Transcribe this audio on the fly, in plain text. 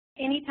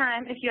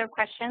anytime if you have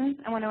questions,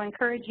 I want to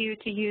encourage you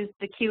to use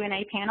the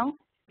Q&A panel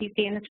you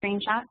see in the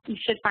screenshot. You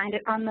should find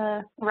it on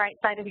the right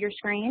side of your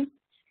screen.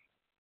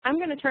 I'm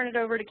going to turn it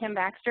over to Kim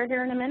Baxter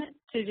here in a minute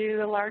to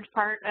do a large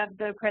part of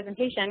the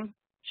presentation.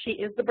 She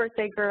is the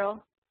birthday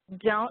girl.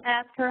 Don't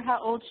ask her how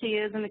old she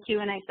is in the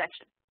Q&A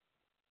section.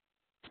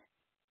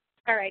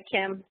 All right,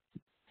 Kim,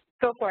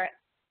 go for it.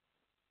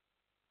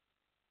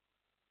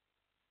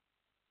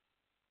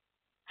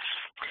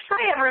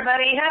 Hi,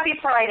 everybody. Happy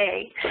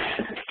Friday.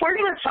 We're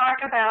going to talk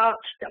about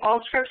the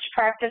Allscripts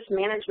Practice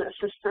Management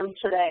System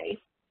today.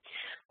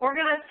 We're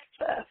going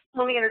to,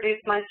 let me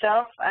introduce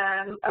myself.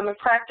 I'm a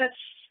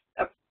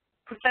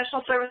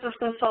professional services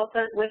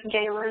consultant with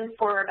Galen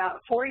for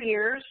about 4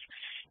 years.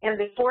 And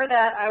before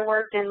that, I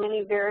worked in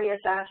many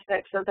various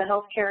aspects of the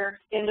healthcare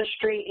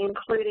industry,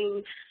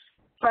 including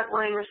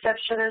frontline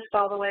receptionist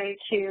all the way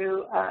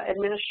to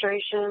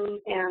administration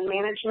and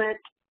management,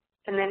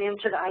 and then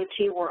into the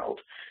IT world.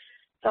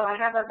 So I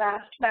have a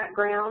vast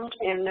background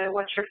and know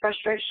what your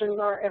frustrations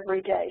are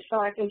every day.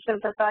 So I can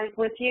sympathize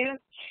with you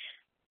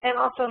and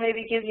also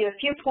maybe give you a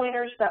few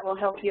pointers that will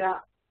help you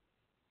out.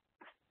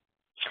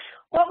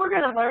 What we're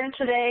going to learn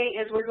today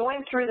is we're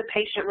going through the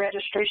patient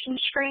registration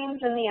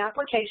screens in the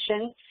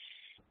application.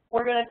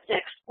 We're going to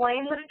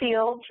explain the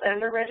fields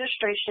under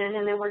registration,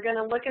 and then we're going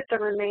to look at the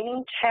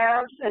remaining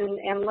tabs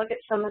and look at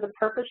some of the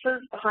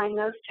purposes behind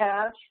those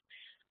tabs.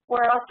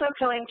 We're also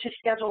going to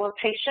schedule a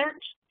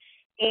patient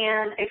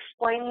and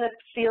explain the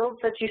fields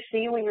that you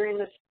see when you're in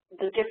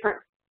the different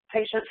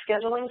patient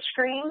scheduling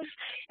screens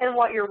and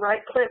what your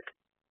right-click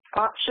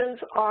options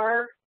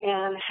are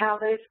and how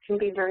those can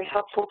be very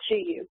helpful to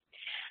you.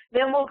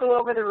 Then we'll go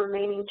over the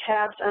remaining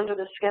tabs under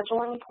the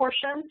scheduling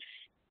portion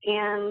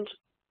and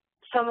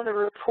some of the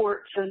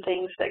reports and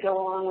things that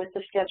go along with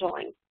the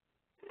scheduling.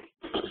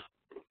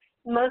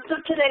 Most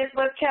of today's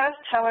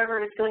webcast,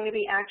 however, is going to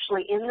be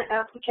actually in the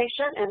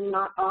application and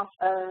not off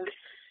of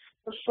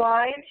the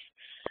slides.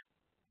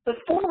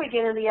 Before we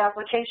get into the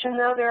application,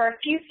 though, there are a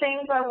few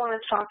things I want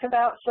to talk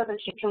about so that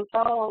you can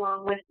follow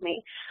along with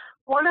me.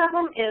 One of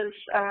them is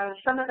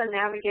some of the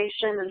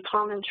navigation and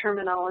common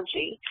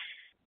terminology.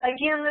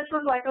 Again, this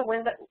is like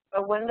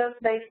a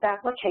Windows-based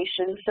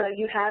application, so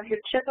you have your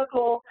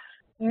typical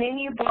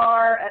menu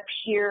bar up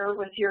here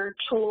with your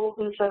tools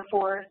and so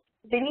forth.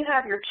 Then you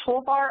have your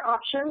toolbar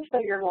options, so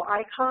your little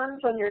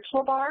icons on your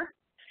toolbar.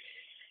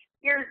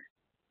 Your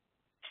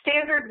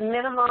standard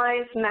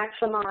minimize,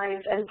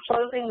 maximize, and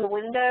closing the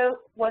window.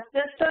 What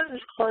this does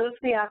is close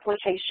the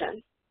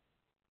application.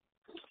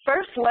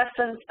 First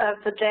lesson of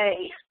the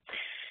day.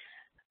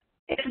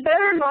 It's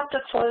better not to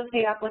close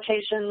the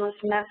application this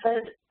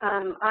method.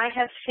 I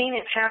have seen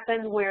it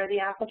happen where the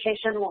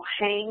application will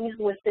hang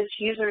with this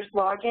user's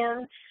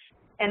login,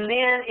 and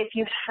then if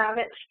you have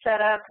it set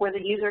up where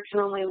the user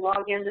can only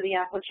log into the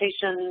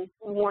application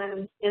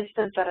one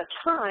instance at a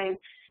time,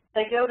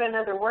 they go to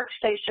another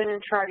workstation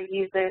and try to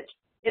use it.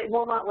 It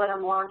will not let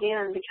them log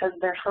in because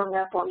they're hung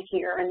up on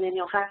here, and then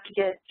you'll have to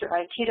get your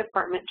IT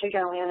department to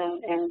go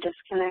in and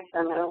disconnect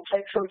them. It'll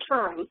take some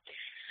time.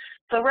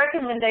 The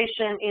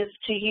recommendation is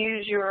to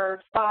use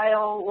your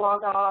file,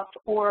 log off,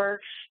 or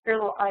your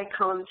little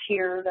icons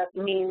here that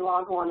mean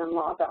log on and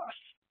log off.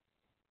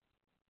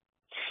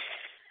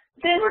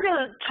 Then we're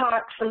going to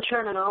talk some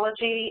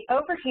terminology.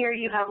 Over here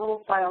you have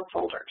little file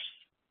folders,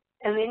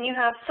 and then you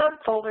have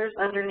subfolders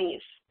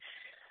underneath.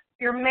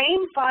 Your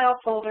main file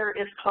folder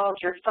is called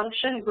your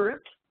function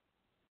group.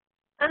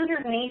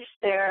 Underneath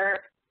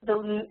there,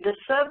 the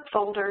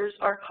subfolders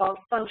are called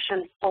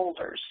function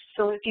folders.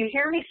 So if you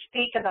hear me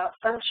speak about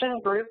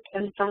function group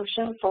and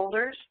function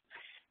folders,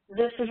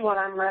 this is what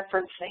I'm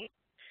referencing.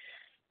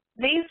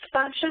 These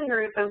function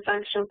group and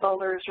function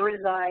folders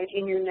reside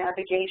in your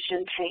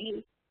navigation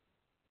pane.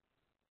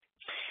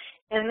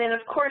 And then,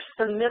 of course,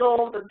 the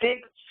middle, the big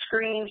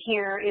screen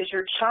here is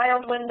your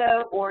child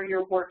window or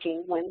your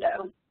working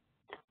window.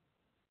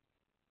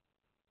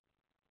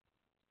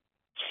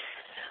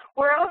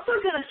 We're also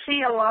going to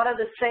see a lot of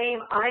the same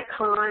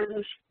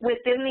icons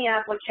within the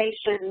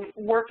application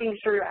working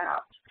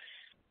throughout.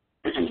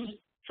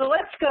 So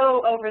let's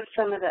go over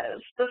some of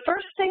those. The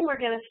first thing we're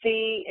going to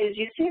see is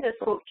you see this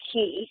little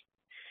key.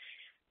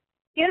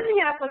 In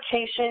the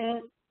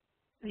application,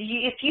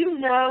 if you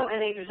know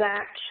an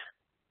exact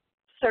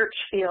search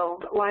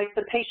field, like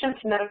the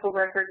patient's medical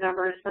record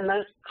number is the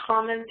most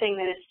common thing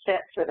that is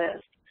set for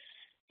this.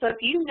 So if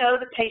you know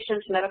the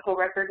patient's medical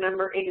record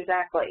number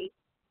exactly,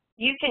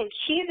 you can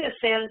key this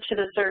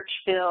into the search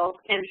field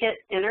and hit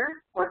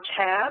enter or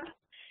tab,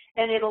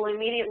 and it'll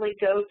immediately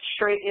go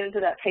straight into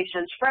that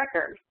patient's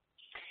record.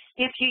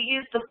 If you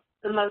use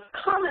the most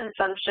common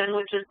function,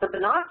 which is the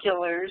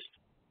binoculars,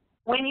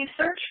 when you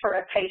search for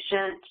a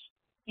patient,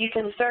 you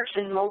can search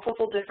in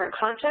multiple different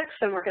contexts,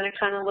 and we're going to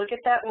kind of look at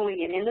that when we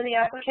get into the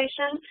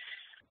application,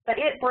 but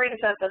it brings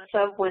up a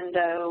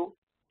sub-window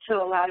to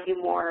allow you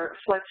more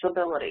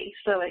flexibility.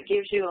 So it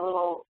gives you a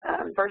little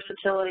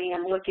versatility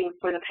in looking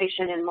for the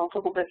patient in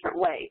multiple different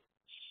ways.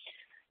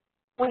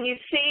 When you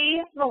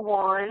see the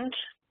wand,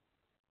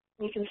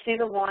 You can see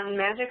the one.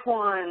 Magic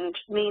wand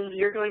means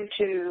you're going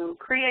to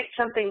create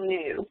something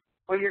new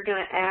or you're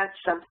going to add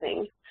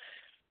something.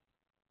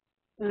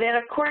 Then,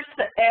 of course,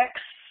 the X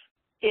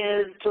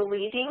is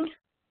deleting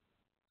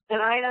an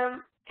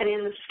item. And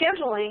in the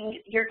scheduling,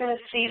 you're going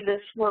to see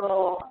this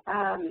little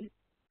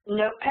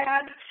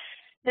notepad.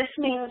 This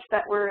means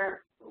that we're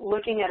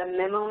looking at a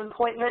memo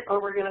appointment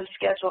or we're going to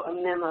schedule a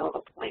memo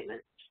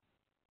appointment.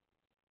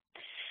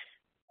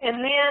 And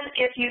then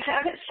if you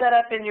have it set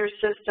up in your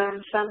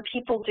system, some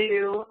people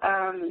do,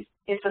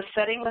 it's a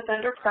setting with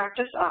under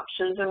practice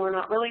options, and we're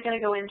not really going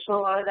to go into a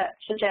lot of that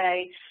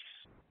today,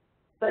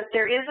 but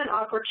there is an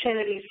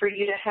opportunity for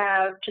you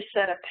to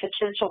set a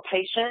potential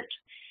patient.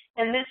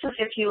 And this is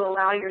if you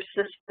allow your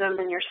system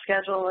and your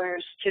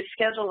schedulers to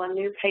schedule a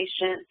new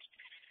patient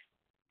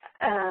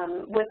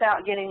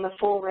without getting the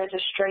full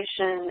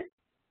registration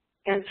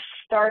and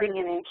starting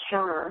an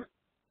encounter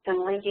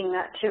and linking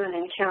that to an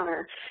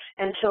encounter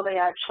until they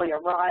actually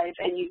arrive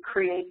and you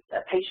create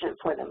a patient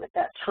for them at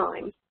that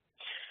time.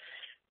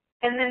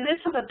 And then this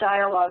is a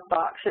dialog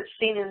box. It's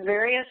seen in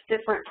various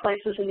different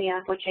places in the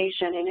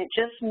application, and it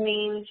just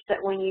means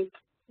that when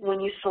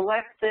you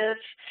select this,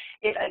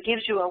 it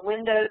gives you a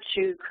window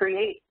to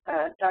create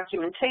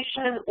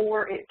documentation,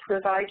 or it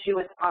provides you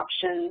with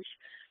options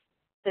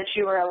that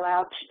you are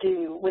allowed to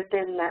do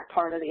within that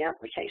part of the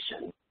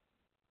application.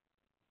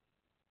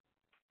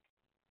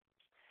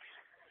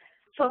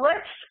 So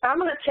I'm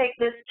going to take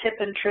this tip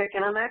and trick,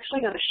 and I'm actually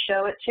going to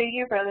show it to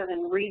you rather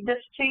than read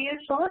this to you.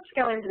 So let's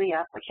go into the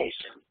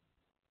application.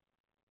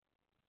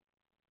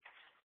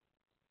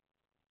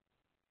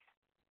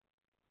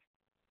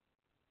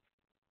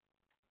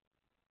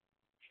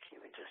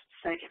 Give me just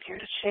a second here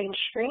to change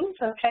screens.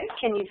 Okay,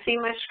 can you see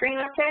my screen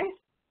okay?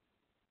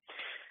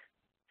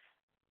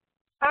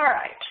 All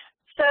right,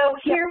 so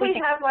here we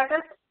have,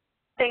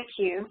 thank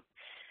you.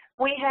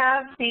 We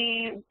have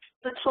the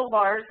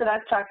toolbars that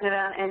I've talked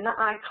about and the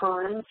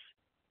icons.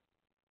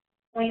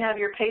 We have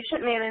your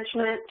patient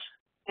management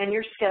and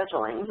your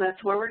scheduling.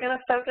 That's where we're going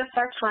to focus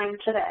our time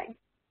today.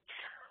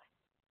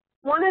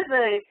 One of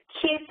the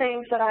key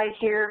things that I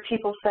hear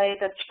people say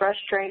that's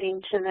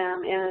frustrating to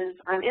them is,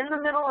 I'm in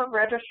the middle of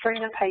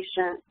registering a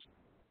patient,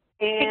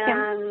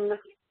 and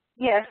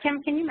yes.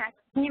 Kim, can you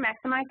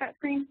maximize that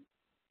screen?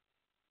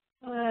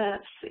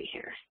 Let's see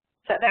here.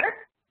 Is that better?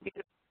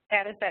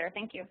 That is better.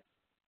 Thank you.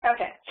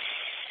 Okay.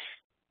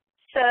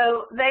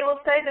 So they will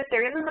say that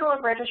they're in the middle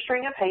of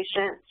registering a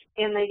patient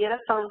and they get a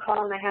phone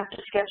call and they have to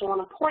schedule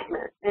an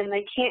appointment, and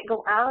they can't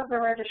go out of the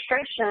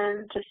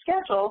registration to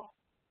schedule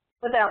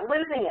without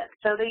losing it.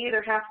 So they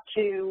either have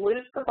to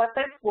lose what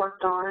they've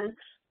worked on,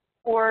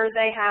 or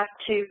they have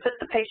to put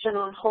the patient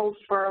on hold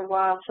for a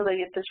while so they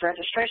get this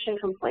registration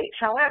complete.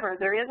 However,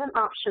 there is an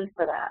option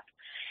for that.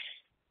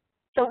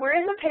 So we're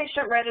in the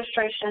patient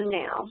registration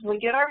now. We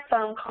get our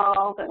phone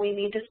call that we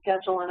need to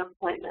schedule an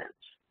appointment.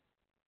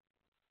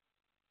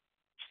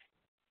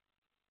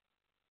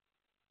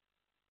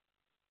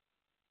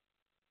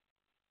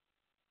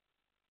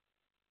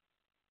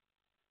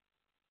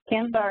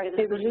 Kim, sorry,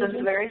 this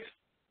is very,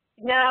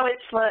 no,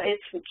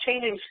 it's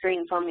changing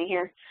screens on me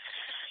here.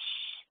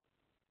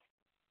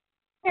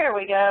 Here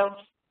we go.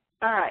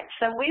 All right,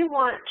 so we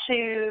want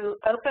to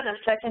open a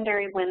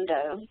secondary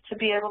window to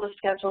be able to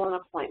schedule an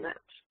appointment.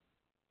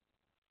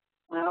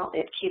 Well,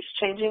 it keeps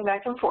changing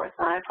back and forth.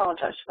 I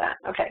apologize for that.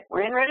 Okay,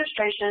 we're in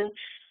registration.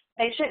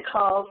 Patient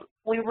calls.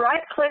 We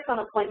right-click on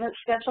appointment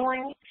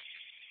scheduling,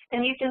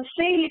 and you can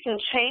see you can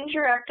change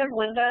your active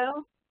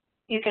window.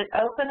 You can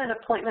open an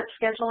appointment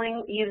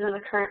scheduling using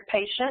the current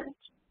patient.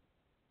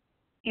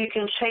 You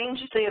can change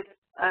the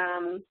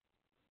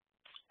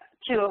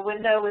to a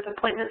window with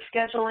appointment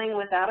scheduling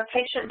without a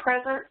patient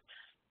present,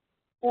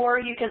 or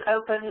you can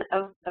open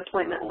an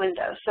appointment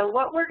window. So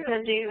what we're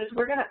going to do is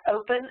we're going to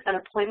open an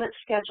appointment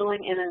scheduling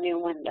in a new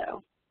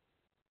window.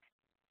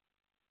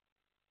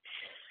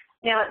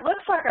 Now it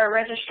looks like our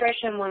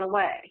registration went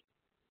away.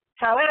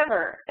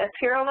 However, up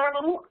here on our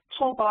little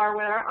toolbar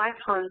where our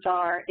icons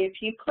are, if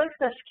you click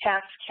this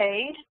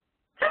cascade,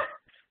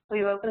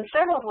 we've opened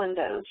several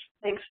windows.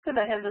 Thanks to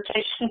the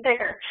hesitation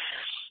there.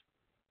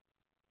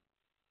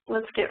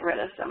 Let's get rid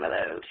of some of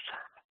those.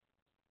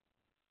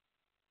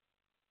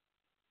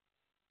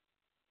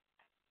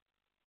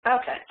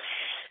 Okay,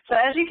 so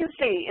as you can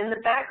see, in the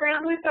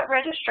background we've got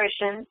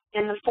registration.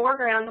 In the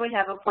foreground we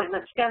have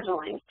appointment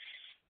scheduling.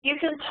 You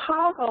can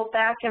toggle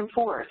back and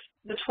forth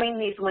between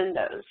these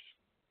windows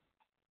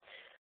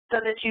so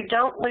that you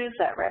don't lose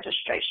that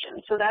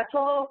registration. So that's a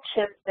little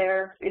tip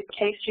there in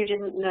case you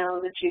didn't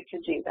know that you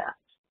could do that.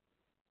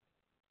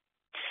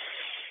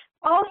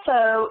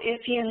 Also,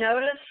 if you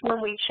notice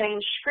when we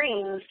change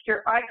screens,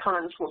 your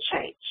icons will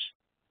change.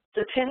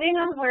 Depending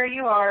on where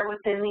you are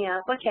within the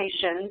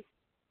application,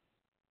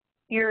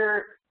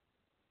 your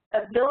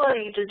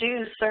ability to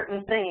do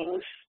certain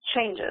things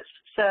changes.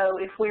 So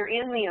if we're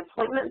in the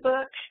appointment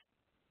book,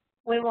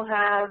 we will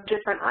have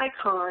different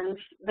icons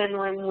than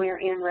when we're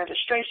in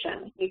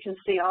registration. You can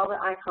see all the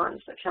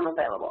icons that come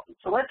available.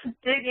 So let's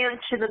dig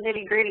into the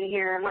nitty-gritty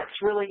here and let's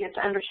really get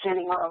to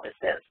understanding what all this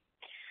is.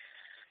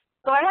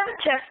 So I have a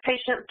test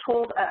patient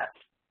pulled up.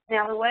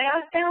 Now the way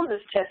I found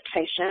this test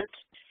patient,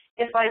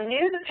 if I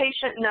knew the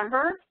patient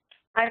number,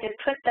 I could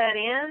put that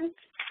in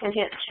and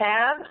hit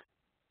tab,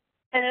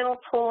 and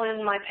it'll pull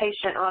in my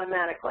patient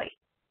automatically.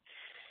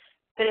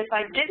 But if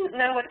I didn't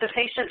know what the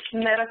patient's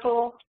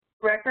medical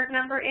record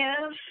number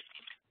is,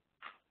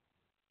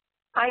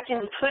 I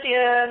can put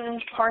in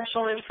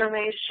partial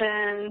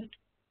information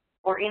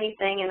or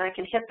anything, and I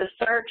can hit the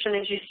search, and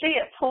as you see,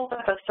 it pulls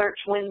up a search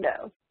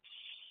window.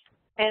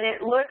 And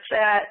it looks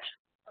at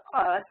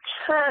a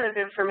ton of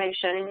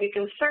information, and you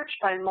can search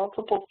by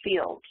multiple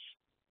fields.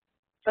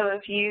 So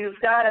if you've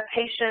got a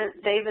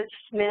patient, David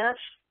Smith,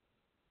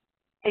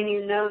 and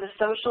you know the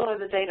social or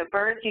the date of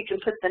birth, you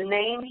can put the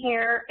name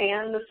here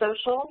and the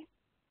social,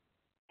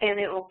 and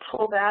it will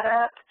pull that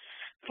up.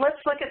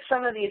 Let's look at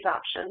some of these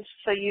options.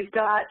 So you've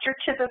got your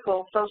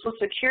typical social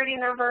security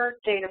number,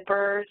 date of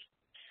birth,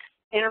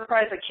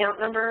 enterprise account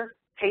number,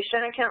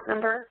 patient account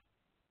number,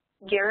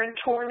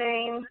 guarantor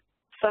name,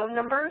 phone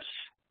numbers,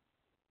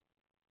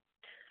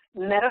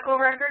 medical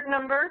record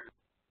number,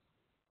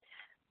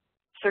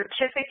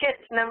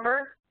 certificate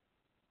number,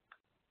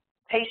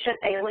 patient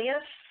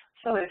alias.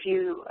 So if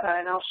you,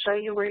 and I'll show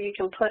you where you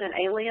can put an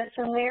alias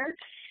in there,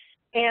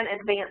 and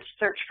advanced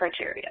search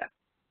criteria.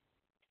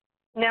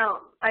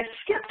 Now, I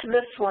skipped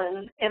this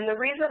one, and the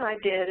reason I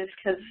did is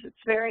because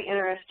it's very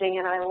interesting,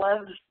 and I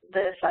love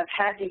this. I've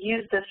had to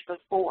use this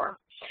before.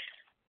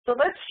 So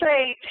let's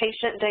say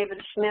patient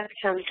David Smith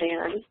comes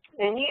in,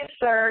 and you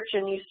search,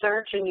 and you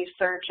search, and you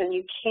search, and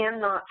you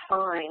cannot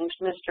find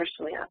Mr.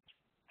 Smith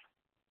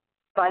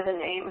by the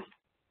name.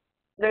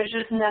 There's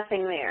just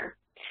nothing there.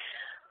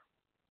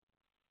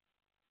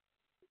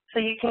 So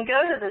you can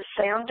go to the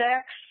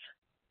Soundex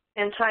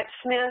and type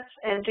Smith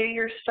and do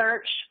your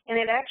search, and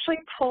it actually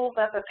pulls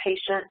up a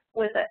patient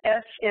with a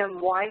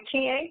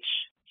SMYTH,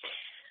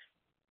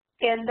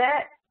 and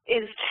that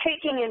is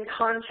taking in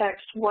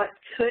context what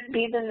could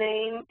be the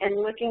name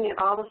and looking at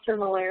all the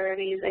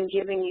similarities and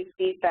giving you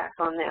feedback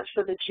on that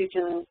so that you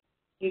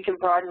can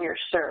broaden your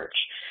search.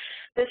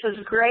 This is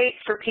great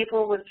for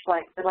people with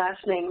like the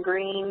last name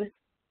Green.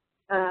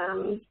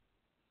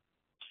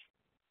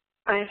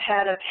 I've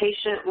had a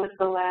patient with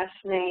the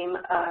last name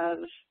of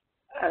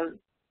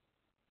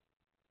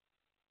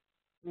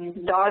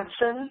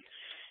Dodson,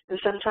 and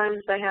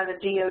sometimes they have a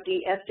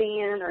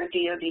D-O-D-S-E-N or a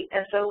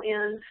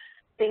D-O-D-S-O-N,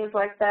 things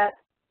like that.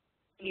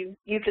 You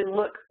can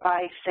look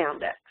by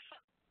Soundex.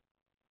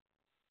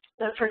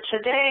 So for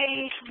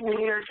today,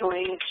 we are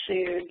going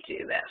to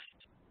do this.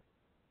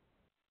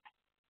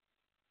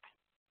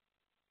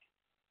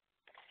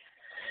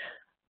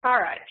 All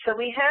right, so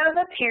we have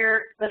up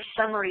here the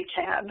Summary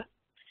tab.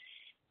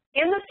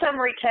 In the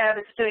Summary tab,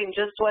 it's doing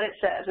just what it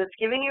says. It's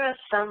giving you a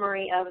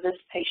summary of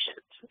this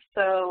patient.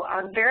 So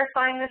I'm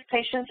verifying this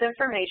patient's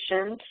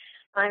information.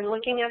 I'm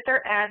looking at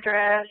their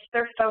address,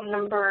 their phone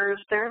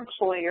numbers, their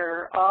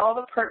employer, all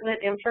the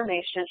pertinent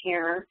information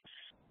here,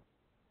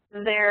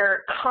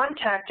 their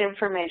contact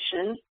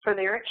information for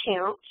their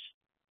account,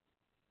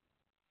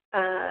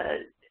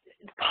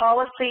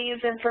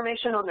 policies,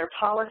 information on their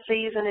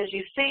policies, and as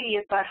you see,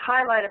 if I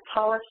highlight a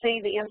policy,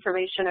 the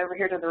information over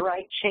here to the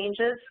right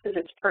changes because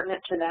it's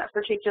pertinent to that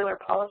particular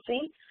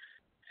policy.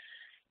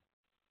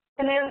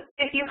 And then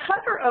if you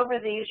hover over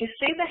these, you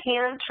see the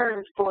hand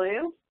turns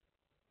blue.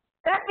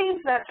 That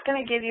means that's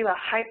going to give you a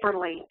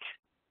hyperlink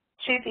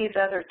to these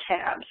other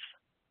tabs.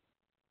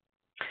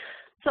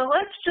 So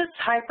let's just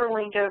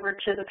hyperlink over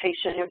to the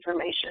patient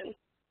information.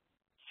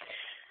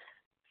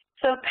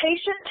 So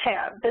patient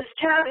tab, this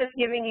tab is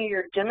giving you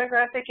your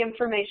demographic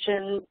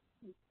information,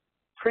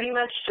 pretty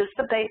much just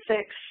the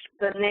basics,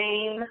 the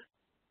name,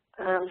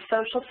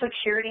 social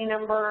security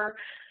number,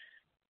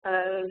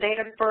 date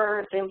of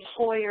birth,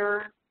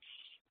 employer,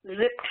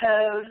 zip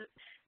code,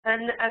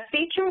 and a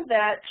feature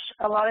that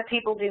a lot of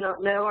people do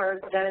not know or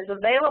that is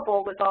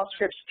available with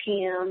Allscripts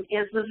PM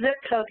is the zip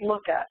code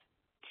lookup.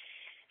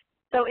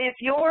 So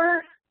if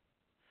you're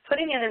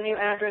putting in a new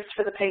address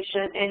for the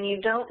patient and you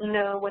don't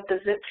know what the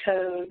zip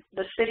code,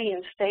 the city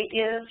and state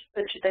is,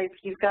 but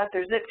you've got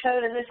their zip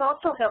code, and this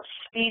also helps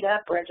speed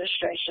up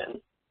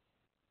registration.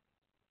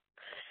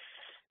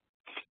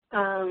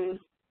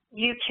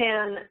 You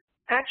can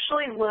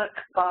actually look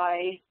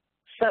by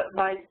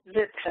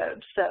zip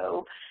code,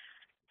 so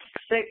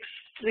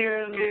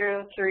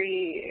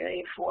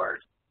 600384.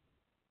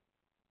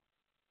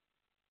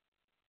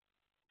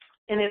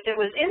 And if it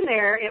was in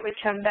there, it would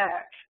come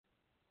back,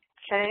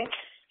 okay?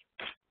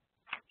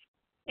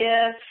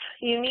 If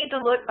you need to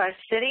look by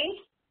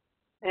city,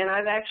 and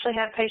I've actually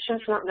had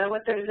patients not know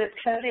what their zip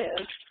code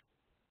is,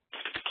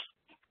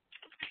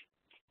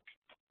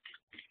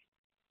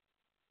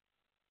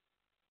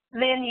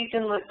 then you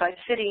can look by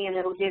city and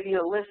it'll give you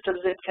a list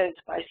of zip codes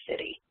by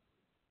city.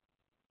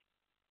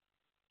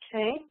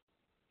 Okay.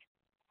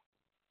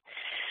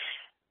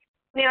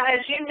 Now, as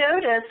you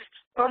noticed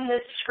on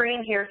this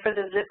screen here for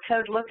the zip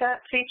code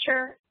lookup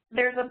feature,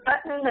 there's a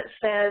button that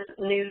says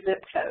New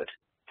Zip Code.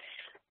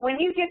 When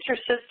you get your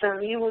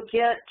system, you will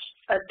get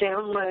a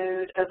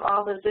download of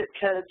all the zip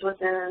codes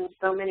within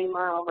so many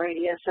mile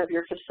radius of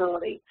your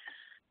facility.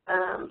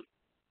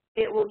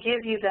 It will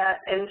give you that,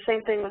 and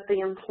same thing with the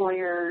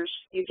employers.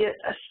 You get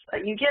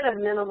a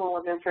minimal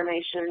of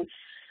information,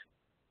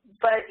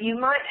 but you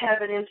might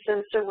have an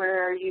instance to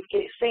where you're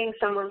seeing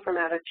someone from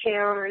out of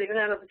town or even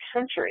out of the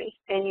country,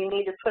 and you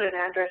need to put an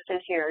address in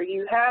here.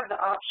 You have the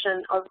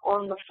option of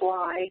on the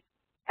fly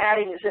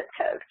adding a zip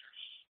code.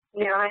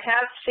 Now, I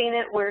have seen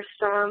it where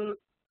some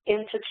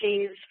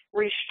entities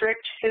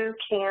restrict who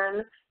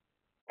can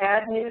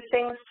add new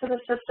things to the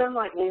system,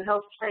 like new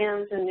health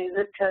plans and new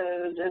zip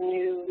codes and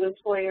new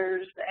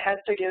employers that has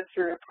to go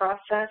through a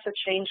process, a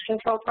change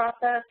control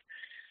process.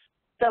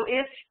 So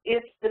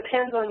it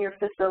depends on your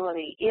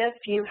facility. If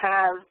you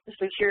have the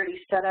security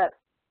set up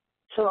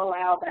to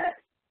allow that,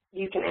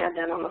 you can add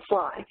that on the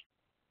fly.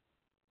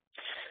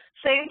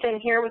 Same thing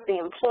here with the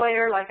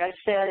employer. Like I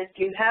said, if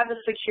you have the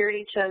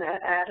security to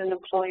add an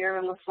employer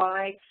on the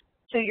fly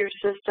to your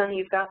system,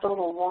 you've got the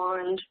little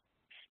wand,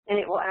 and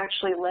it will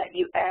actually let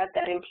you add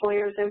that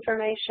employer's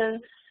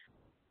information.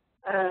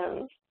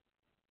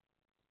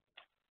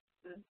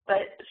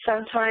 But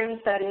sometimes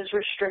that is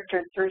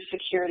restricted through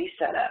security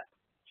setup.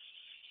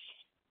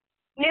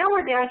 Now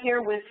we're down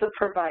here with the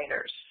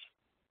providers.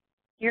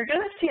 You're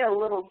going to see a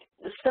little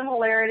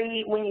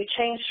similarity when you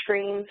change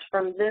screens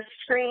from this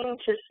screen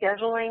to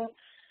scheduling,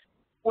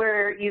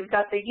 where you've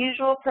got the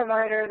usual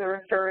provider, the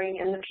referring,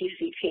 and the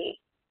PCP.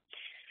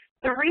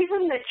 The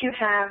reason that you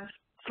have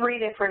three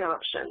different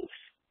options,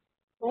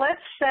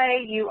 let's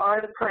say you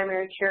are the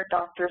primary care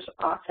doctor's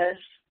office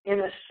in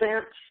the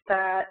sense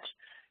that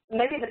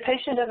maybe the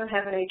patient doesn't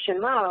have an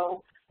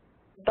HMO,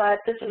 but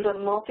this is a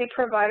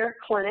multi-provider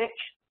clinic,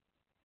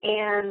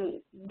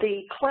 and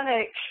the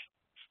clinic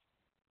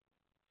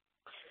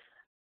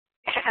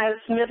has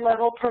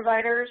mid-level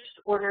providers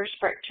or nurse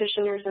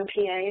practitioners and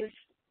PAs,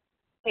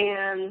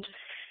 and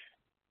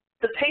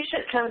the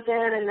patient comes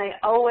in and they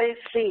always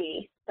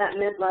see that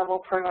mid-level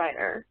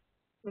provider.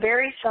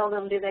 Very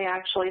seldom do they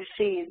actually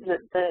see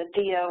the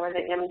DO or the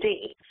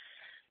MD.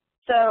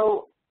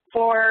 So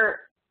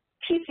for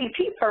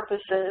PCP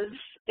purposes,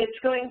 it's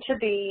going to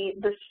be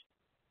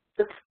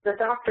the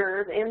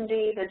doctor, the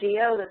MD, the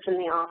DO that's in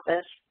the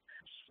office,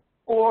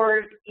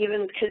 or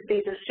even could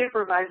be the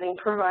supervising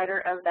provider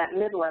of that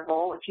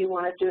mid-level if you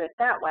want to do it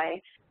that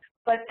way.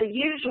 But the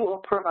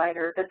usual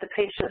provider that the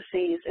patient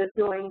sees is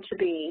going to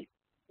be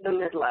the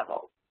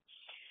mid-level.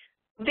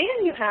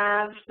 Then you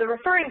have the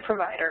referring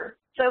provider.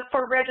 So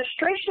for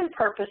registration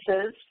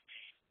purposes,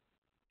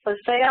 let's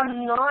say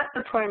I'm not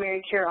the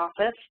primary care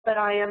office, but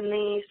I am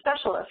the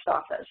specialist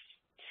office.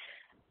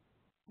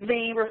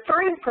 The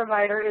referring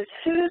provider is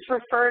who's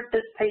referred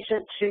this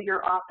patient to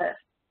your office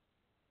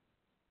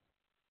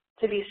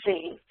to be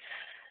seen.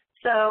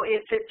 So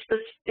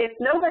if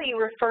nobody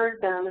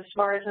referred them as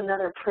far as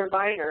another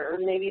provider, or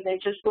maybe they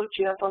just looked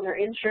you up on their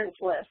insurance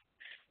list,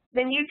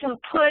 then you can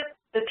put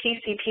the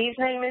PCP's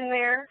name in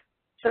there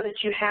so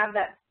that you have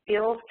that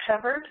field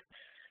covered.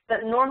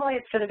 But normally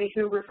it's going to be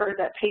who referred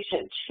that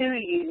patient to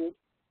you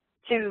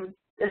to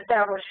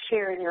establish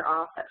care in your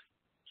office.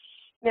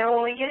 Now,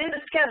 when we get into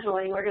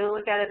scheduling, we're going to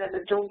look at it as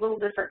a little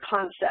different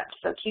concept,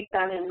 so keep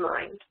that in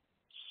mind.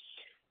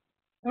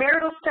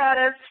 Marital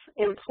status,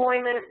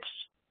 employment,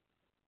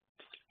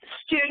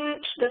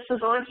 student, this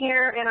is on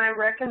here, and I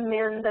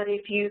recommend that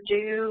if you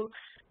do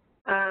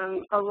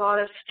a lot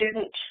of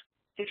student,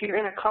 if you're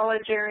in a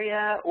college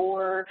area,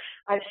 or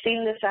I've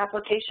seen this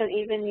application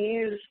even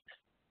used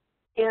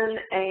in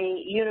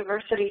a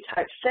university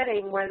type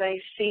setting where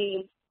they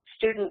see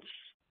students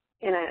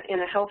in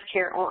a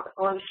healthcare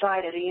on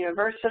site at a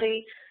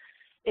university.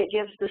 It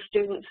gives the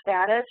student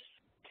status.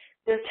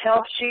 This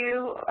helps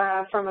you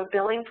from a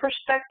billing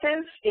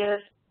perspective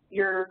if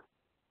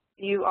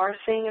you are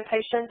seeing a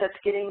patient that's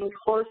getting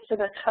close to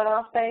the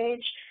cutoff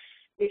age.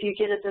 If you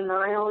get a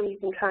denial, you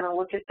can kind of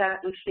look at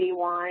that and see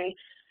why.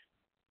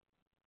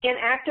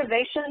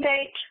 Inactivation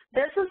date,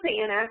 this is the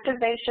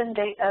inactivation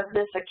date of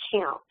this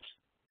account,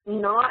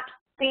 not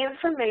the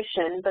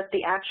information, but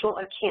the actual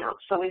account.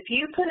 So if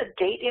you put a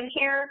date in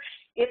here,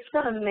 it's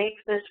going to make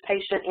this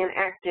patient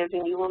inactive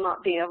and you will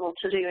not be able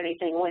to do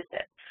anything with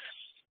it.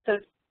 So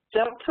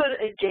don't put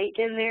a date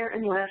in there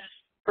unless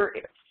for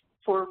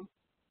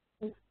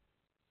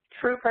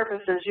true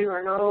purposes you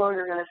are no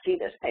longer going to see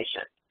this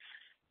patient.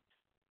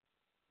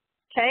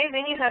 Okay,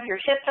 then you have your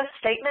HIPAA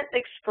statement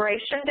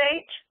expiration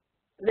date.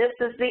 This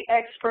is the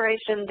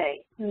expiration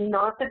date,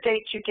 not the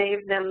date you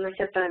gave them the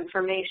HIPAA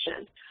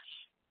information.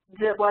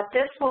 What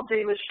this will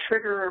do is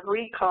trigger a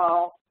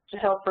recall to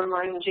help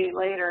remind you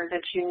later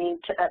that you need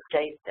to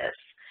update this.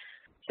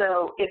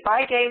 So if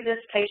I gave this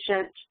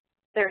patient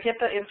their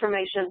HIPAA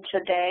information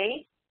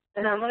today,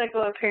 then I'm going to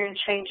go up here and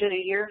change it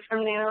a year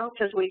from now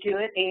because we do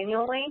it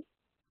annually,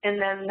 and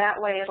then that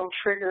way it'll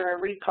trigger a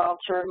recall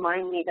to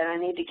remind me that I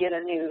need to get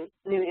a new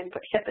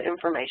HIPAA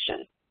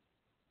information.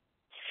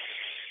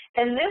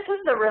 And this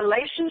is the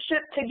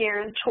relationship to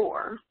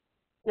guarantor.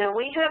 Now,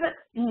 we haven't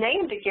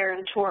named a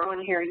guarantor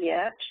on here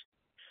yet.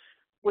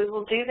 We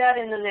will do that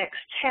in the next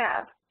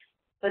tab.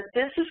 But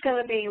this is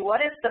going to be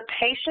what is the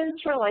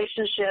patient's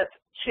relationship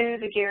to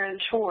the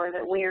guarantor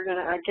that we are going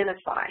to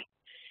identify.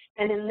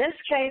 And in this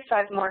case,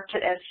 I've marked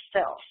it as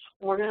self.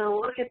 We're going to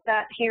look at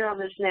that here on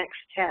this next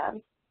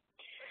tab.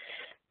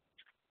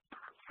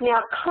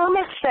 Now,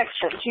 comment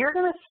sections. You're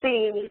going to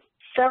see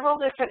several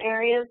different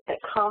areas that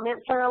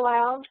comments are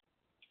allowed.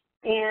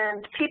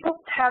 And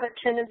people have a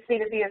tendency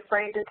to be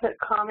afraid to put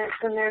comments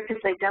in there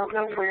because they don't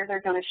know where they're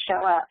going to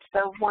show up.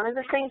 So one of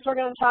the things we're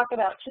going to talk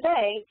about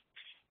today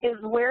is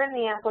where in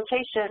the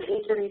application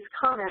each of these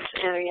comments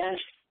areas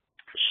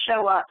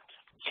show up.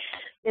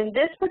 In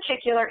this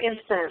particular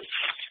instance,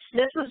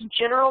 this is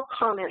general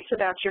comments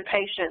about your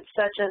patient,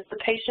 such as the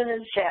patient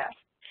is deaf,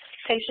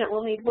 patient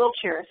will need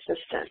wheelchair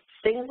assistance,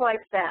 things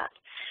like that.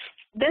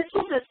 This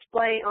will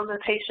display on the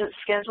patient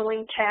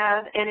scheduling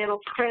tab, and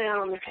it'll print out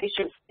on the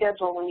patient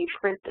schedule when you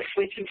print this.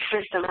 We can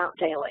print them out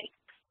daily.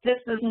 This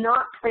does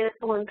not print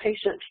on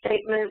patient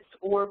statements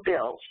or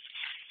bills.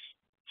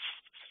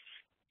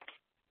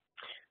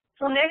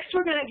 So next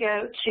we're going to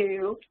go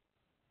to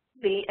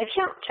the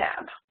account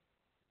tab.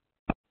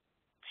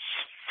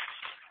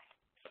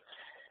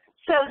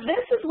 So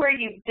this is where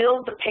you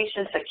build the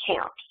patient's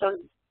account. So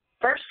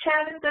first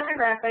tab is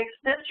demographics.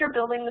 This you're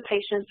building the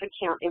patient's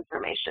account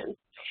information.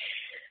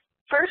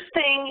 First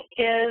thing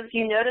is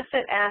you notice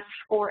it asks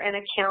for an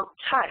account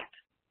type.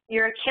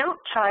 Your account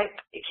type,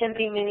 it can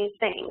be many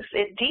things.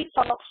 It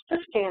defaults to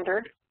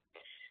standard,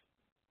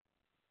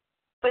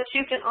 but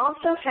you can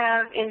also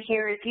have in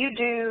here, if you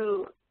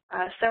do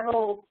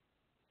several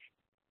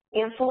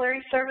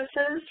ancillary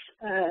services,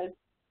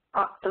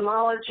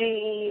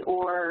 ophthalmology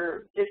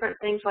or different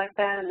things like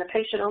that, and the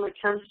patient only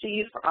comes to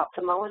you for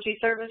ophthalmology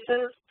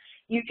services,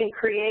 you can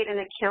create an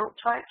account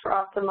type for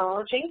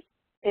ophthalmology,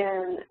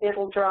 and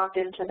it'll drop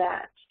into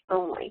that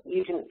only.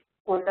 You can,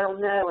 or they'll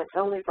know it's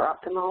only for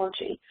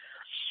ophthalmology.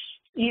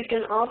 You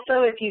can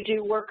also, if you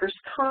do workers'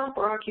 comp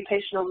or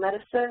occupational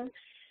medicine,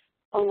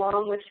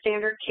 along with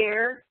standard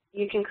care,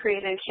 you can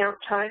create an account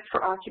type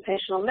for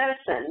occupational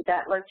medicine.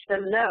 That lets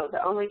them know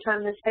the only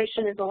time this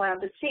patient is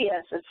allowed to see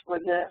us is for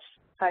this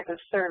type of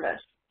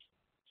service.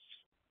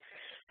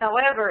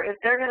 However, if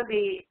they're going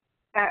to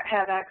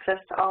have access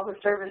to all the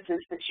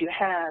services that you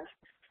have,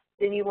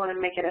 then you want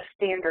to make it a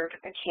standard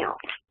account.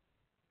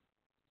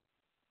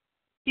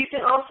 You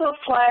can also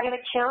flag an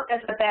account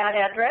as a bad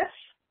address,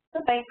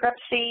 a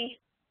bankruptcy,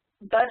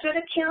 budget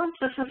accounts.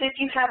 This is if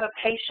you have a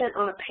patient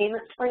on a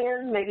payment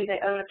plan, maybe they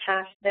owe a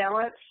past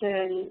balance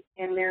and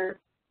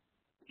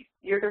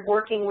you're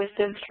working with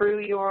them through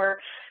your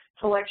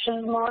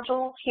collections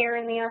module here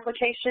in the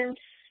application.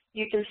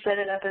 You can set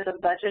it up as a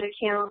budget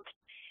account.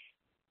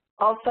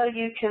 Also,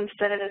 you can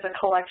set it as a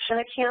collection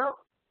account.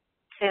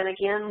 And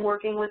again,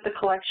 working with the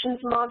collections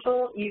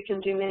module, you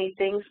can do many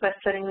things by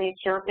setting the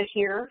account to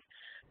here.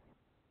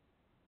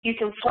 You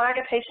can flag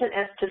a patient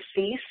as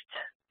deceased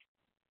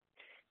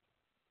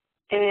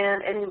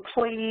and an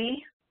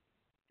employee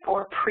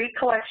or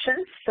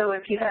pre-collections. So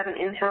if you have an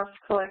in-house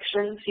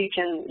collections, you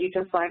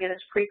can flag it as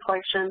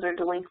pre-collections or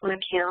delinquent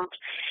account.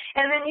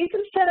 And then you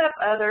can set up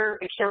other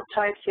account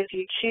types if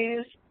you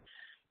choose,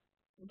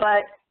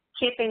 but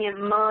keeping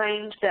in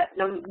mind that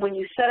when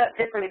you set up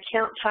different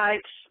account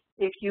types,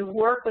 if you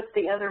work with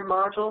the other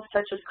modules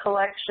such as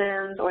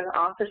collections or the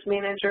office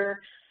manager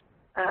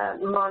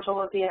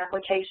module of the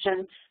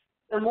application,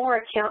 the more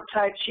account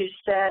types you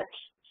set,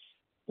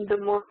 the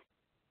more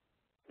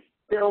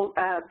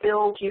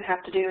build you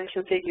have to do in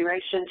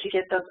configuration to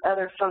get those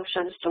other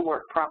functions to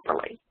work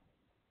properly.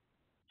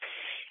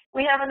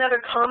 We have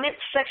another comments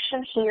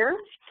section here.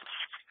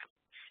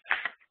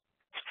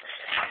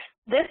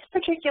 This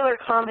particular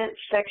comments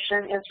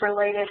section is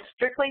related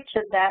strictly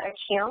to that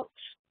account.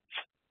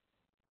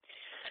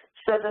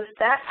 So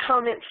that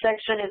comment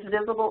section is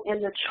visible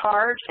in the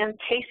charge and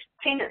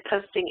payment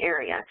posting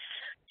area.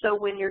 So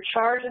when your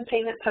charge and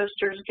payment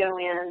posters go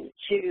in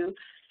to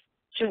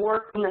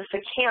work on this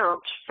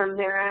account from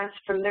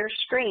their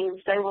screens,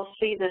 they will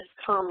see this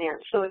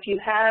comment. So if you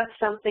have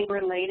something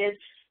related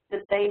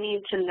that they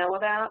need to know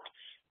about,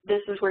 this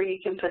is where you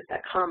can put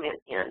that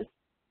comment in.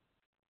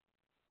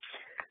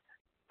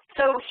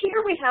 So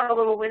here we have a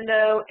little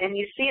window, and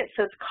you see it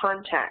says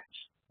contact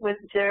with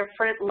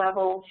different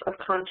levels of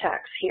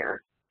contacts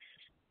here.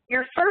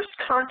 Your first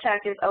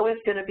contact is always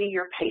going to be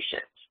your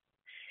patient.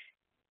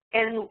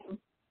 And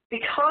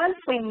because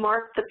we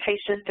mark the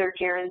patient their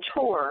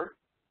guarantor,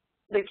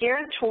 the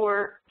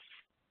guarantor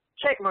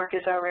check mark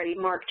is already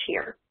marked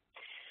here.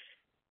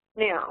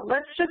 Now,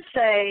 let's just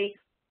say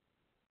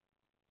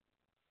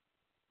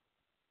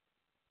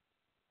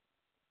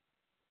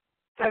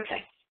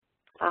okay,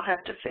 I'll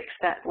have to fix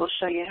that. We'll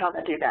show you how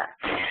to do that.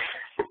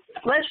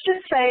 Let's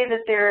just say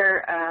that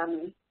there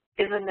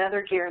is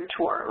another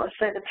guarantor. Let's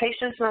say the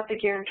patient's not the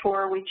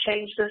guarantor. We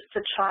change this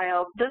to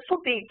child. This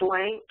will be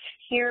blank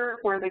here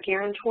where the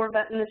guarantor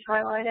button is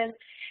highlighted.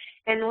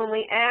 And when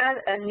we add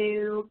a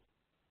new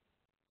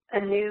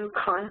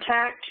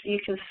contact, you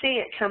can see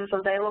it comes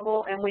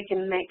available, and we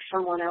can make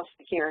someone else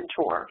the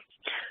guarantor.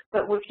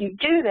 But if you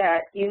do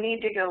that, you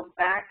need to go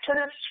back to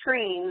the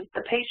screen,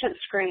 the patient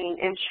screen,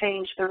 and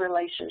change the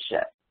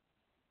relationship.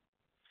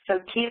 So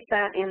keep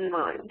that in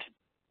mind.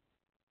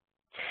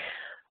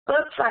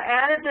 Oops, I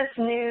added this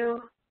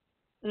new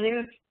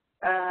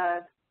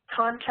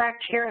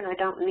contact here and I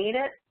don't need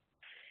it.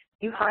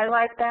 You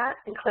highlight that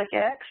and click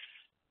X,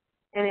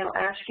 and it'll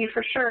ask you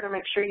for sure to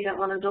make sure you don't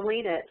want to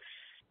delete it.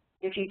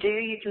 If you do,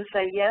 you can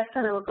say yes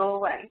and it'll go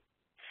away.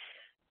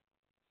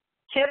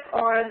 Tip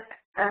on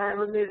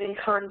removing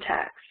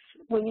contacts.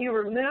 When you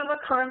remove a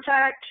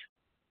contact,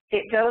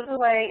 it goes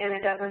away and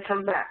it doesn't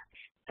come back.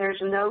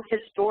 There's no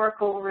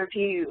historical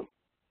review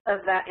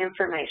of that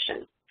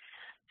information.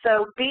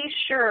 So be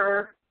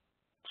sure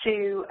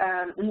to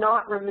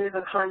not remove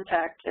a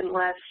contact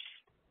unless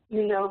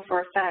you know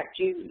for a fact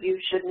you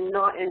should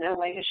not in no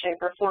way,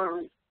 shape, or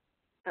form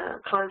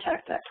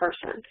contact that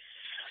person.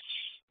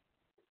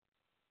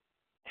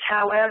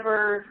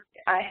 However,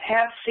 I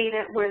have seen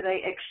it where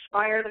they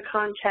expire the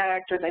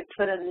contact or they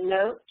put a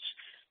note,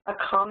 a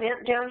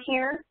comment down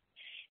here,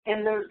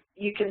 and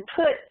you can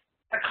put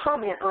a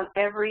comment on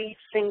every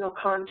single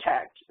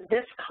contact.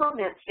 This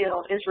comment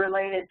field is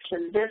related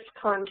to this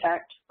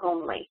contact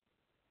only.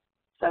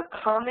 So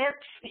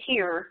comments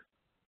here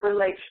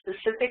relate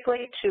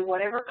specifically to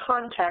whatever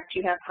contact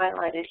you have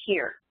highlighted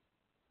here.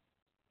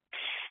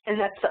 And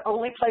that's the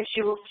only place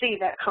you will see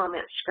that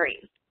comment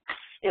screen.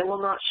 It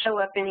will not show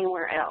up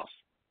anywhere else.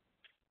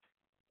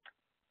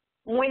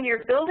 When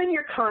you're building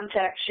your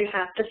contacts, you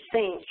have to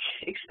think,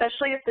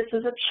 especially if this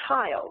is a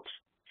child,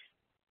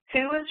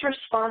 who is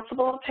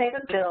responsible to pay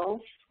the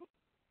bills,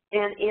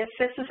 and if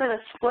this is in a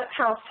split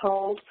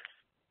household,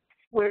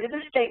 where do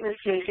the statements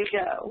need to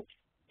go?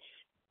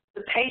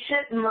 The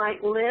patient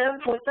might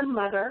live with the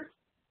mother,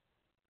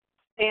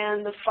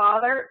 and the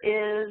father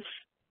is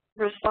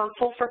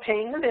responsible for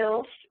paying the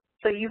bills,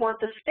 so you want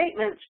the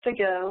statements to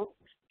go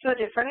to a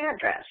different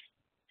address.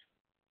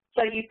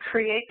 So you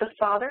create the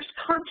father's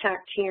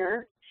contact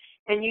here,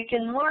 and you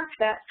can mark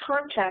that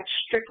contact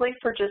strictly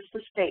for just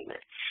the statement,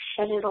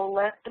 and it'll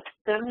let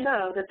them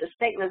know that the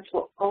statements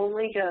will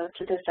only go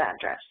to this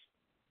address.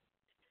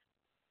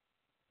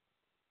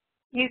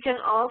 You can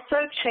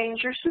also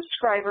change your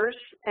subscribers.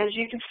 As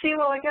you can see a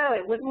while ago,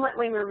 it wouldn't let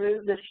me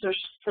remove this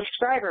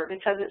subscriber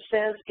because it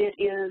says it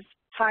is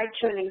tied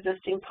to an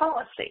existing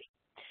policy.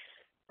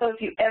 So if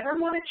you ever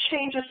want to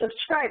change a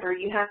subscriber,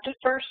 you have to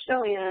first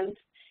go in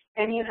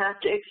and you have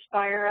to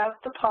expire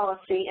out the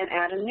policy and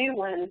add a new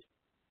one,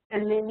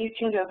 and then you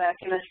can go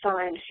back and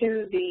assign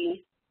who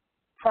the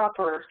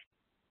proper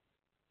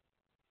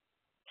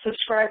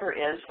subscriber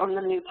is on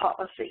the new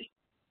policy.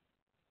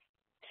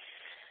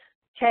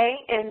 Okay,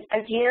 and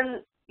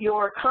again,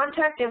 your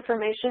contact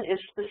information is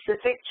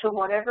specific to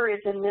whatever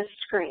is in this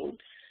screen.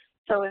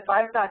 So if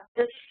I've got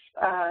this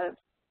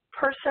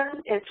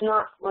person, it's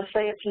not, let's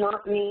say it's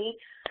not me,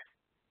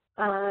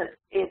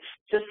 it's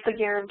just the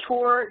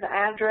guarantor, the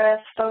address,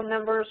 phone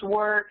numbers,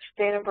 work,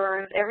 date of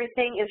birth,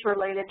 everything is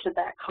related to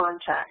that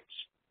contact,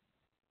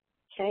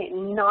 okay,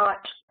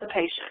 not the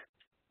patient.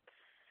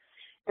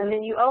 And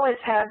then you always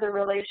have the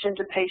relation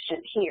to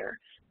patient here.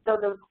 So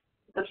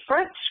the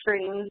front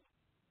screen,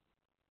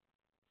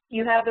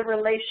 you have the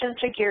relation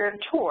to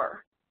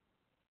guarantor.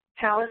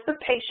 How is the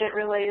patient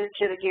related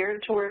to the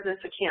guarantor of this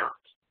account?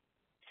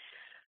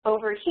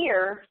 Over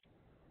here,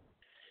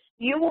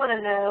 you want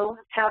to know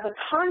how the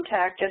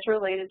contact is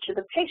related to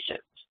the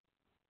patient.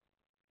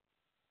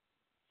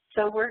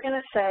 So we're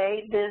going to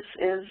say this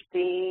is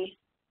the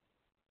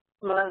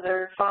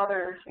mother,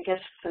 father, I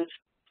guess since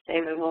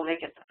David will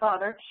make it the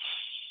father.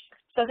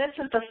 So this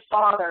is the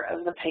father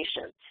of the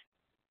patient.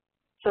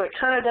 So it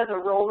kind of does a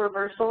role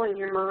reversal in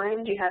your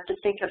mind. You have to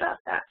think about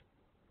that.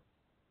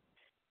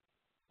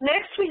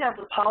 Next, we have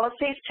the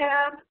Policies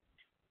tab.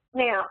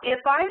 Now, if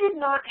I did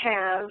not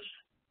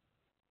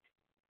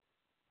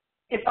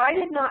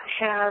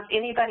have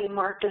anybody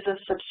marked as a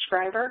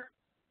subscriber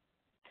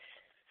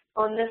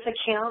on this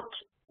account,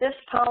 this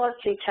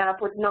Policy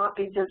tab would not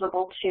be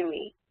visible to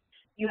me.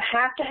 You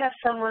have to have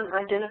someone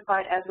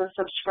identified as a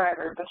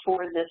subscriber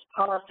before this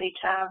Policy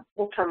tab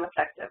will come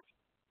effective.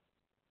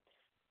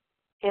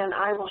 And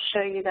I will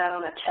show you that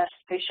on a test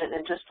patient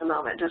in just a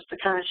moment, just to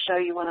kind of show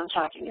you what I'm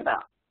talking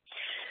about.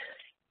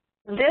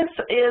 This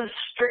is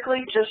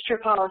strictly just your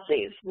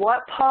policies.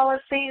 What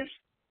policies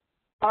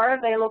are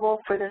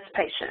available for this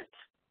patient?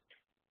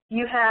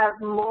 You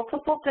have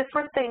multiple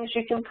different things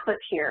you can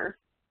put here.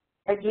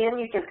 Again,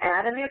 you can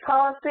add a new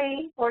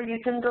policy or you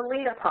can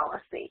delete a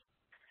policy.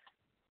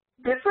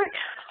 Different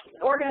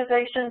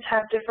organizations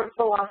have different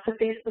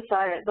philosophies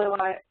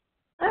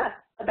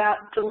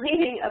about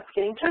deleting,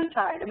 getting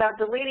tongue-tied, about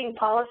deleting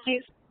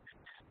policies.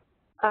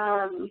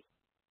 I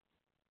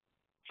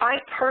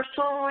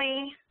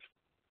personally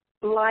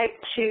like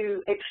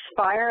to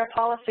expire a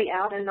policy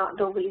out and not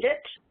delete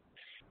it,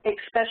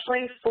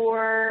 especially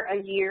for a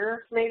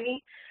year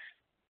maybe.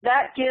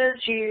 That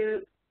gives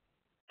you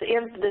the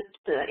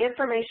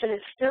information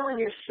is still in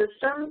your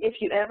system if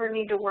you ever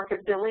need to work a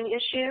billing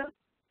issue.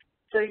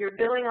 So your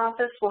billing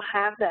office will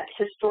have that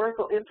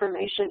historical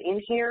information in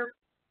here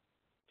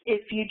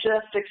if you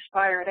just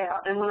expired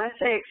out. And when I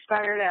say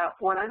expired out,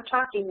 what I'm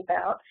talking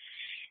about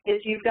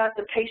is you've got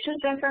the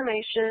patient's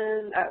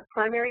information,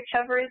 primary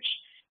coverage.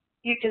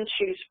 You can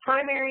choose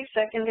primary,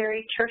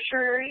 secondary,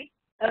 tertiary,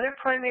 other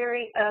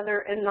primary, other,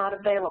 and not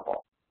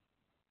available.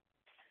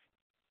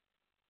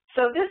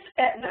 So this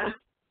Aetna,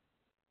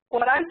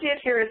 what I did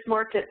here is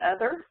marked it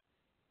other.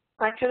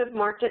 I could have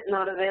marked it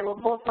not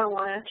available if I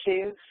wanted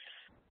to,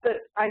 but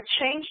I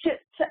changed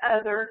it to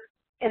other,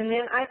 and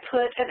then I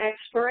put an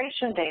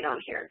expiration date on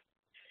here.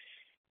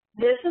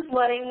 This is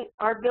letting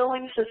our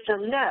billing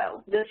system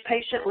know this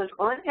patient was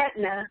on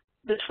Aetna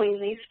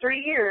between these 3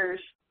 years,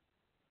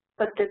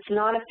 but it's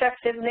not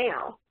effective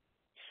now.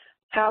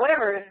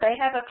 However, if they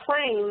have a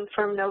claim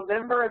from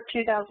November of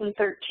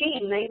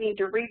 2013, they need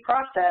to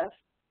reprocess.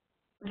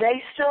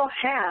 They still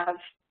have,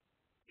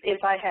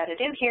 if I had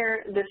it in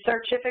here, the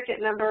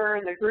certificate number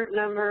and the group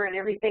number and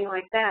everything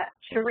like that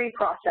to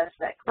reprocess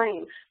that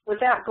claim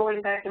without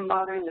going back and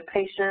bothering the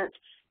patient,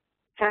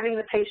 having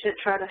the patient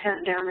try to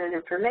hunt down that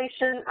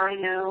information. I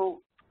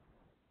know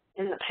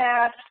in the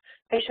past,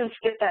 patients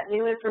get that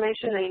new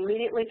information, they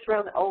immediately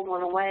throw the old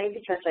one away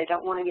because they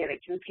don't want to get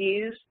it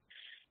confused.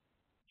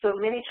 So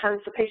many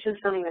times the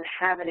patients don't even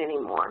have it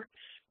anymore.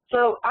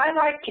 So I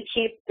like to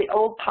keep the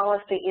old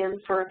policy in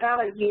for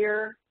about a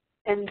year,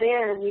 and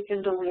then you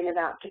can delete it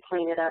out to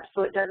clean it up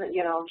so it doesn't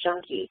get all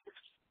junky.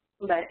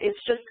 But it's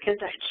just good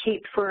to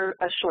keep for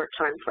a short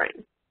time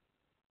frame.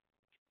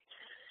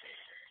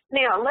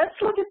 Now, let's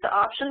look at the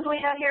options we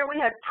had here. We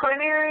had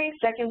primary,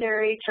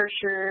 secondary,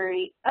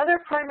 tertiary,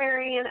 other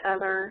primary, and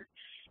other.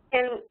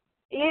 And,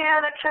 yeah,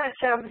 that kind of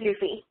sounds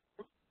goofy.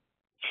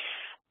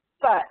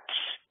 But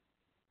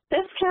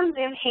this comes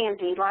in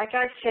handy. Like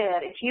I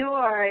said, if you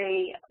are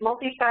a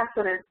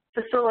multifaceted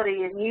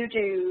facility and you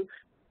do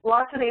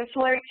lots of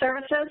ancillary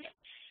services,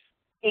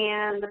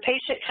 and the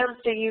patient comes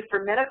to you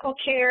for medical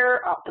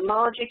care,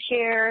 ophthalmology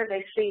care,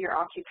 they see your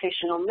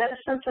occupational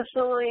medicine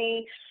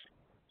facility,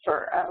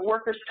 for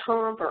workers'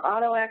 comp or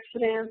auto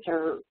accidents,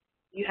 or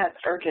you have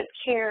urgent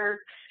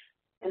care,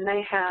 and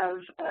they have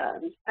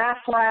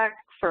AFLAC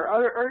for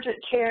other urgent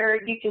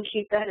care, you can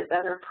keep that as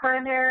other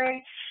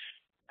primary.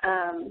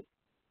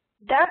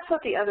 That's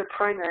what the other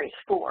primary is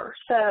for.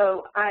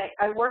 So I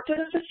worked at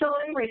a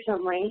facility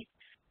recently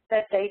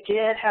that they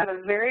did have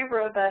a very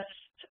robust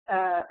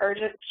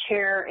urgent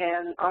care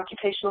and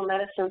occupational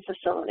medicine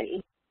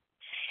facility.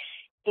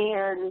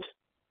 And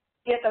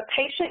if a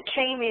patient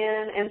came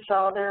in and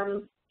saw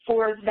them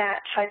for that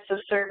types of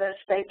service,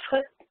 they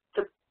put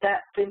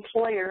that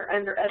employer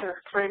under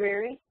other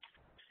primary,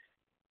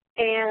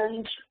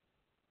 and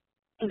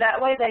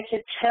that way they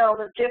could tell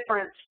the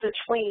difference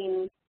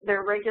between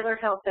their regular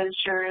health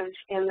insurance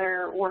and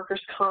their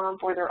workers'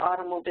 comp or their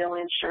automobile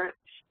insurance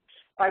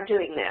by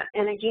doing that.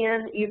 And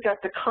again, you've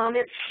got the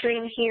comment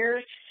screen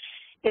here.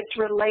 It's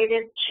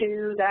related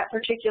to that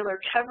particular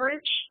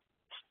coverage,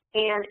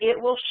 and it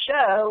will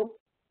show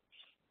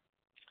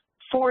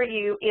for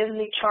you in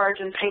the charge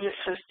and payment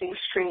posting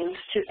screens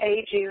to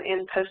aid you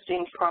in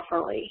posting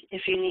properly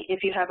if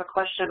you have a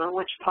question on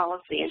which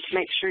policy, and to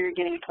make sure you're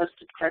getting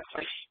posted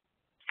correctly.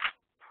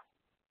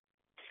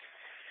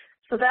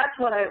 So that's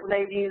what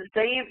they've used.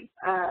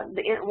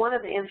 One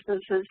of the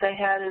instances they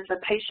had is a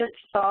patient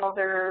saw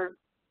their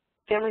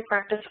family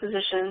practice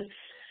physician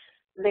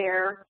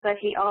there, but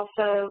he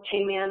also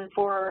came in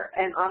for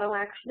an auto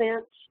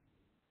accident.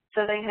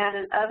 So they had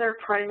an other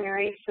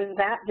primary for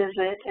that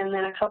visit, and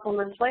then a couple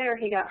months later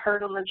he got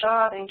hurt on the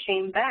job and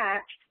came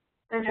back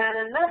and had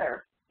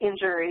another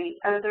injury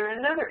under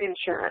another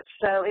insurance.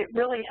 So it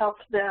really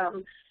helps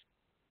them,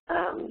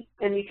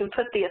 and you can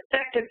put the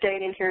effective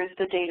date in here as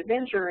the date of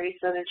injury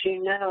so that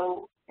you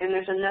know, and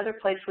there's another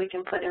place we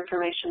can put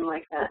information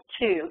like that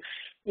too.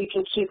 You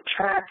can keep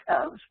track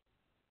of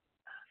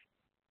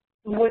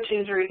which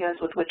injury goes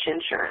with which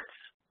insurance.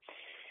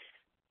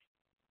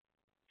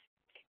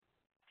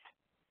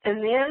 And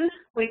then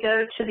we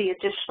go to the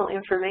additional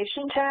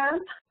information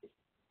tab.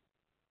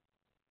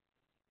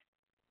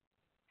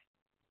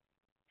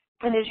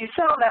 And as you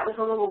saw, that was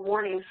a little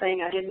warning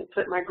saying I didn't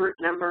put my group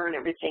number and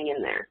everything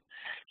in there.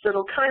 So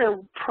it'll kind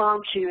of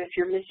prompt you if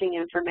you're missing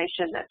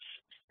information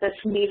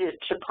that's needed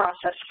to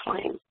process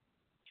claim.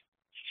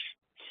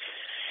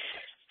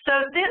 So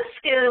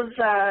this is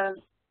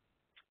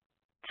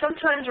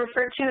sometimes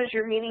referred to as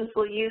your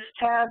meaningful use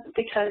tab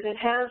because it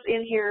has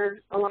in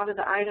here a lot of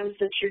the items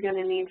that you're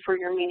going to need for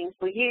your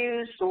meaningful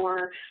use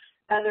or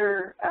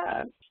other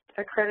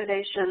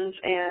accreditations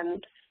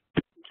and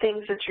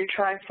things that you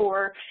try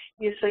for.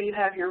 So you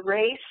have your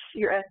race,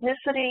 your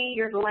ethnicity,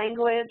 your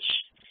language,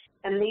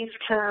 and these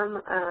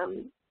come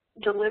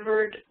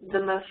delivered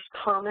the most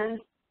common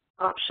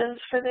options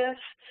for this.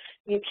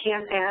 You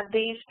can add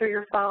these through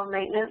your file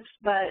maintenance,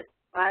 but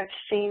I've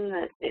seen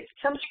that it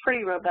comes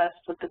pretty robust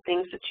with the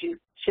things that you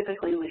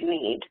typically would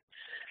need.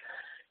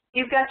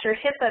 You've got your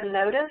HIPAA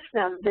notice.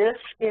 Now this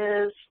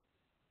is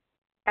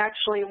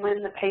actually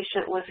when the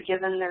patient was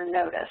given their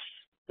notice.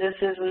 This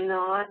is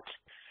not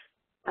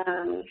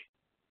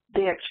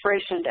the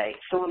expiration date.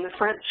 So on the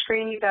front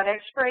screen you got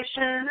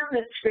expiration, and on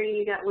this screen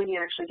you got when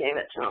you actually gave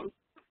it to them.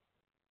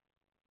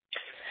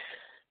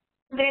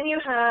 Then you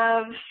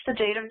have the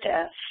date of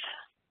death,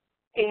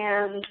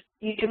 and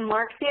you can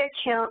mark the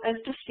account as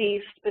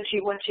deceased, but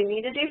what you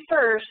need to do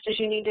first is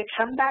you need to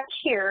come back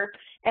here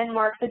and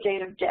mark the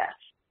date of death.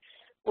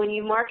 When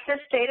you mark this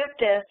date of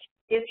death,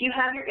 if you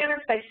have your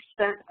interface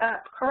set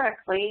up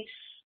correctly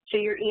to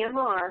your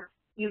EMR,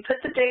 you put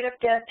the date of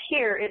death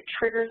here, it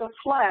triggers a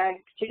flag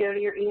to go to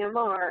your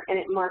EMR, and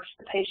it marks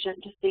the patient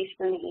deceased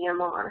in the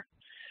EMR.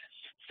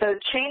 So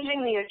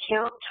changing the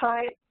account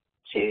type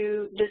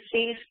to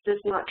deceased does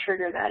not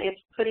trigger that.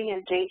 It's putting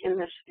a date in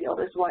this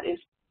field is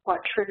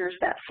what triggers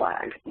that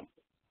flag.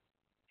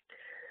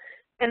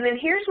 And then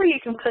here's where you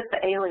can put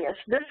the alias.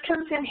 This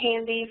comes in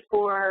handy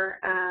for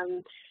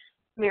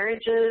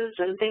marriages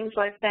and things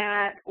like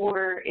that,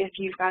 or if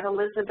you've got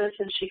Elizabeth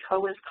and she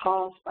always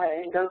calls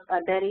and goes by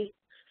Betty,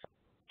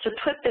 to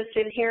put this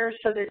in here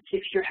so that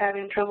if you're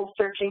having trouble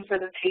searching for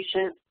the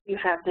patient, you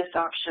have this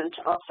option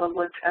to also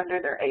look under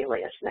their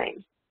alias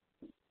name.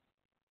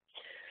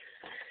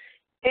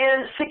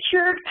 And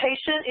secured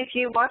patient, if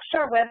you watched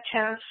our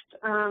webcast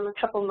a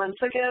couple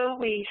months ago,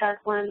 we had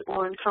one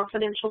on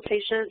confidential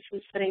patients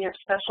and setting up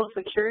special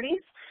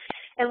securities.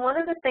 And one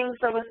of the things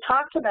that was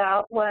talked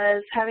about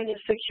was having a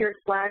secured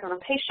flag on a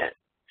patient.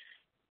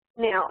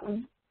 Now,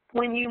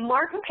 when you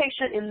mark a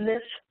patient in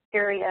this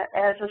area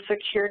as a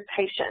secured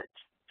patient,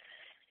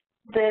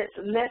 the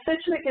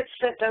message that gets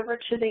sent over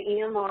to the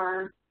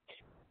EMR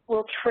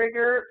will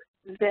trigger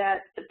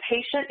that the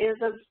patient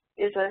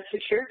is a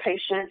secured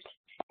patient,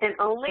 and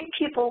only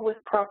people with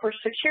proper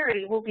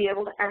security will be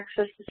able to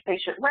access this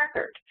patient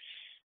record.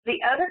 The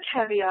other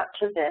caveat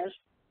to this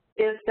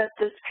is that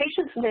this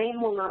patient's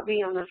name will not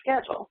be on the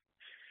schedule.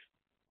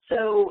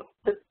 So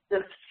the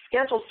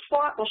scheduled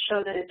slot will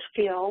show that it's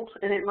filled,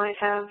 and it might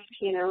have,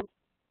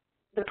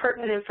 the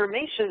pertinent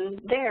information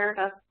there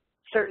of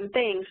certain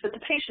things, but the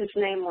patient's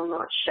name will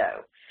not show.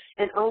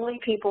 And only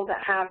people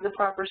that have the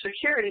proper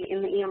security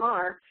in the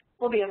EMR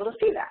will be able to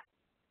see that.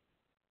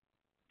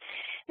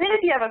 Then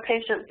if you have a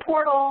patient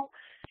portal,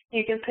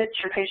 you can put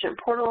your patient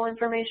portal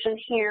information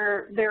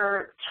here. There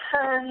are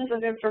tons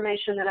of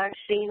information that I've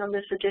seen on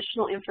this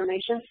additional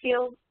information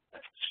field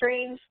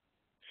screens,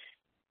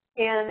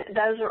 and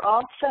those are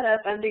all set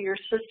up under your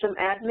system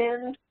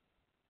admin,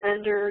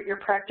 under your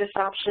practice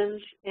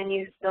options, and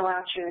you fill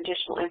out your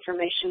additional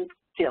information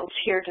fields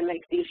here to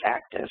make these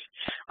active.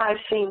 I've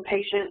seen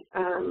patient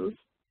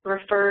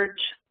referred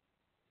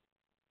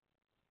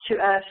to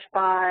us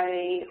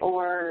by,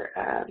 or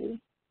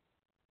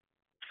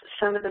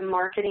some of the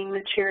marketing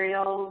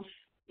materials,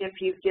 if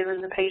you've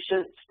given the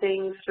patients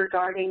things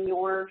regarding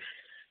your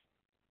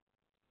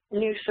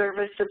new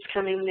service that's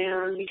coming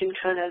down, you can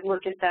kind of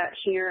look at that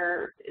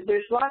here.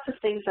 There's lots of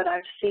things that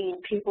I've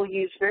seen people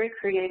use very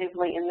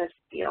creatively in this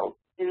field,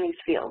 in these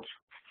fields.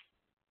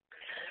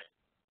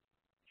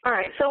 All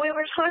right, so we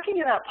were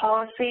talking about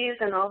policies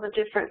and all the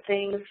different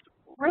things.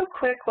 Real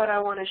quick, what I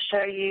want to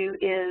show you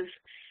is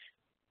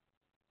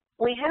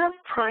we have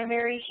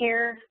primary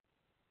here,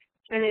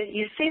 and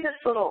you see this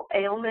little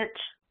ailment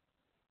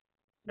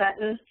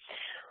button.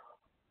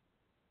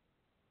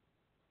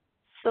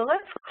 So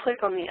let's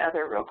click on the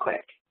other real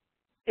quick.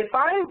 If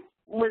I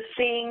was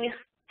seeing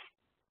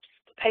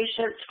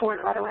patients for an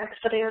auto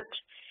accident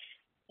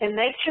and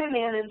they came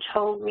in and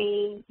told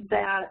me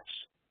that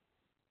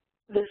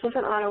this was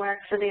an auto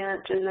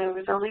accident and they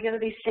was only going to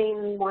be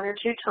seen 1 or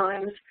 2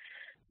 times,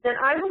 then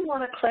I would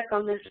want to click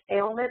on this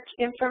ailment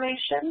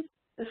information,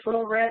 this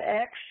little red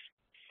X,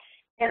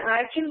 and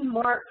I can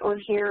mark on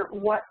here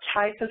what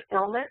type of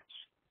ailment.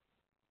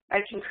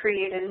 I can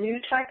create a new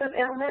type of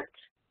ailment.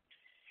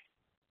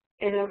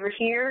 And over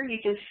here, you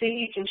can see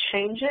you can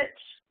change it.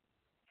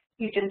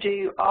 You can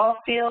do all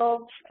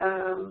fields,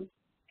 and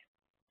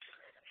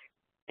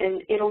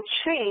it'll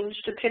change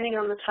depending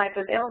on the type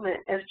of ailment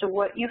as to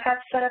what you have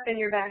set up in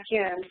your back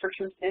end for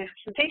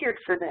configured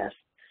for this.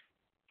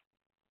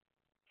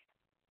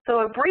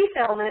 So a brief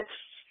ailment,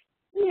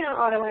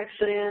 auto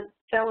accident,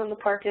 fell in the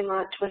parking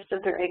lot,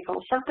 twisted their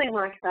ankle, something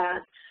like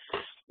that.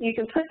 You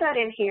can put that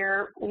in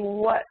here,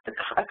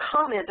 a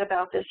comment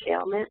about this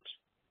ailment.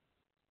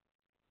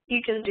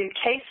 You can do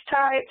case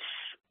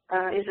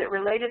types. Is it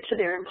related to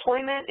their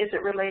employment? Is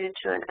it related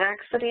to an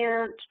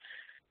accident?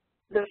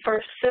 The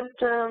first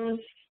symptoms,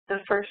 the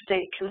first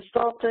date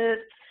consulted.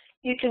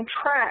 You can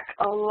track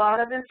a lot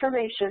of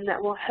information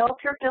that will help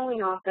your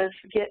billing office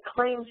get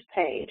claims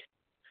paid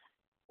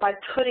by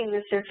putting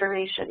this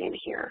information in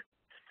here.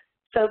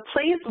 So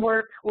please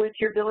work with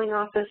your billing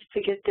office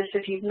to get this.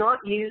 If you've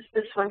not used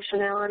this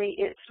functionality,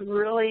 it's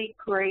really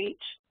great.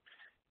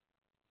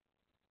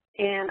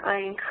 And I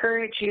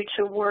encourage you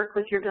to work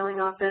with your billing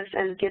office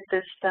and get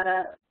this set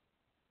up.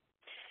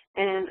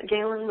 And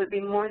Galen would be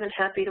more than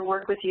happy to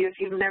work with you if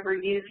you've never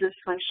used this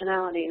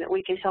functionality, that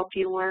we can help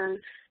you learn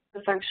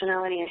the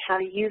functionality and how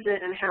to use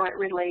it and how it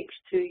relates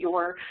to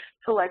your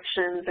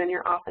collections and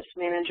your office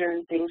manager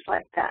and things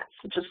like that.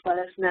 So just let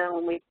us know,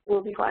 and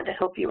we'll be glad to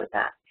help you with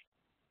that.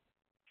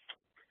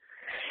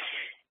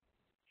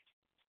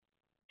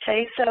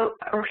 Okay, so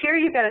here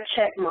you've got a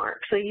check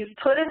mark. So you've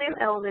put a new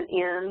element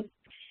in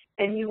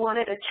and you want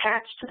it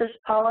attached to this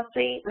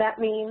policy. That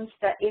means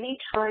that any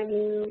time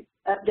you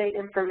update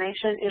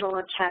information, it'll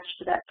attach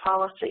to that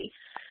policy.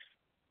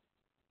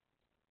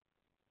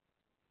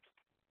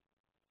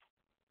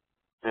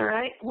 All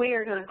right, we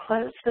are going to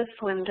close this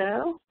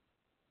window.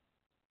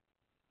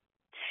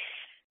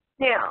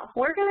 Now,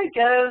 we're going to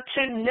go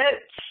to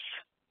notes.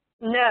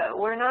 No,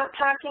 we're not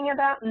talking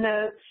about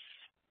notes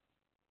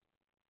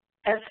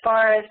as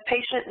far as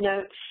patient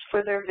notes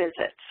for their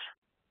visits.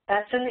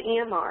 That's in the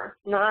EMR,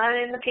 not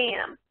in the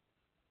PM.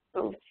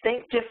 So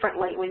think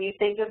differently when you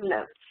think of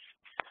notes.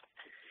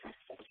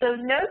 So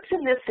notes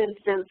in this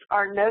instance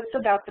are notes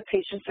about the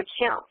patient's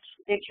account.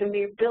 It can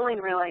be billing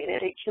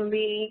related. It can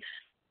be,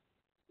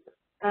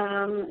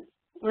 well,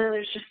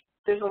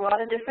 there's a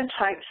lot of different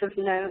types of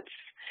notes.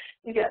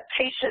 You've got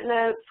patient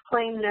notes,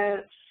 claim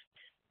notes,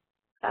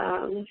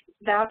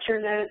 voucher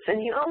notes,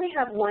 and you only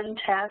have one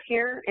tab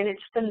here, and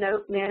it's the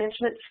Note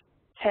Management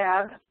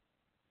tab.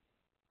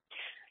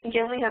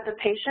 Again, we have the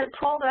patient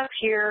pulled up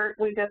here.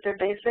 We've got their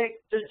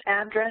basic just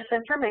address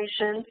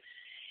information,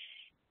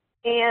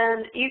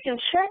 and you can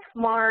check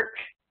mark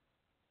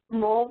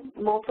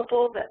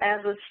multiple, but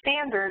as a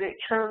standard, it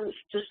comes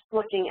just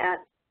looking at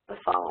the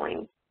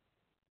following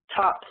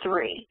top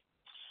three.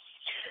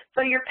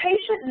 So your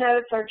patient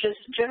notes are just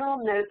general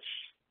notes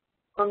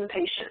on the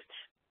patient.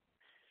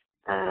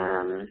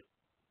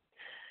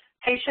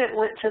 Patient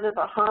went to the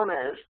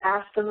Bahamas,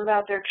 asked them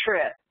about their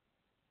trip.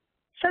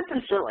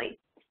 Something silly,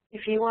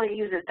 if you want to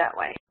use it that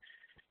way.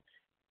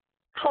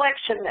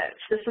 Collection notes.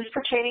 This is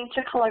pertaining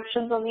to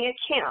collections on the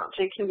account.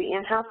 It can be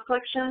in-house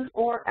collections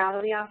or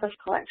out-of-the-office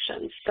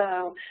collections.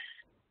 So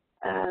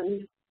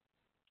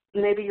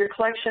maybe your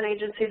collection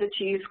agency that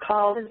you use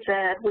called and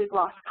said, we've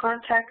lost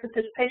contact with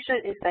this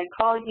patient. If they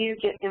call you,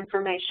 get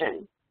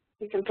information.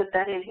 You can put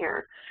that in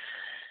here.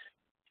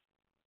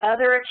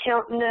 Other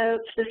account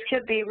notes, this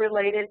could be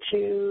related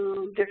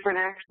to different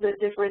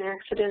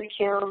accident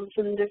accounts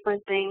and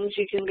different things.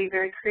 You can be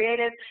very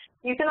creative.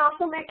 You can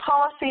also make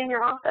policy in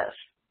your office.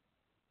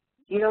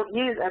 You don't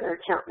use other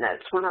account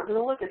notes. We're not going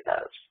to look at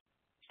those.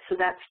 So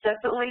that's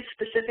definitely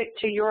specific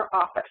to your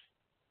office.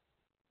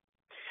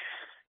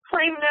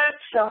 Claim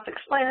notes,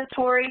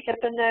 self-explanatory.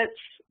 HIPAA notes,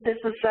 this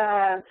is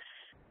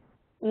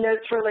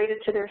notes related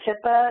to their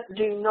HIPAA.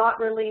 Do not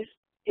release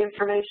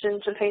information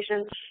to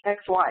patient's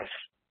ex-wife.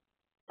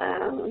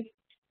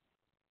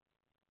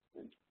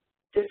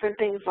 Different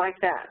things like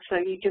that. So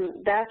you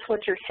can, that's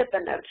what your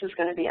HIPAA notes is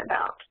going to be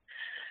about.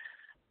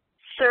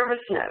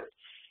 Service notes.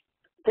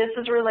 This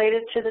is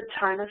related to the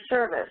time of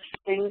service,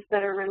 things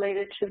that are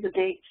related to the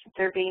dates that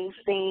they're being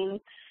seen.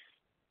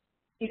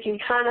 You can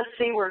kind of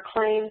see where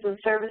claims and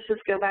services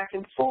go back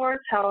and forth.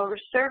 However,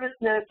 service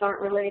notes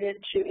aren't related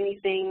to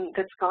anything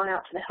that's gone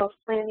out to the health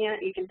plan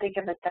yet. You can think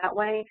of it that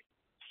way.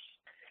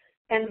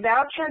 And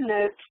voucher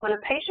notes, when a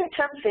patient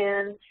comes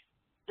in,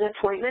 the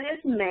appointment is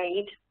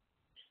made.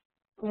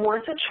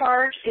 Once a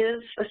charge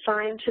is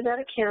assigned to that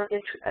account,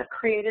 it's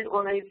created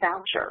on a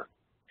voucher.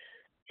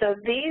 So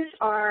these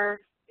are,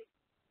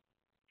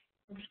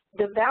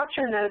 the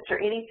voucher notes are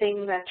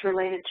anything that's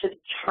related to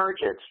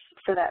charges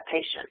for that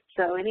patient.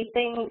 So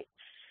anytime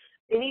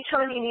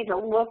you need to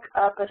look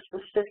up a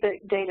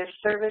specific date of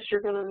service,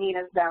 you're going to need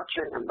a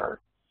voucher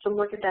number. So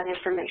look at that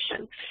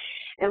information.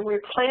 And we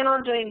plan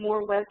on doing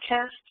more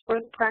webcasts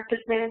for practice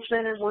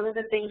management, and one of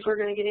the things we're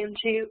going to get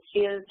into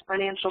is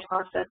financial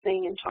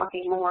processing and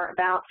talking more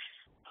about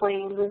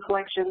claims and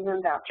collections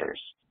and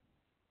vouchers.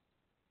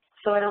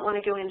 So I don't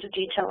want to go into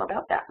detail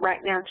about that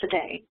right now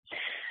today.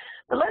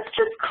 But let's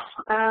just,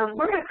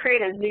 we're going to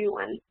create a new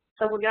one.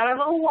 So we've got our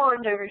little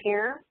wand over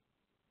here,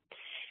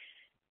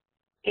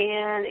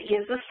 and it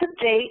gives us the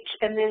date,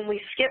 and then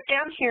we skip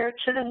down here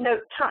to the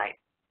note type.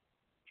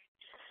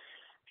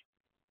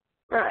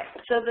 Right,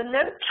 so the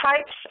note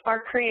types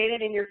are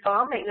created in your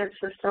file maintenance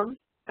system,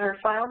 or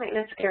file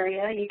maintenance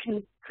area. You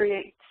can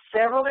create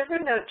several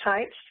different note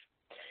types,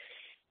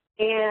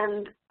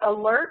 and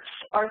alerts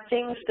are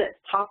things that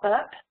pop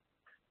up.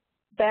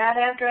 Bad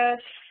address,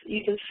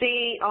 you can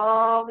see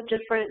all the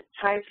different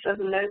types of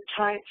note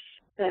types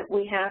that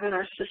we have in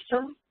our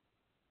system.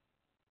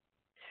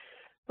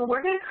 So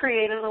we're going to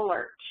create an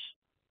alert,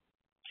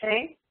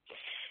 okay?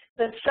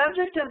 The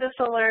subject of this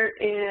alert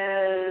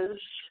is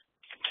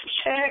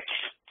check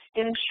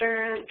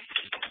insurance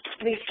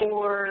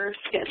before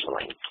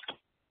scheduling.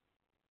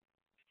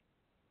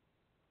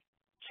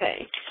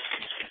 Okay,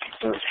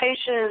 so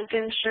patient's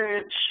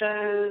insurance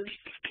shows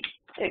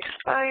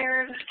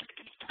expired.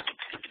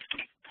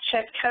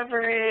 Check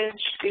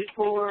coverage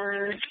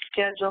before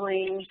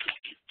scheduling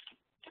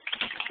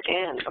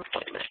and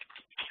appointment.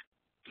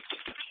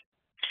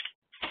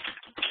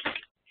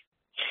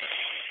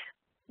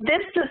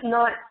 This does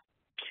not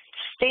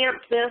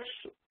stamp this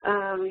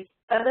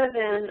other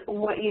than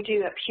what you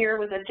do up here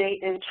with a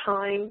date and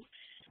time.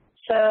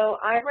 So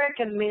I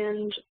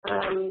recommend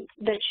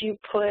that you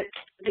put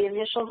the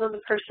initials of the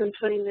person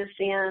putting this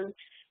in,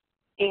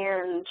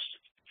 and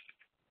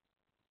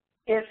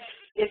if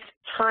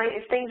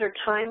if things are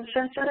time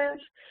sensitive,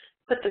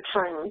 put the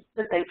time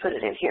that they put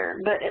it in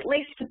here, but at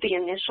least put the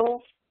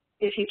initials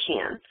if you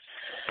can.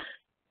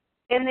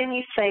 And then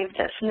you save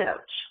this note.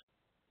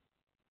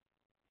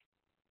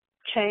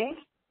 Okay.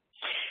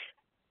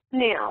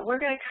 Now, we're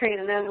going to create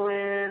another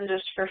one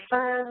just for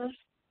fun.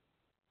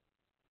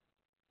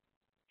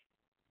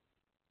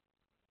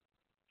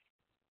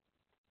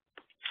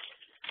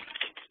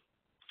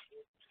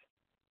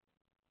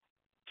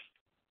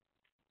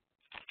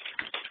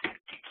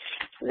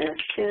 This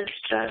is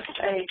just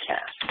a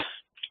test.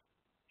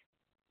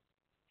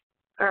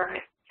 All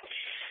right.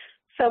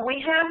 So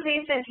we have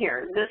these in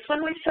here. This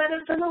one we set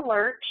as an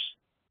alert,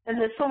 and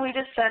this one we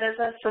just set as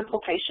a simple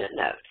patient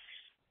note.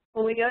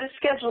 When we go to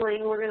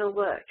scheduling, we're going to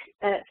look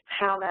at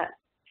how that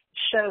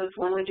shows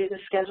when we do the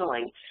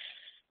scheduling.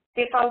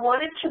 If I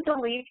wanted to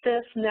delete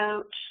this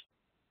note,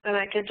 then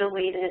I could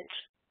delete it,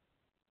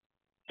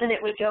 and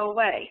it would go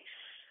away.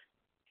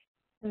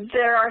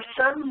 There are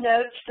some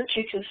notes that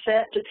you can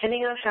set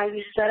depending on how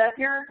you set up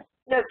your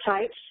note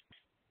types.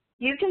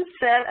 You can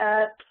set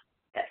up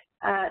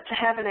to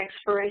have an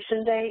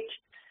expiration date.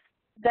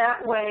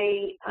 That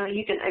way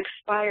you can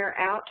expire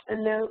out a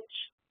note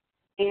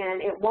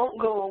and it won't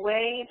go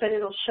away, but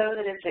it'll show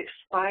that it's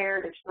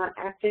expired, it's not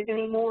active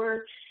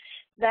anymore.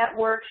 That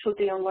works with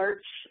the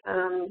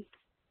alerts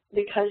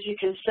because you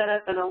can set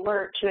up an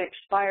alert to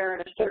expire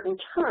at a certain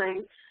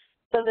time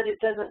so that it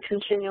doesn't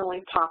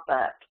continually pop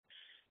up.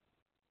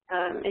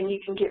 And you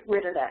can get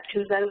rid of that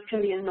because those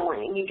can be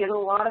annoying. You get a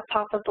lot of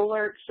pop-up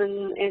alerts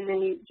and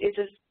then it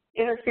just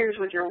interferes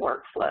with your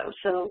workflow.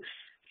 So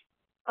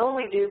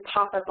only do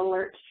pop-up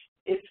alerts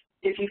if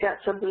you've got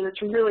something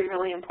that's really,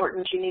 really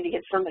important you need to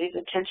get somebody's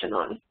attention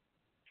on.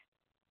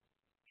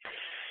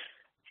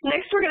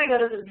 Next, we're going to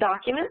go to the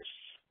documents.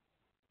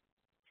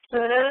 So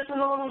I know this is a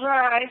little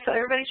dry, so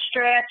everybody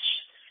stretch,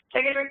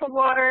 take a drink of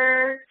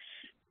water,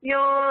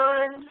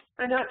 yawn.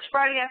 I know it's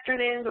Friday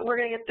afternoon, but we're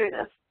going to get through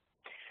this.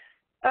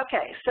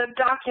 Okay, so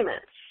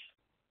documents.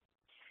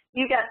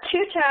 You got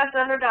two tabs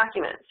under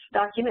documents,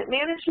 document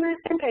management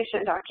and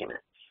patient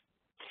documents.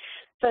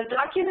 So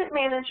document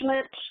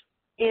management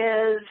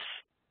is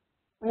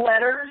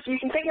letters. You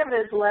can think of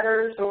it as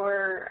letters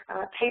or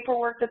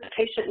paperwork that the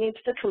patient needs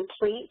to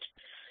complete.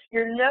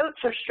 Your notes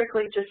are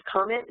strictly just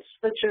comments,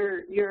 but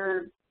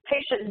your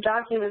patient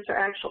documents are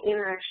actual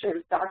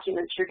interactive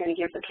documents you're going to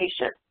give the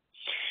patient.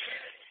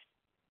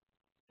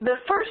 The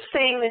first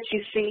thing that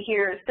you see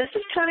here is this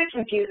is kind of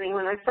confusing.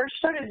 When I first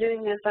started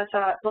doing this, I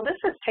thought, well, this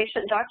is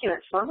patient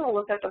documents, so I'm going to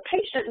look up a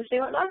patient and see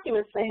what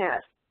documents they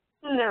have.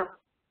 No,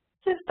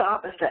 it's just the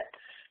opposite.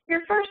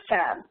 Your first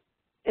tab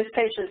is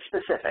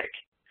patient-specific.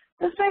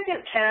 The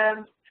second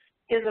tab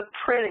is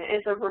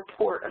a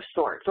report of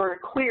sorts or a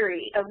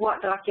query of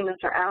what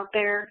documents are out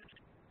there.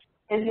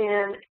 And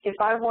then if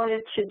I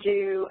wanted to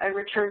do a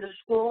return to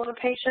school of a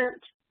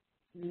patient,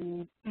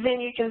 then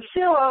you can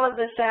fill all of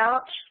this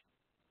out.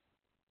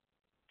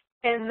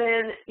 And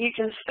then you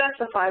can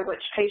specify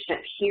which patient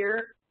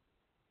here.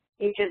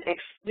 You can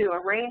do a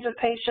range of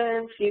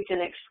patients, you can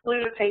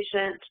exclude a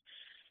patient,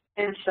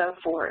 and so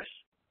forth.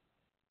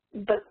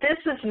 But this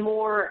is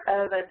more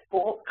of a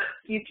bulk.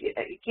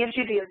 It gives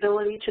you the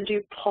ability to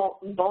do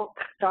bulk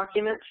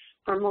documents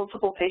for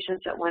multiple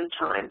patients at one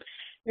time.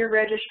 Your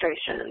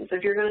registrations,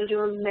 if you're going to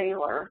do a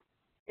mailer,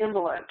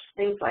 envelopes,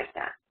 things like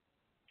that.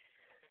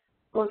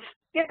 Let's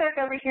get back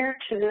over here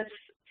to this.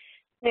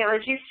 Now,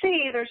 as you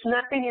see, there's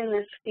nothing in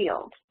this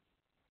field.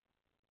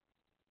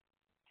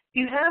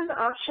 You have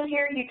the option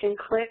here, you can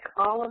click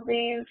all of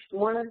these,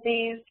 one of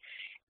these,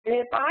 and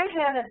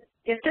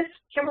if this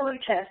Kimberly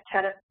test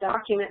had a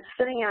document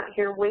sitting out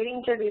here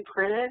waiting to be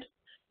printed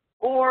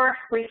or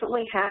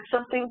recently had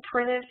something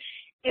printed,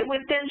 it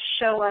would then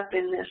show up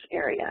in this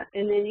area,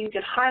 and then you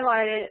could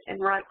highlight it and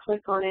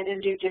right-click on it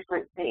and do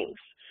different things.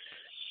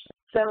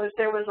 So if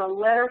there was a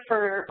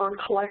letter on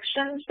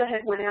collections that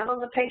had went out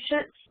on the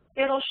patient,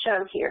 it'll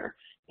show here.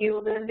 You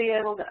will then be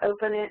able to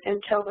open it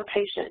and tell the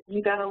patient,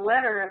 you got a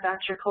letter about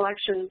your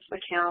collections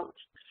account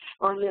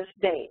on this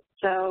date.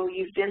 So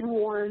you've been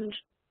warned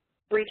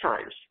 3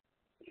 times.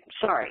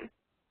 Sorry,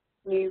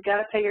 you've got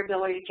to pay your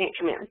bill or you can't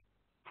come in.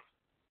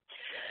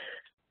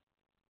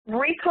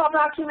 Recall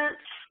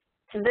documents.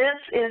 This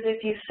is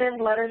if you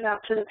send letters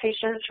out to the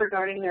patients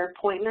regarding their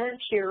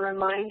appointments, your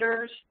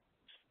reminders.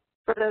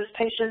 For those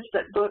patients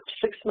that booked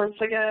 6 months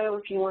ago,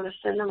 if you want to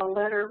send them a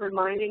letter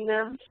reminding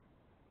them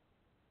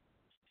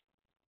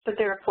that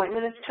their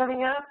appointment is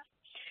coming up.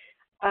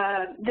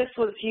 This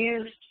was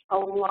used a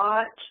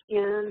lot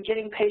in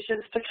getting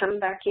patients to come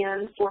back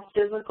in for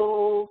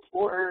physicals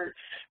or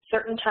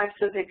certain types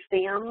of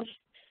exams.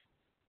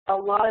 A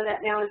lot of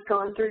that now is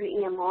gone through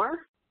the EMR,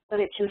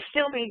 but it can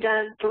still be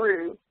done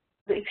through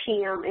the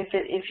PM if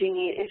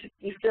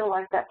you feel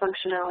like that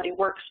functionality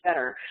works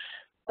better.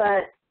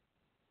 But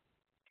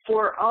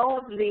for all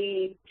of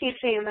the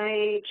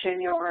PCMH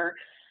and your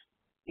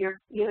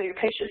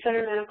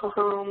patient-centered medical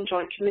home,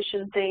 joint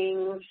commission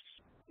things,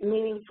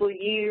 meaningful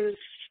use,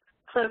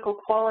 clinical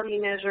quality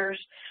measures,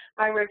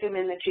 I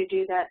recommend that you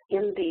do that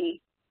in the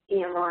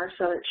EMR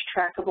so it's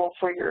trackable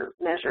for your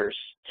measures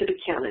to be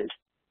counted.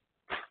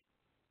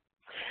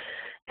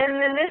 And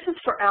then this is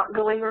for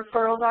outgoing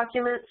referral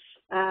documents.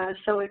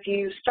 So if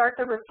you start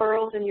the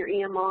referrals in your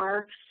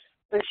EMR,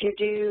 but you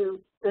do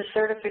the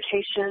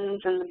certifications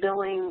and the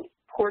billing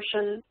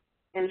portion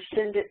and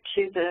send it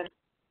to the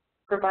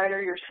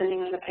provider you're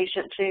sending the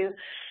patient to,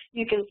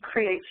 you can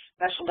create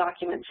special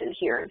documents in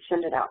here and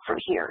send it out from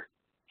here.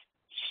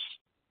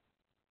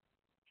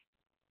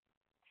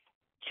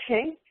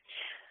 Okay.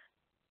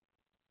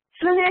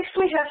 So next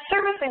we have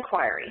service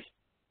inquiry.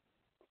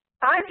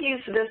 I've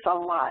used this a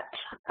lot.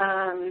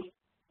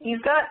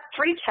 You've got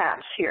 3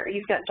 tabs here.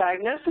 You've got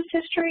diagnosis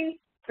history,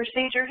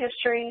 procedure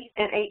history,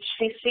 and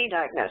HCC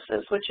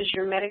diagnosis, which is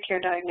your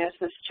Medicare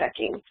diagnosis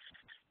checking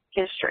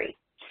history.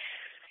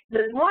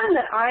 The one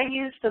that I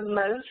use the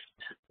most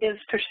is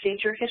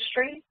procedure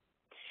history.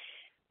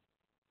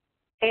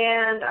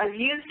 And I've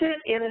used it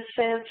in a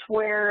sense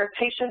where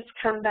patients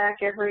come back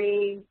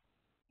every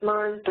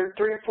month or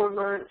 3 or 4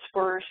 months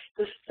for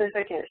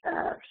specific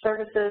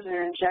services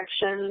or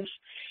injections,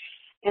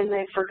 and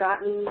they've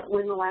forgotten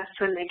when the last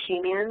time they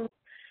came in.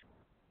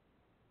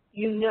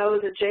 You know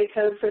the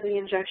J-code for the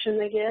injection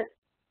they get.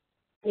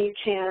 You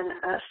can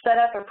set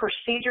up a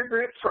procedure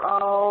group for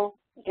all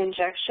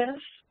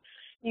injections.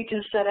 You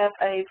can set up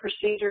a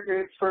procedure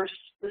group for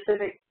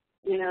specific,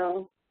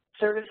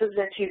 services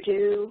that you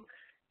do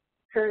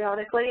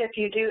periodically. If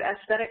you do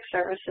aesthetic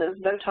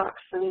services, Botox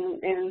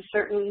and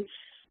certain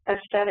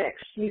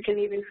aesthetics, you can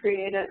even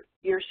create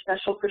your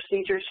special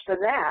procedures for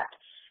that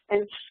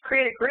and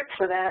create a group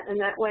for that, and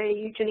that way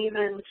you can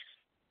even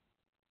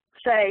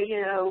say,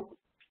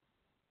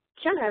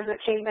 Kim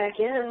hasn't came back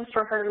in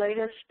for her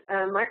latest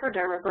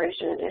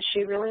microdermabrasion, and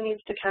she really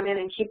needs to come in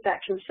and keep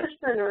that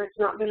consistent or it's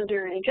not going to do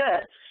her any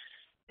good.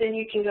 Then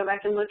you can go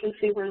back and look and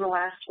see when the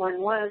last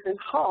one was and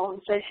call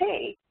and say,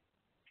 hey,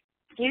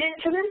 you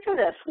didn't come in for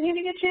this. We need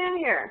to get you in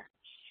here.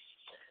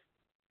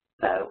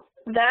 So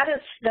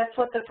that's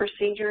what the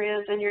procedure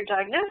is, and your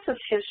diagnosis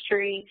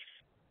history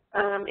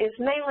is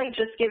mainly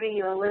just giving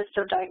you a list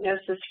of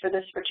diagnoses for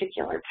this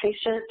particular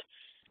patient.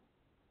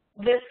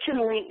 This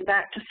can link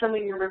back to some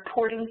of your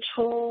reporting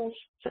tools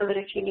so that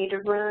if you need to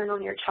run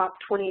on your top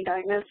 20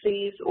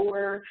 diagnoses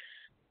or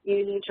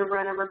you need to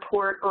run a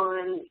report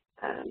on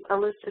a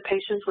list of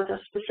patients with a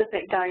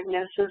specific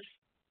diagnosis,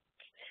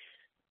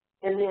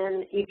 and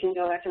then you can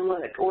go back and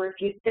look. Or if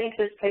you think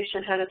this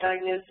patient had a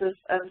diagnosis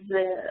of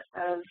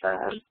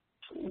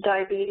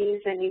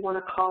diabetes and you want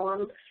to call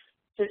them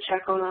to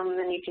check on them,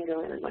 then you can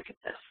go in and look at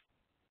this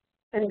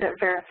and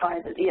verify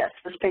that, yes,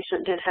 this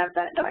patient did have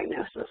that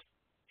diagnosis.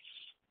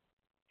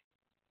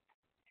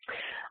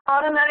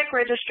 Automatic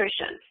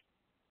registration.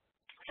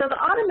 So the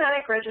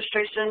automatic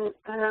registration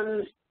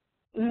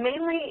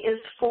mainly is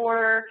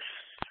for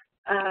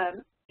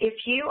if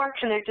you are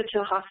connected to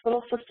a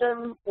hospital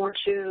system or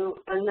to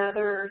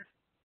another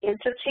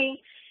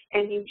entity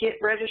and you get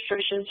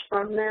registrations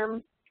from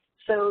them,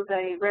 so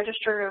they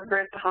register over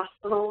at the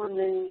hospital and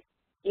then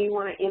you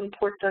want to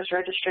import those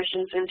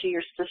registrations into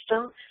your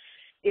system.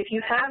 If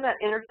you have that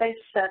interface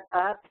set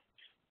up,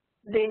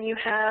 then you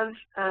have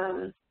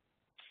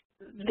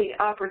the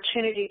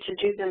opportunity to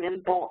do them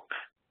in bulk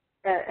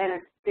at a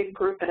big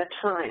group at a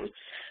time.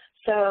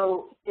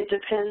 So it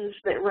depends,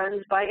 it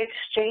runs by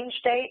exchange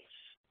dates,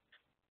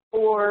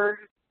 or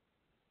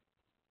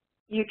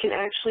you can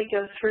actually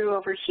go through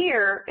over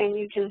here and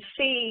you can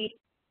see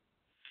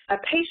a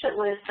patient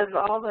list of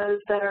all those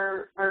that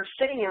are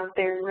sitting out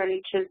there and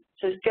ready to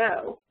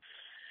go.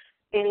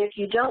 And if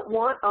you don't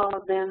want all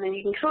of them, then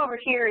you can come over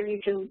here and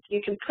you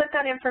can put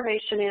that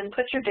information in,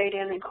 put your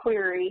data in and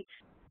query.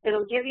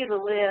 It'll give you the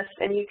list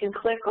and you can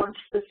click on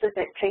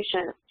specific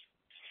patients.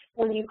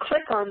 When you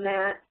click on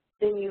that,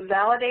 then you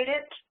validate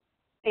it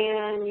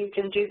and you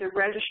can do the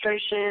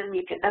registration,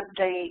 you can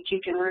update, you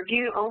can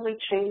review only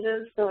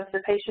changes. So if the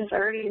patient's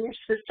already in your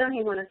system,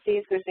 you want to see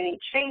if there's any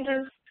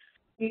changes,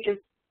 you can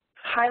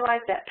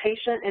highlight that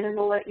patient and it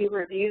will let you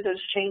review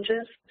those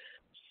changes.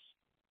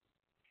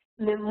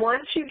 And then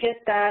once you get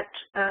that,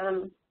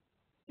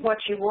 what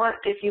you want,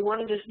 if you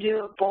want to just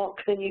do a bulk,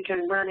 then you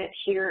can run it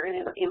here and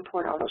it'll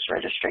import all those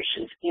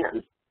registrations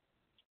in.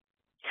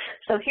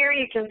 So here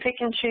you can pick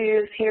and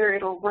choose. Here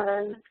it'll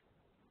run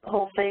the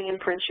whole thing and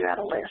print you out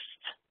a list.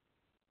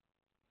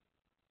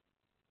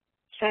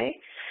 Okay.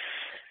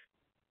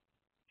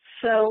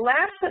 So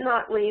last but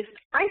not least,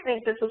 I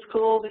think this is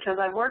cool because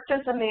I've worked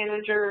as a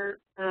manager.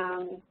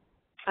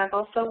 I've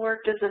also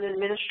worked as an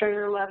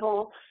administrator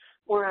level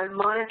where I'm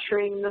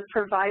monitoring the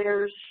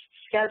providers'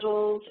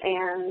 schedules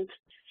and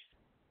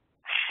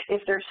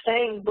if they're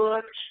staying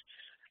booked.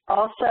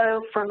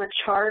 Also from a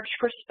charge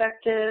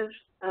perspective,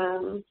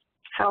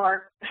 how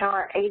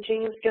our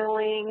aging is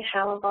going,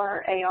 how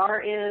our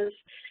AR is.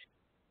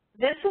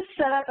 This is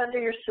set up under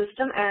your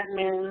system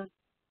admin.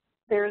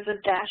 There's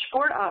a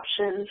dashboard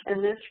options,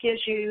 and this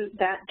gives you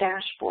that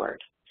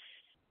dashboard.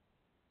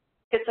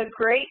 It's a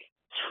great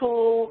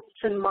tool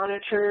to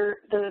monitor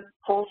the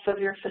pulse of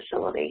your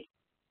facility.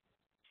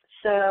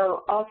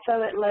 So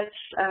also it lets,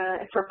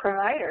 for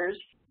providers,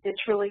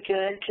 It's really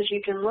good because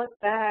you can look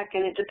back,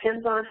 and it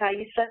depends on how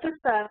you set this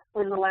up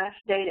when the last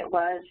date it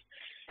was.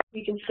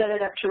 You can set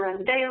it up to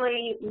run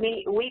daily,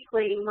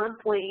 weekly,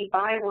 monthly,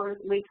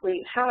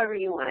 bi-weekly, however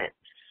you want it.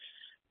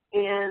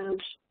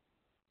 And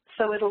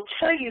so it'll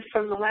tell you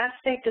from the last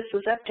date this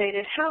was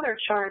updated how they're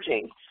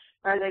charging.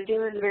 Are they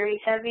doing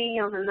very heavy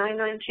on the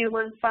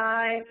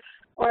 99215,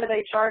 or are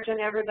they charging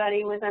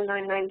everybody with a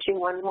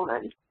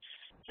 99211?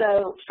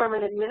 So from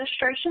an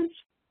administration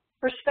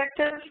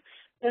perspective,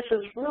 this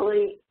is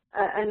really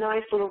a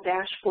nice little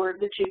dashboard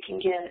that you can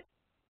get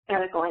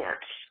at a glance.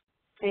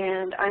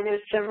 And I know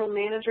several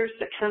managers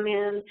that come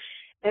in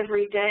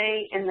every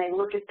day and they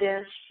look at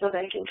this so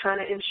they can kind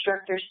of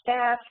instruct their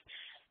staff.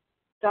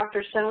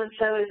 Dr.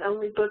 So-and-so is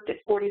only booked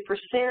at 40%,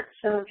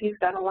 so if you've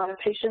got a lot of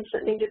patients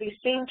that need to be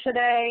seen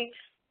today,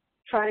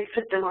 try to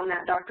put them on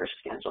that doctor's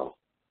schedule.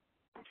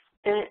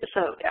 And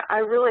so I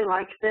really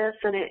like this,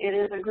 and it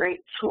is a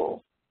great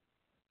tool.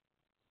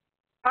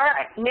 All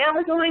right, now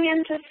we're going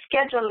into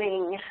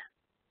scheduling.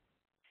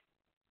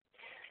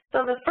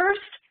 So the first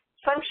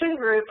function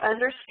group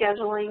under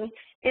scheduling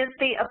is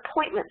the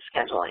appointment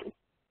scheduling.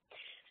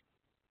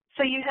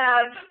 So you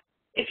have,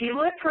 if you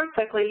look real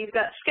quickly, you've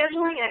got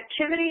scheduling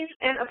activities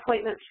and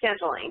appointment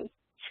scheduling.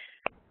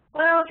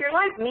 Well, if you're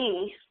like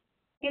me,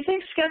 you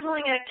think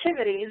scheduling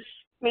activities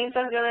means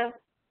I'm going to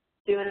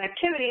do an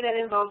activity that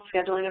involves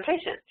scheduling a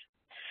patient.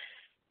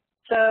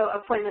 So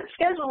appointment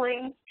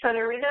scheduling, kind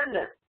of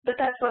redundant, but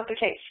that's not the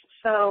case.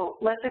 So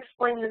let's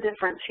explain the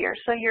difference here.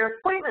 So your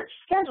appointment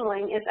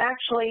scheduling is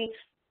actually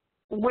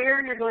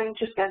where you're going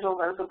to schedule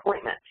those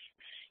appointments.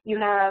 You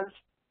have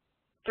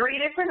 3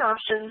 different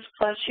options,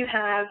 plus you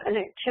have an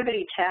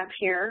activity tab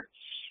here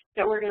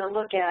that we're going to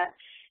look at.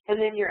 And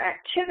then your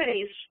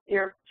activities,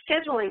 your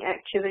scheduling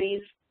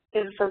activities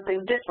is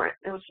something different.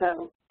 And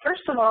so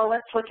first of all,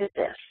 let's look at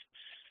this.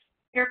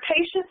 Your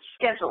patient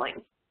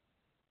scheduling.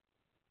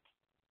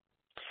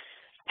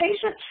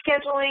 Patient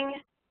scheduling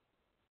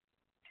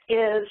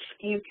is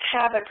you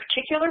have a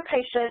particular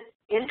patient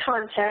in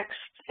context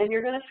and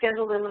you're going to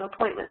schedule them an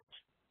appointment.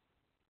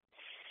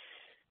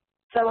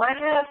 So I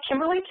have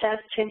Kimberly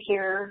Test in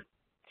here,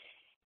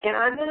 and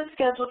I'm going to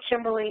schedule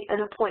Kimberly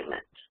an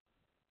appointment.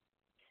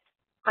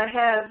 I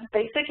have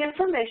basic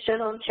information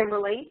on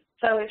Kimberly,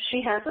 so if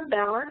she has a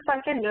balance, I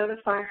can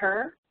notify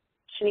her.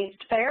 She needs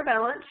to pay her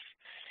balance.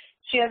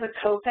 She has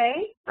a copay.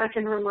 I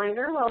can remind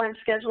her while I'm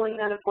scheduling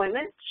that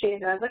appointment. She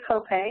has a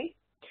copay.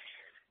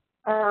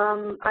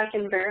 I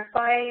can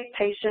verify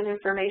patient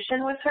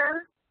information with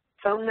her,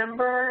 phone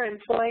number,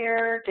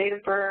 employer, date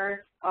of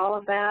birth, all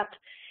of that.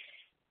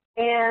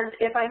 And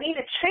if I need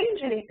to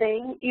change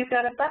anything, you've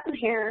got a button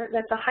here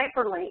that's a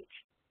hyperlink.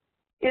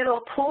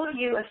 It'll pull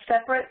you a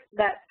separate,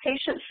 that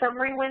patient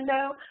summary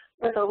window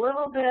with a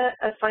little bit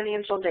of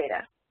financial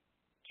data,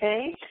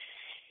 okay?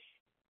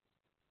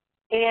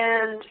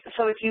 And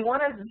so if you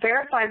want to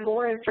verify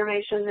more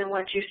information than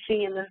what you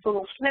see in this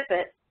little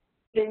snippet,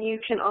 then you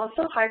can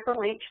also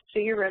hyperlink to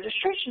your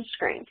registration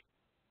screen.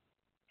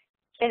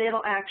 And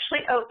it'll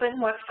actually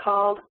open what's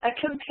called a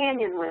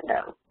companion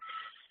window.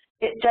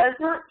 It does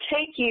not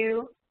take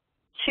you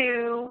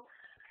to,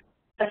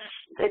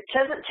 it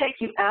doesn't take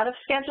you out of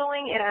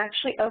scheduling. It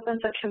actually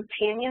opens a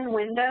companion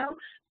window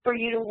for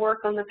you to work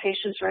on the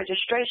patient's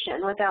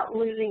registration without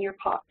losing your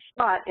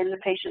spot in the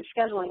patient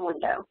scheduling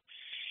window.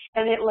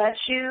 And it lets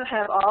you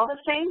have all the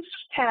same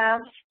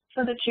tabs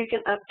so that you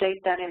can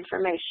update that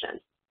information.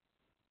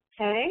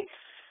 Okay?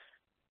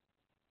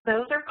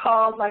 Those are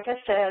called, like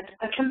I said,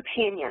 a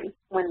companion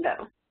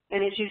window.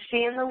 And as you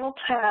see in the little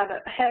tab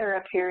header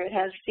up here, it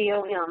has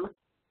COM,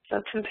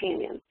 so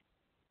companion.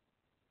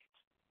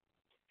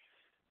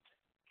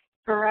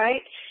 All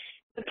right?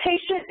 The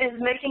patient is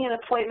making an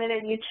appointment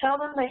and you tell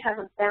them they have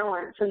a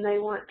balance and they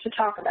want to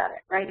talk about it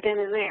right then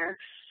and there.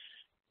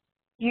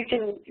 You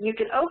can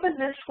open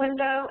this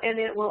window and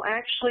it will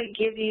actually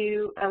give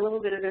you a little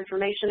bit of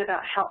information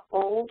about how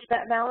old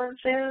that balance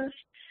is.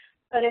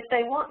 But if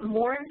they want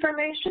more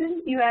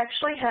information, you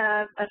actually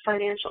have a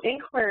financial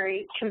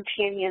inquiry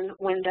companion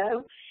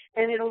window,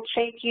 and it'll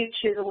take you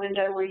to the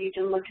window where you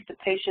can look at the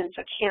patient's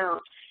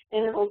account,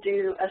 and it will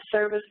do a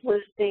service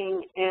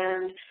listing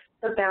and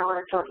the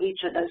balance on each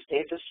of those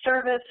days of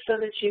service so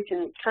that you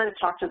can kind of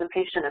talk to the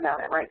patient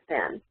about it right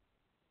then.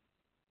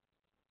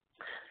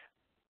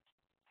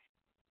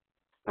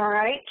 All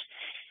right.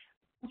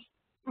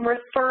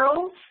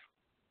 Referrals.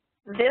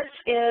 This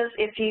is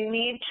if you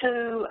need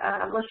to,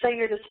 let's say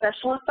you're the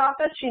specialist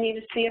office, you need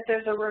to see if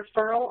there's a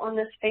referral on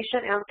this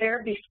patient out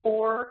there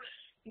before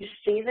you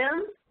see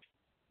them.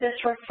 This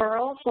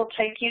referrals will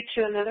take you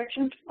to another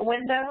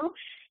window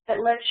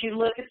that lets you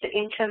look at the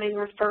incoming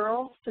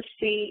referrals to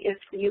see if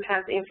you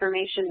have the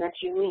information that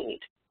you need.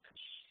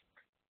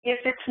 If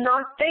it's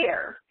not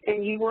there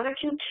and you want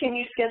to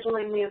continue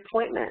scheduling the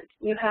appointment,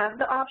 you have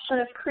the option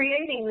of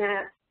creating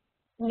that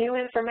new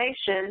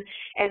information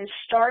and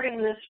starting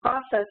this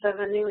process of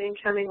a new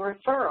incoming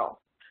referral.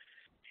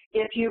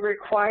 If you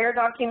require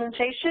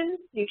documentation,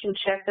 you can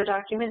check the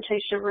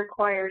documentation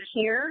required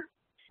here.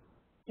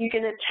 You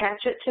can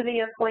attach it to the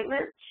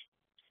appointment.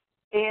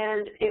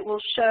 and it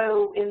will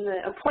show in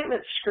the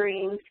appointment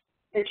screen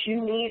that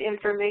you need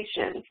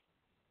information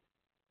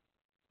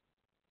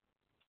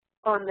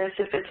on this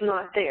if it's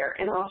not there,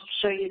 and I'll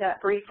show you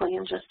that briefly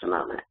in just a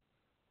moment.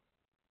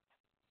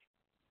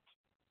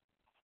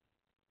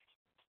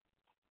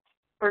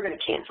 We're going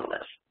to cancel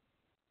this.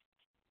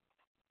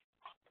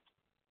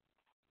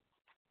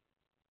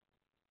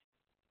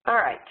 All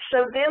right,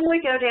 so then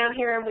we go down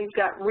here and we've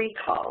got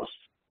recalls.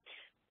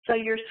 So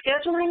you're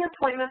scheduling an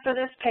appointment for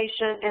this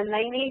patient and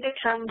they need to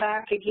come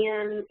back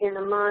again in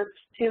a month,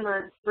 2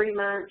 months, 3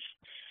 months.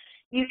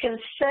 You can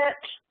set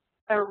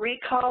a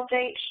recall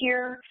date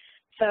here.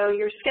 So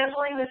you're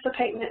scheduling this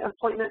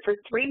appointment for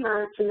 3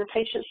 months and the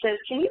patient says,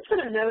 can you put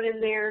a note in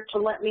there to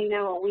let me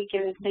know a week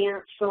in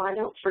advance so I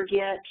don't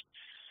forget?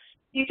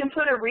 You can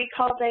put a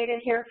recall date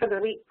in here for the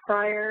week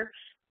prior,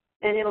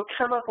 and it'll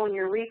come up on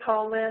your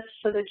recall list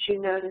so that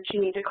you know that you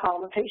need to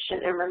call the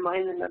patient and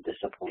remind them of this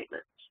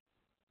appointment.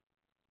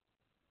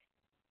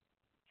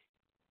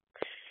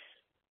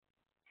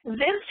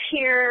 This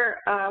here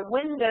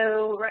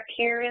window right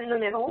here in the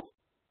middle,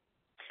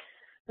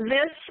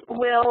 this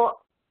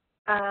will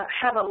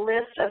have a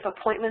list of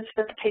appointments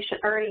that the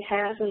patient already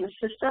has in the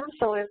system.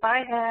 So if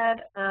I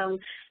had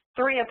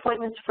 3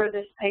 appointments for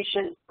this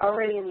patient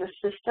already in the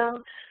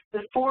system,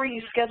 before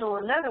you schedule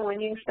another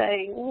one, you can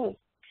say,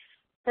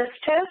 this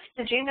test,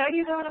 did you know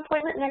you have an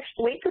appointment next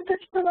week with this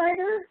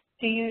provider?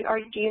 Do you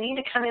need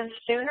to come in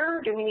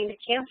sooner? Do we need to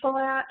cancel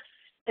that?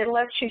 It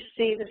lets you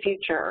see the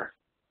future.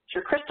 It's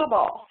your crystal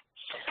ball.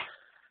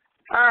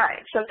 All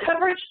right, so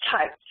coverage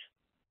types.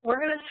 We're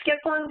going to skip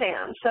on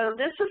down. So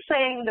this is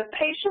saying the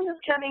patient is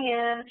coming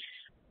in.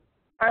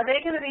 Are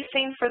they going to be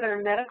seen for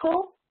their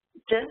medical,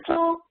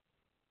 dental,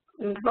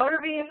 motor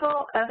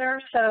vehicle,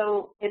 other?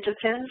 So it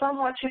depends on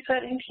what you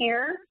put in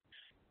here.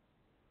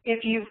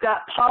 If you've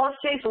got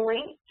policies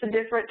linked to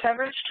different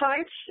coverage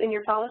types in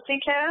your policy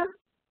tab,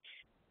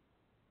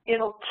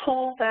 it'll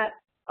pull that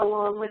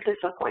along with this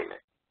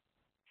appointment.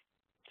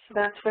 So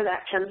that's where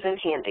that comes in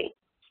handy.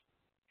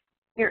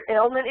 Your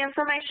ailment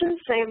information,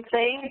 same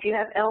thing. If you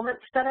have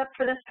ailments set up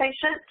for this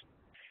patient,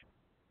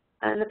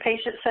 and the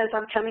patient says,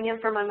 I'm coming in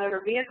for my motor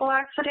vehicle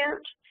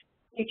accident,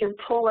 you can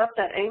pull up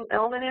that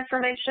ailment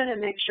information and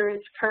make sure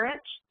it's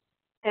current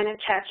and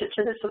attach it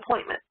to this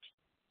appointment.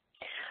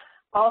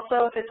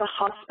 Also, if it's a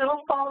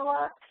hospital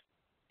follow-up,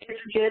 it's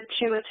good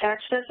to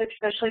attach this,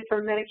 especially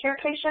for Medicare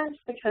patients,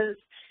 because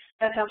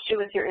that helps you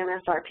with your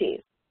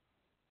MSRPs.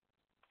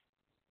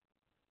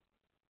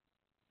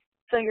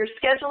 So your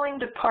scheduling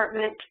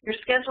department, your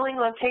scheduling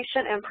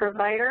location and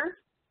provider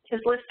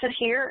is listed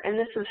here, and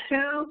this is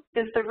who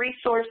is the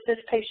resource this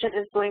patient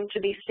is going to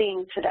be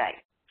seeing today.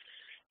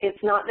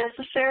 It's not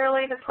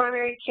necessarily the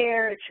primary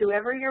care, it's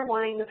whoever you're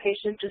wanting the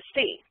patient to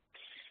see.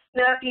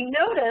 Now, if you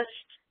notice,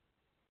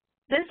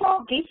 this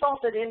all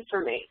defaulted in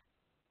for me.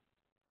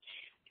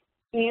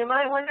 You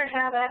might wonder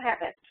how that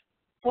happened.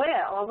 Well,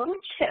 a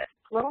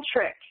little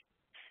trick.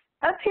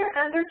 Up here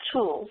under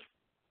Tools,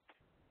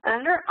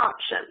 under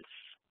Options,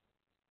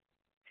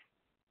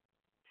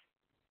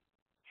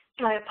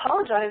 I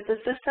apologize, the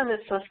system is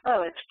so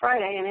slow. It's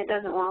Friday and it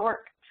doesn't want to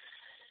work.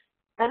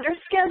 Under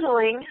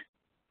Scheduling,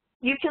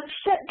 you can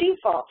set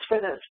defaults for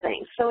those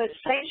things. So it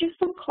saves you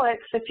some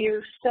clicks if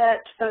you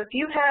set, so if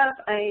you have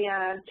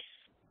a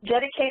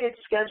dedicated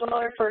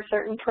scheduler for a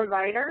certain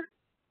provider,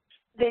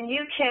 then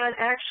you can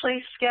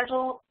actually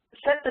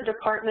set the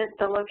department,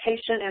 the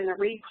location, and the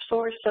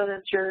resource so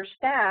that your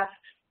staff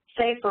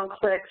saves on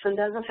clicks and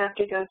doesn't have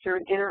to go through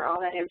and enter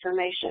all that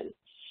information.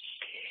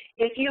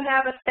 If you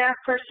have a staff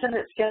person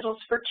that schedules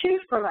for 2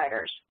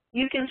 providers,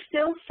 you can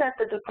still set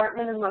the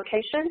department and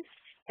location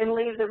and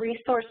leave the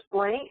resource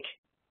blank,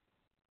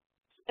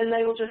 and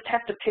they will just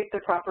have to pick the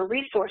proper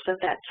resource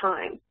at that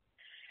time.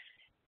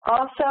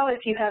 Also,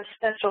 if you have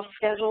special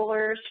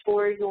schedulers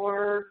for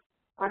your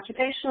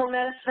occupational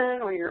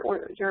medicine or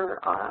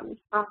your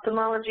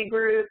ophthalmology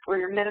group or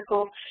your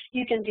medical,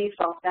 you can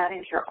default that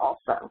in here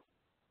also.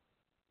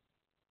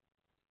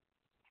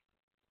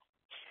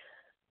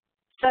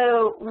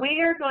 So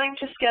we are going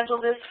to schedule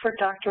this for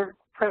Dr.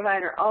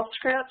 Provider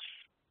Allscripts,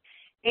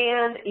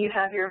 and you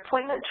have your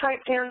appointment type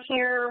down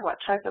here, what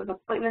type of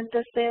appointment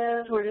this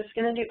is. We're just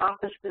going to do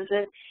office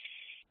visit.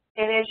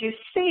 And as you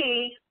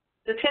see,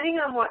 depending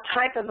on what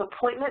type of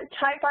appointment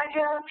type I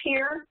have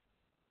here,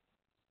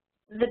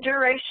 the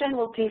duration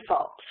will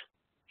default.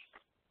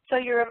 So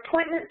your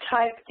appointment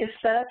type is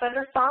set up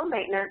under File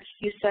Maintenance.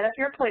 You set up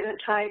your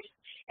appointment type,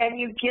 and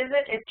you give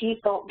it a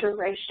default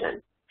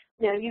duration.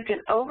 Now, you can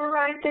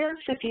override this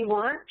if you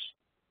want.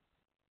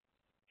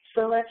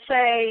 So let's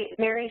say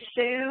Mary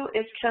Sue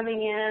is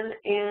coming in,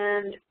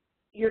 and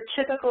your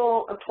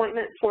typical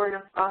appointment for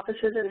an office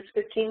visit is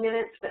 15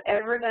 minutes, but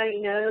everybody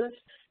knows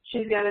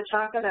she's got to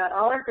talk about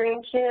all her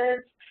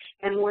grandkids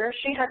and where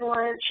she had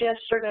lunch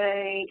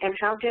yesterday and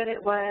how good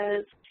it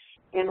was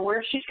and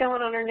where she's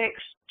going on her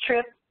next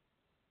trip.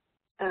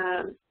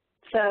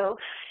 So,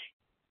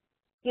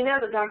 you know,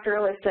 the doctor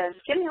always says,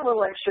 give me a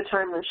little extra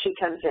time when she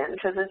comes in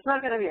because it's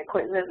not going to be a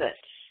quick visit.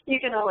 You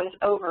can always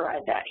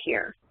override that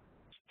here.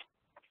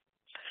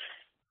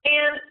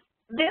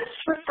 And this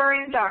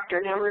referring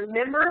doctor, now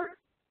remember,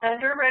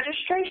 under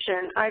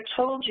registration, I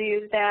told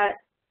you that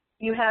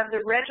you have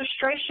the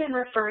registration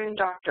referring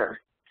doctor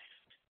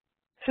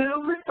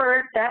who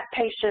referred that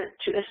patient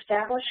to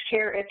establish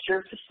care at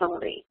your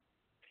facility.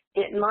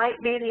 It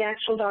might be the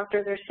actual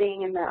doctor they're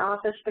seeing in their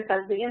office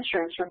because the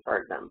insurance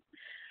referred them.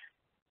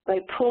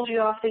 They pulled you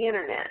off the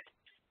internet.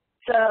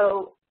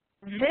 So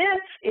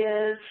this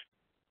is,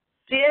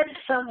 did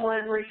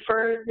someone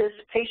refer this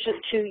patient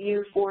to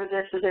you for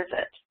this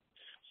visit?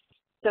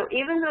 So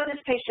even though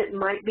this patient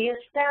might be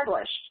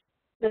established,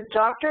 the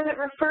doctor that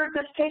referred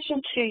this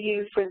patient to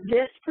you for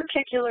this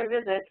particular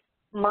visit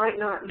might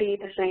not be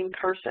the same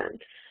person.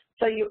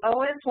 So you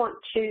always want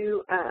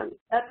to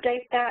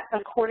update that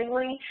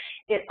accordingly.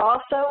 It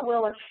also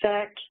will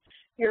affect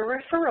your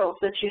referrals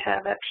that you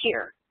have up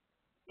here.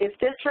 If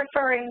this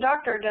referring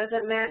doctor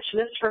doesn't match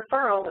this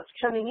referral that's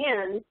coming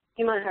in,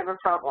 you might have a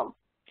problem.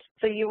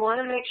 So you want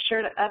to make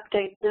sure to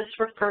update this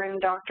referring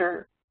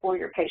doctor for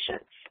your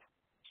patients.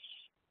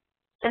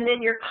 And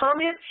then your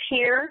comments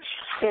here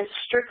is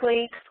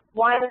strictly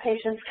why the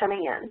patient's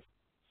coming in.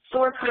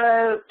 Sore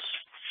throat,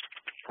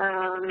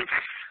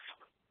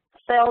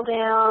 fell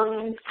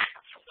down,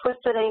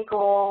 twisted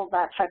ankle,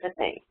 that type of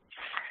thing.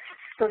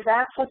 So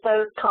that's what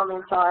those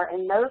comments are,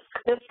 and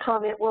this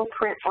comment will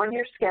print on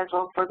your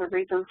schedule for the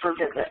reason for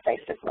visit,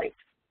 basically.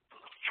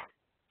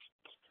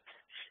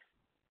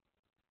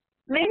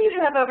 Then you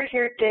have over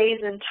here days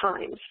and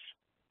times.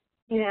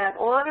 You have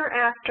on or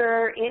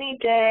after, any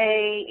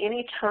day,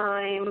 any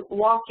time,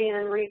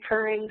 walk-in,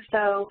 recurring.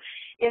 So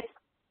if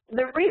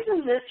the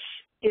reason this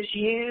is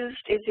used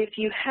is if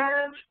you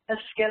have a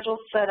schedule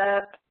set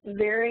up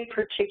very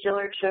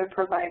particular to a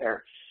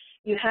provider.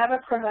 You have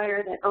a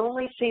provider that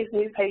only sees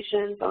new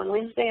patients on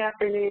Wednesday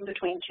afternoon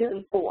between 2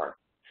 and 4.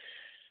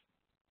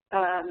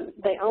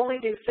 They only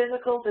do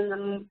physicals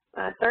in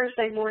the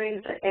Thursday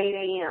mornings at 8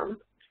 a.m.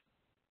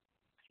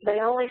 They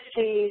only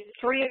see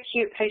 3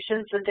 acute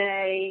patients a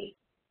day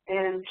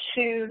and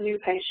 2 new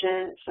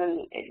patients,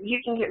 and you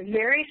can get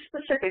very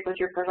specific with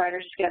your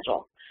provider's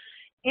schedule.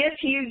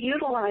 If you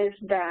utilize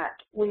that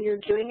when you're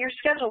doing your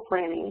schedule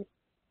planning,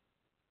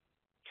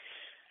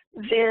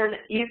 then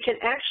you can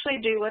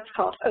actually do what's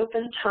called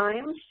open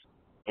times,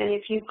 and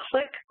if you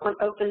click on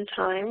open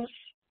times,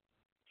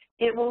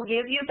 it will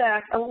give you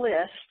back a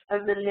list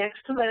of the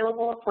next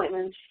available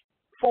appointments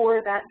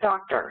for that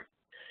doctor.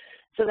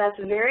 So that's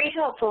very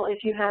helpful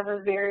if you have a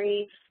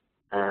very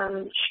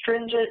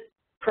stringent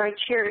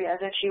criteria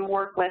that you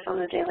work with on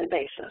a daily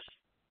basis.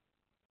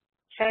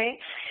 Okay?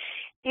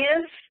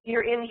 If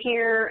you're in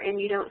here and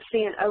you don't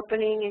see an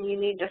opening and you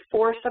need to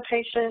force a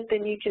patient,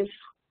 then you can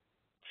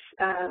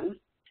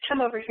come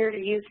over here to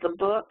use the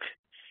book,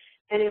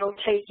 and it'll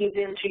take you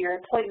then to your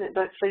appointment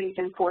book so you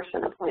can force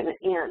an appointment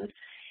in.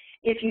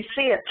 If you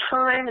see a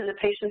time and the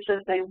patient says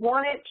they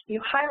want it,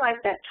 you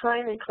highlight that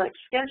time and click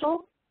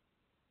schedule,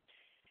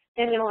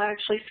 and it'll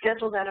actually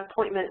schedule that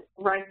appointment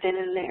right then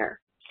and there.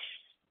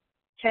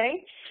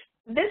 Okay?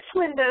 This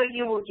window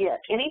you will get.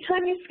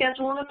 Anytime you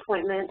schedule an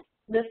appointment,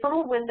 this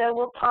little window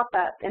will pop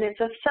up, and it's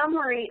a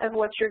summary of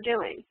what you're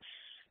doing.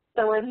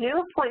 So a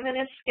new appointment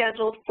is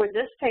scheduled for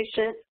this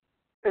patient,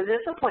 for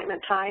this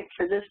appointment type,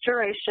 for this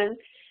duration,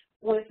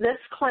 with this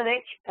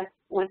clinic,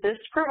 with this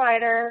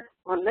provider,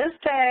 on this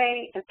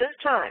day, at this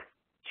time.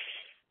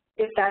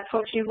 If that's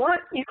what you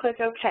want, you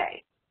click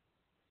OK.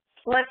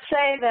 Let's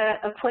say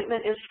that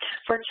appointment is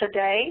for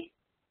today,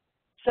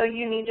 so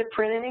you need to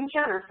print an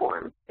encounter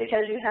form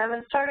because you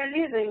haven't started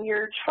using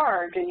your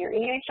charge and your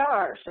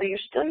EHR, so you're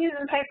still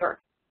using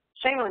paper.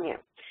 Shame on you.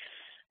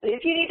 But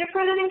if you need to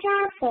print an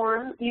encounter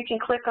form, you can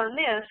click on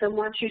this, and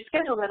once you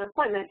schedule that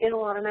appointment,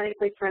 it'll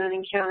automatically print an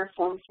encounter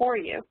form for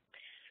you.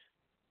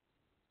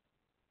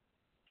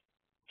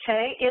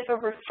 Okay, if a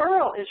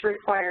referral is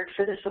required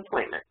for this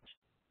appointment,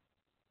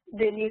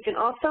 then you can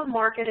also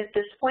mark it at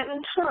this point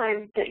in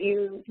time that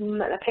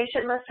the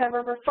patient must have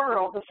a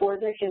referral before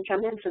they can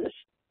come in for this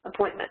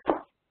appointment. So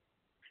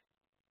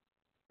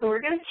we're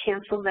going to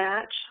cancel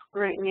that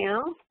right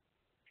now.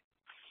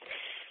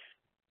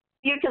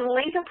 You can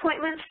link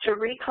appointments to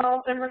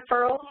recalls and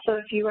referrals. So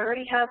if you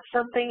already have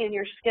something in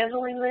your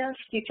scheduling list,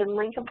 you can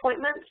link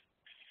appointments.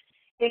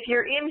 If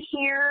you're in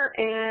here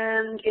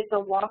and it's a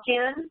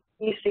walk-in,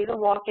 you see the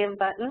walk-in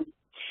button.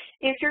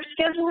 If you're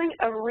scheduling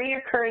a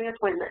reoccurring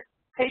appointment,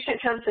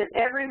 patient comes in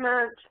every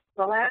month,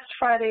 the last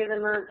Friday of the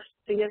month,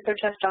 to get their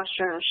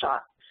testosterone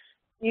shot.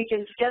 You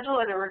can schedule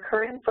a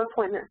recurring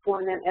appointment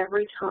for them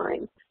every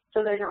time,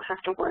 so they don't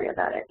have to worry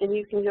about it. And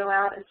you can go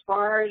out as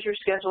far as your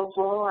schedules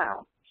will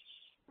allow.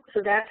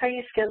 So that's how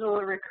you schedule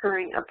a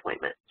recurring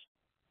appointment.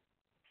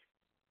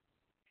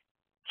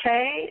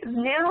 Okay,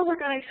 now we're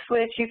going to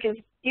switch.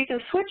 You can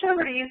switch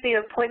over to use the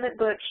appointment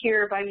book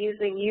here by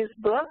using Use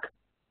Book,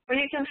 or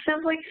you can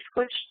simply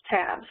switch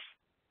tabs.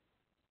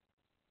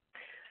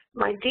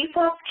 My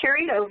default's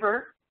carried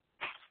over.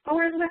 Oh,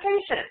 where's my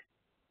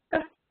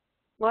patient?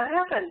 What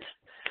happened?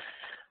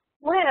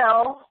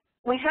 Well,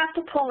 we have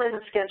to pull in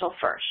the schedule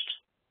first.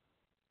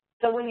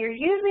 So when you're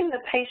using the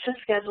patient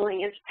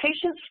scheduling, it's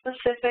patient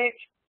specific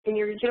and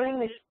you're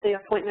doing the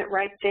appointment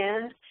right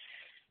then.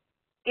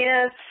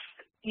 If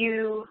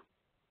you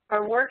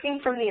are working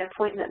from the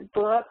appointment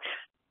book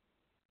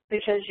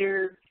because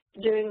you're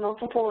doing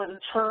multiple at a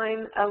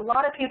time, a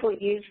lot of people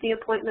use the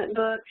appointment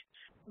book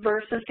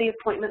versus the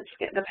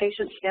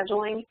patient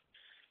scheduling.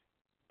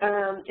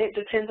 It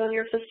depends on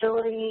your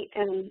facility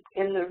and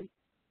the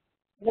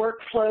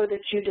workflow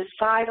that you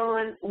decide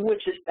on,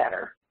 which is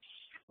better.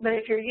 But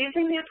if you're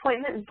using the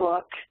appointment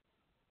book,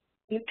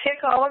 you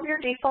pick all of your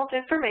default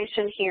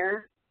information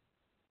here,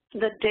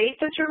 the date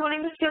that you're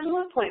wanting to schedule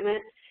an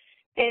appointment,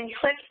 and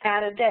click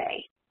Add a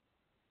Day.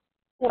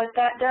 What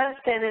that does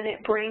then is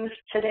it brings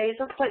today's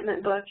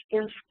appointment book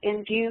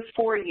in view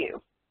for you.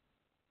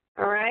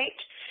 All right?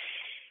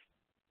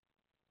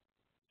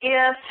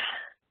 If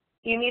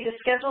you need to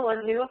schedule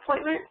a new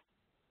appointment,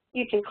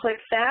 you can click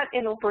that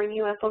and it'll bring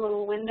you up a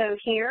little window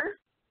here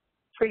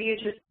for you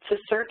to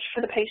search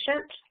for the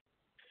patient.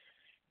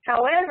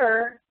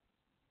 However,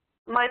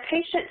 my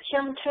patient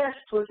Kim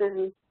Test was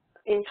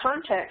in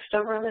context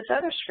over on this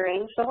other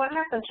screen, so what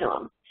happened to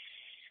him?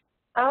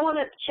 I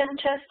wanted Kim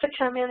Test to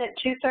come in at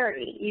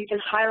 2:30. You can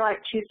highlight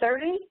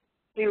 2:30,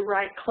 do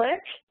right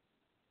click,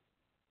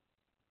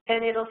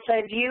 and it'll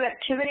say View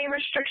Activity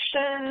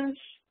Restrictions,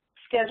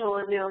 Schedule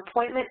a New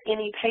Appointment,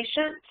 Any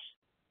Patient.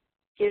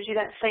 Gives you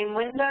that same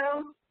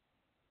window.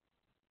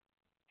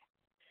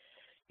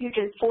 You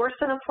can force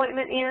an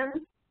appointment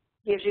in,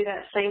 gives you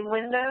that same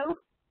window.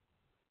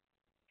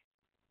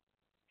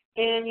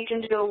 And you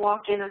can do a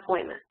walk-in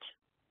appointment.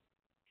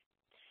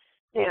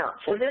 Now,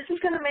 so this is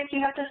going to make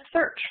you have to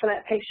search for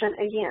that patient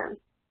again.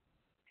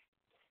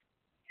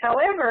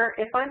 However,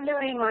 if I'm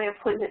doing my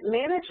appointment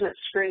management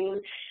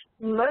screen,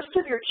 most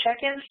of your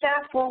check-in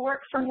staff will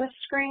work from this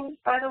screen,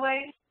 by the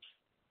way.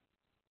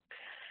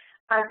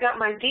 I've got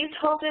my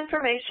detailed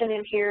information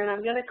in here, and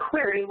I'm going to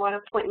query what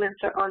appointments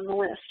are on the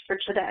list for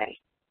today.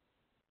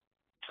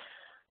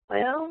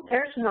 Well,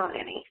 there's not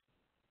any.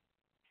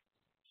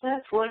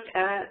 Let's look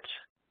at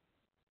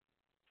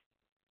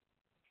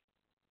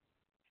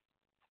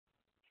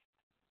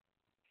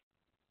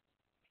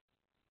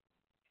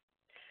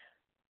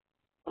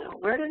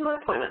where did my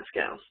appointments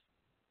go?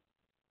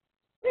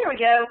 There we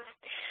go.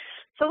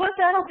 So what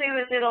that'll do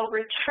is it'll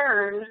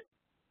return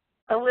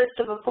a list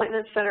of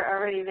appointments that are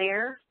already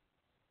there.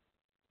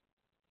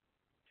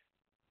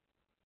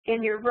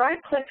 In your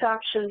right-click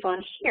options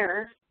on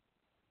here,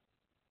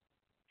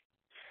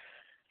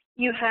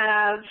 you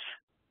have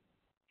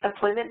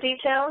appointment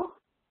detail,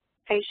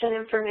 patient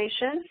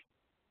information,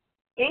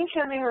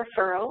 incoming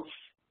referrals,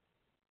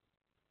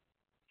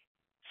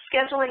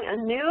 scheduling a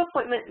new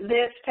appointment,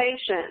 this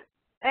patient.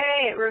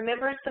 Hey, it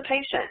remembers the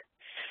patient.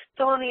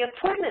 So on the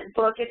appointment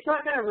book, it's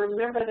not going to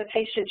remember the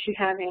patients you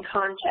have in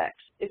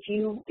context. If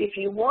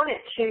you want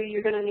it to,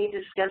 you're going to need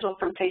to schedule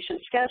from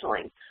patient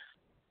scheduling.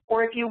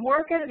 Or if you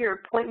work out of your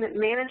appointment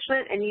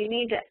management and you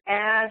need to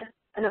add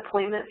an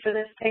appointment for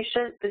this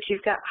patient that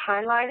you've got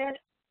highlighted,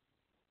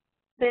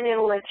 then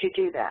it'll let you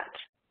do that.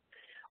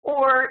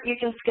 Or you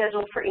can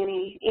schedule for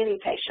any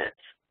patient.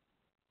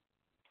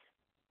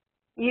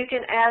 You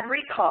can add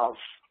recalls.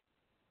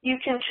 You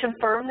can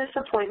confirm this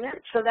appointment.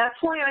 So that's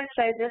why I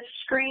say this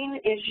screen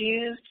is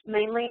used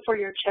mainly for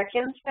your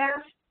check-in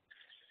staff,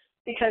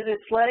 because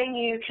it's letting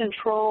you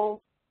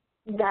control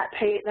that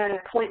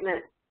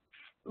appointment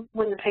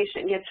when the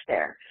patient gets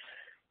there.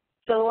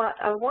 So what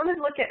I want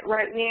to look at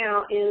right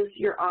now is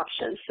your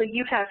options. So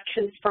you have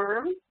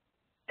confirm,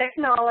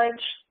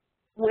 acknowledge,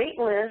 wait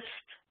list,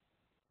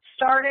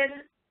 started,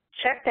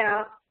 checked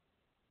out,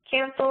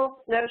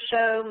 cancel,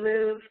 no-show,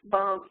 move,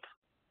 bump,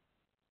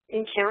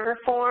 encounter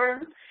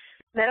form,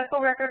 medical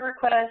record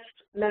request,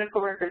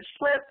 medical record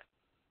slip,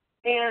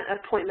 and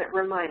appointment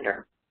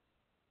reminder.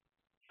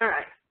 All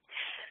right.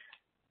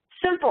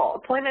 Simple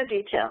appointment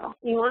detail.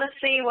 You want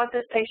to see what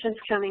this patient's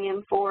coming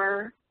in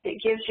for.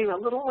 It gives you a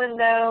little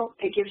window.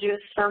 It gives you a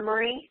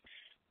summary.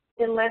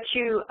 It lets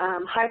you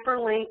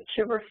hyperlink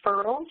to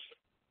referrals.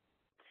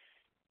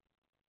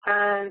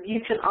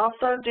 You can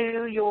also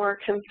do your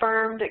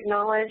confirmed,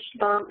 acknowledged,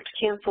 bumped,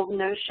 canceled,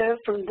 no-show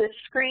from this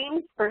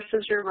screen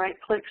versus your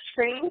right-click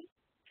screen.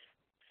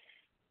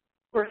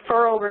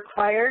 Referral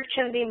required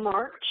can be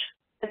marked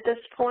at this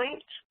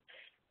point.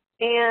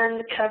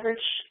 And coverage,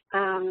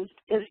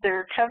 is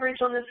there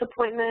coverage on this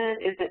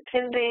appointment? Is it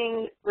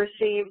pending,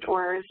 received,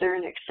 or is there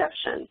an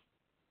exception?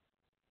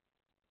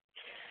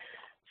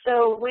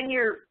 So when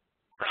you're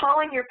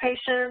calling your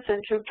patients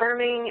and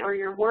confirming, or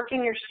you're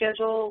working your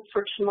schedule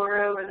for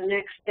tomorrow or the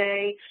next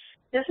day,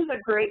 this is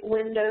a great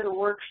window to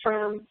work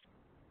from.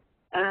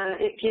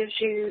 It gives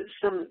you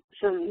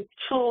some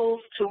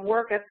tools to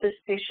work up this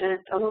patient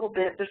a little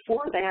bit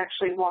before they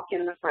actually walk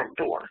in the front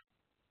door.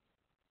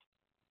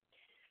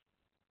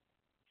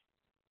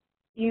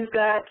 You've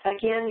got,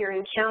 again, your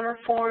encounter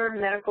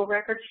form, medical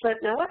record slip.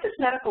 Now, what is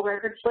medical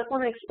record slip?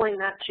 Let me explain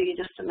that to you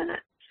just a minute.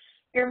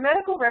 Your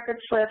medical record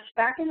slips,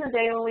 back in the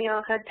day when we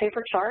all had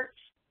paper charts,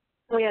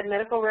 we had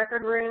medical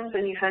record rooms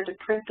and you had to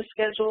print the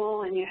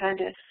schedule and you had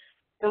to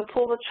go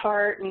pull the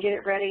chart and get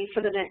it ready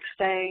for the next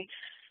day.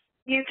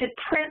 You could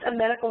print a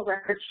medical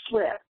record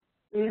slip.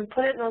 You can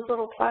put it in those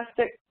little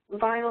plastic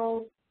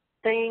vinyl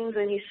things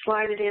and you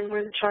slide it in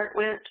where the chart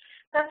went.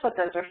 That's what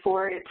those are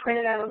for. It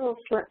printed out a little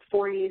slip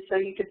for you so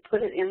you could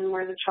put it in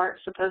where the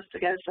chart's supposed to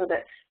go so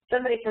that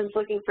somebody comes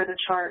looking for the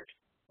chart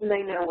and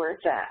they know where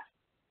it's at.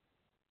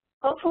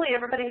 Hopefully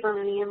everybody's on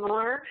an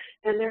EMR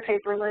and they're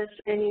paperless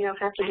and you don't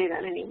have to do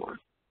that anymore.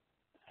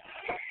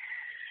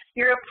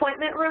 Your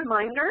appointment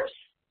reminders.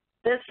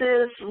 This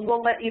is,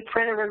 we'll let you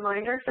print a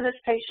reminder for this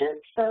patient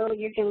so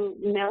you can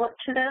mail it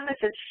to them if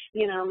it's,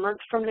 you know, a month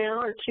from now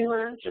or 2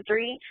 months or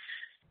 3.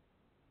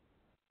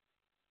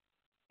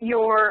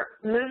 You're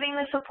moving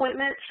this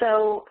appointment,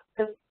 so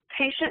the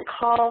patient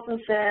calls and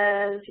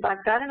says,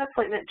 I've got an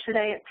appointment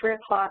today at 3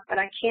 o'clock, but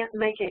I can't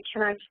make it.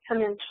 Can I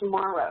come in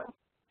tomorrow?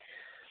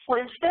 Well,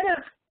 instead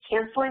of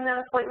canceling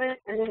that appointment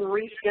and then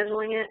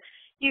rescheduling it,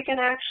 you can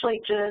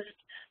actually just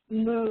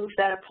move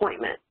that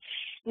appointment.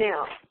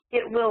 Now,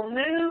 it will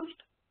move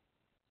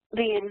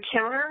the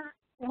encounter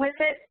with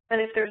it,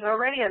 and if there's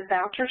already a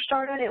voucher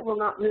started, it will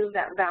not move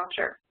that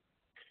voucher.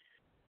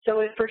 So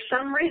if for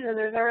some reason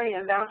there's already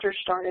a voucher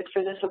started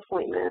for this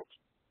appointment,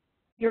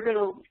 you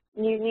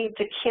need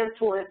to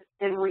cancel it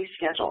and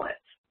reschedule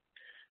it.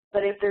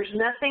 But if there's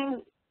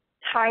nothing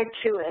tied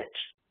to it,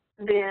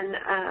 then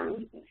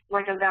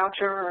like a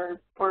voucher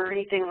or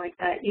anything like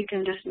that, you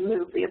can just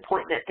move the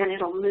appointment and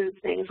it'll move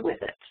things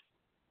with it.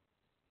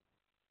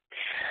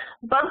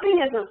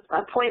 Bumping as an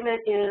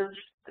appointment is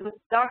the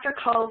doctor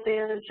calls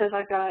in and says,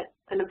 I've got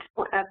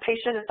a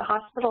patient at the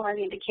hospital. I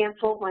need to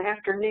cancel my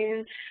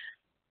afternoon.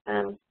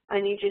 I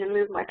need you to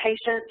move my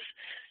patients.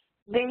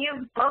 Then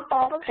you bump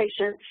all the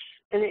patients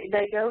and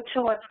they go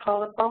to what's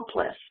called a bump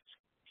list.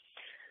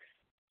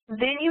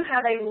 Then you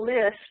have a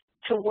list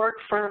to work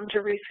from to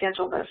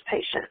reschedule those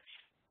patients.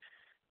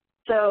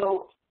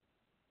 So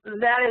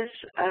that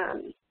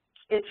is,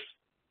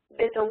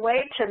 it's a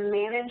way to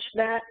manage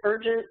that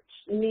urgent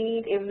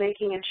need in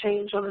making a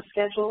change on the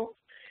schedule.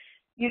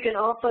 You can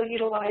also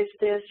utilize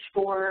this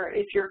for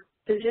if your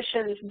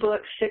physician's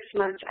booked 6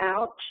 months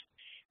out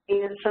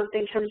and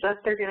something comes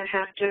up, they're going to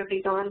have to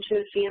be gone to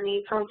a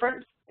CME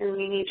conference and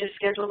you need to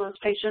schedule those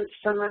patients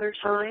some other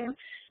time.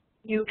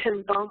 You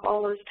can bump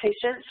all those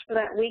patients for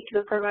that week.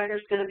 The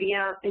provider's going to be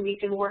out and you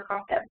can work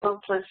off that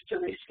bump list to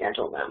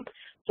reschedule them.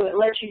 So it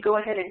lets you go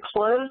ahead and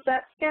close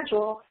that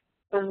schedule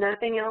so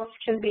nothing else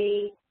can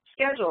be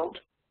scheduled,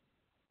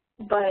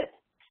 but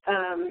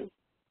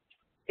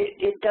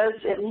it does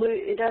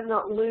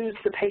not lose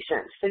the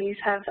patients. So you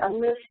have a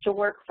list to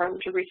work from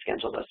to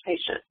reschedule those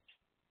patients.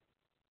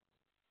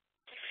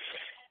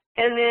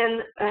 And then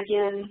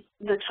again,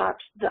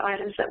 the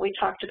items that we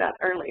talked about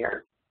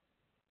earlier.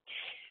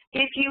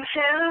 If you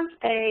have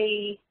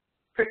a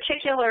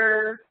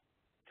particular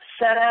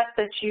setup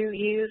that you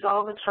use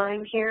all the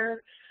time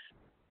here,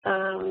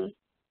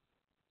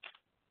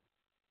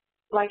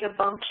 like a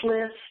bumped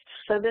list.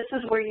 So this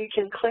is where you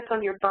can click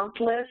on your bumped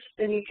list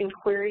and you can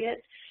query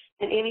it,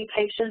 and any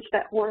patients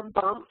that were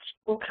bumped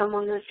will come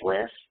on this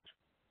list.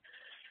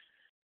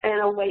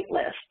 And a wait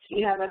list.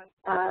 You have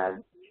a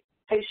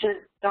patient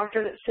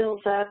doctor that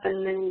fills up,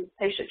 and then the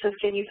patient says,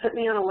 can you put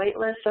me on a wait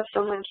list so if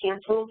someone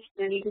cancels,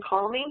 then you can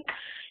call me.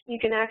 You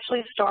can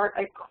actually start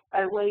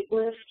a wait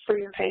list for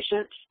your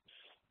patients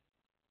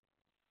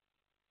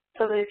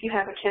so that if you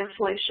have a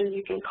cancellation,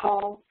 you can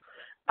call.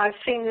 I've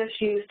seen this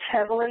used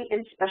heavily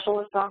in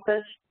specialist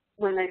office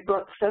when they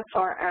book so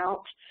far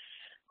out.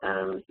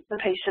 The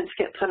patients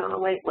get put on a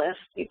wait list.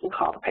 You can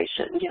call the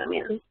patient and get them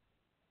in.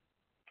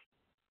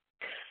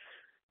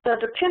 So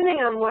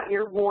depending on what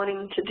you're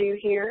wanting to do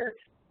here,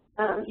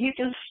 you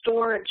can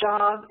store a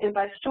job, and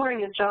by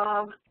storing a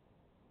job,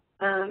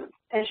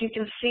 as you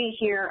can see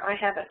here, I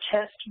have a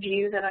test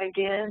view that I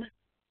did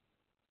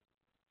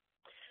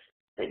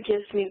that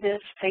gives me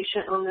this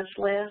patient on this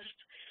list.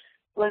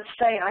 Let's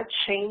say I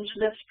change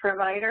this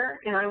provider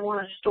and I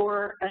want to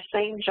store a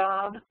same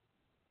job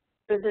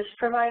for this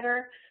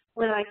provider.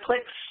 When I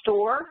click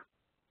store,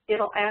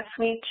 it'll ask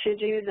me to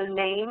do the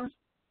name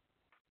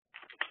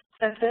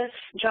of this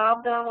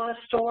job that I want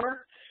to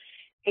store,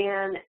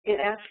 and it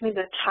asks me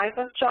the type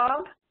of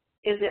job.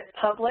 Is it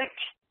public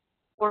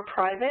or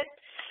private?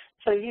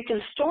 So you can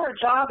store a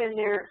job in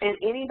there and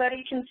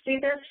anybody can see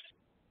this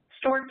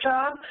stored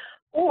job,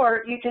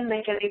 or you can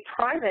make it a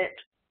private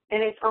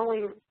and it's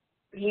only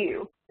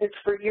you. It's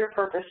for your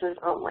purposes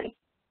only.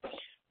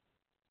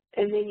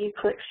 And then you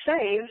click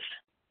save,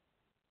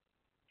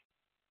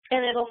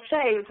 and it'll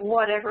save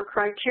whatever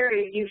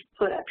criteria you've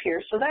put up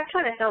here. So that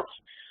kind of helps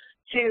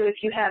too if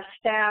you have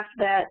staff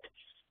that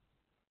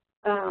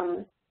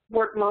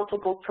work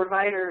multiple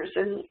providers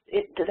and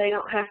they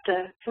don't have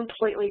to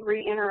completely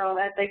re-enter all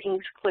that. They can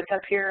click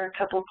up here a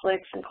couple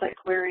clicks and click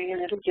query,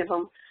 and it'll give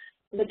them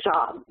the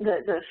job,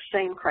 the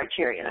same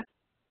criteria.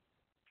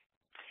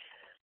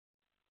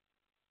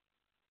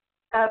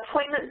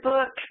 Appointment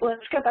book,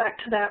 let's go back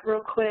to that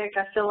real quick.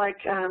 I feel like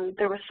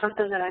there was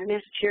something that I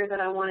missed here that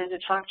I wanted to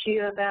talk to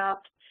you about.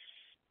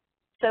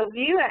 So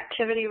view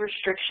activity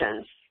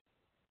restrictions.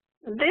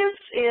 This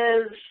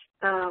is,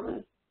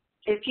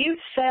 if you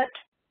set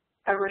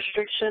a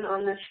restriction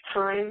on this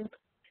time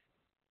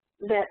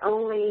that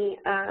only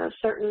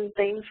certain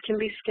things can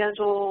be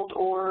scheduled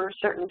or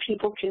certain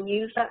people can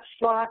use that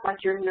slot,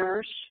 like your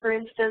nurse, for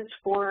instance,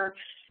 for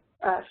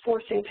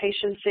forcing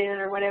patients in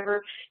or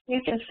whatever,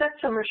 you can set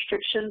some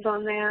restrictions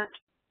on that.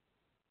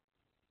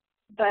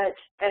 But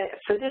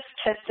for this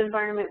test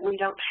environment, we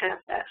don't have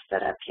that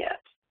set up yet.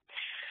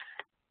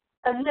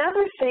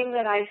 Another thing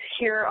that I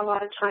hear a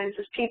lot of times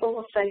is people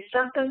will say,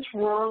 something's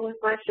wrong with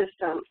my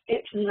system.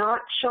 It's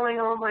not showing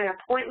all my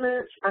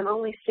appointments. I'm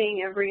only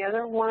seeing every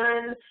other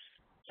one.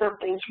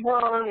 Something's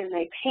wrong, and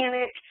they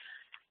panic.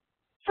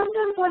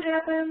 Sometimes what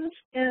happens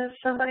is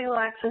somebody will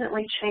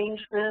accidentally change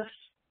this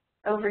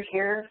over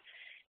here.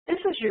 This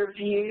is your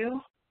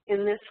view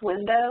in this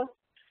window.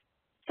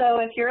 So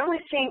if you're only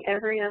seeing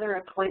every other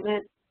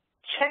appointment,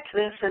 check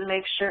this and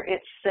make sure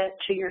it's set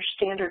to your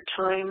standard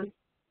time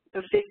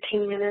of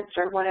 15 minutes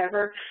or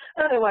whatever.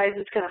 Otherwise,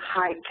 it's going to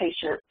hide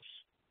patients.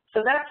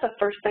 So that's the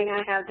first thing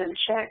I have them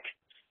check,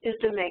 is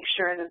to make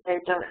sure that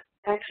they've done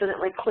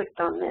accidentally clicked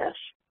on this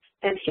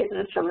and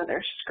hidden some of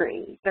their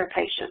screen, their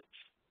patients.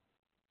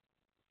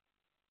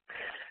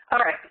 All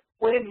right,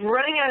 we're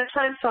running out of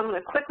time, so I'm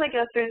going to quickly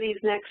go through these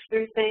next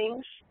three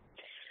things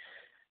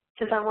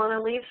because I want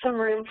to leave some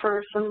room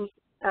for some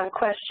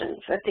questions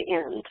at the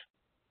end.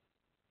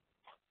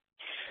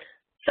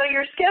 So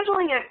your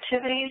scheduling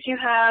activities, you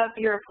have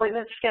your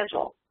appointment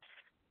schedule.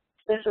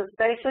 This is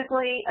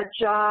basically a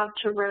job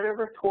to run a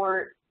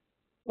report,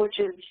 which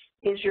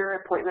is your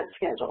appointment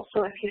schedule.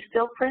 So if you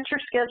still print your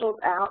schedules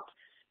out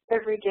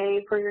every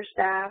day for your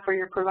staff or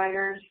your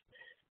providers,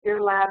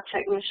 your lab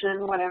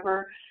technician,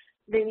 whatever,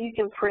 then you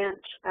can print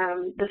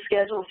the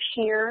schedules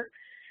here.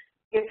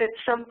 If it's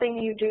something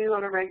you do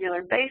on a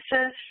regular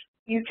basis,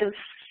 you can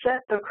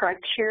set the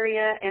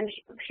criteria, and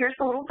here's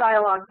a little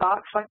dialog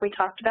box like we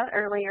talked about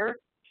earlier.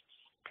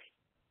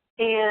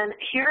 And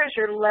here is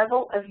your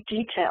level of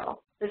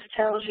detail. This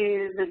tells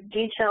you the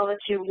detail that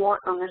you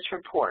want on this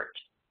report.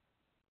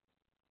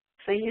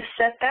 So you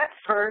set that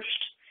first,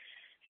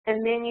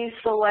 and then you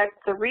select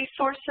the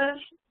resources.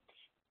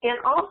 In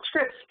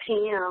Allscripts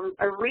PM,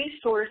 a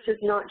resource is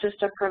not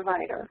just a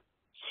provider.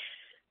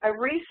 A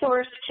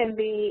resource can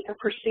be a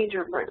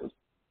procedure room.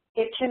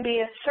 It can be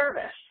a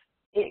service.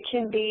 It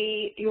can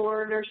be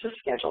your nurse's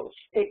schedules.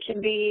 It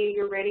can be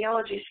your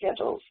radiology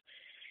schedules.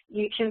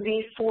 You can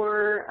be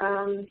for,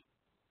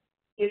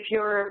 if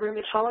you're a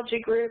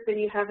rheumatology group and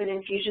you have an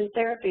infusion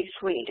therapy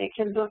suite, it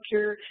can book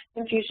your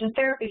infusion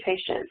therapy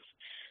patients.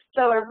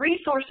 So a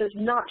resource is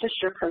not just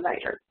your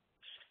provider.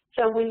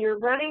 So when you're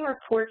running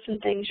reports and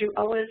things, you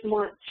always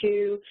want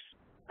to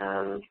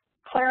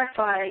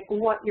clarify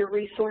what your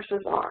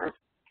resources are.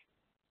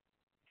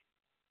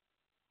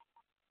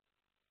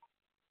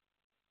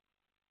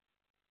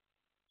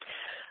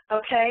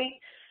 Okay,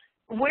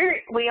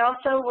 we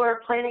also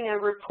were planning a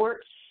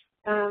reports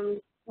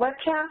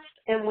webcast,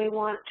 and we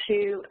want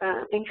to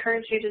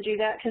encourage you to do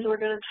that because we're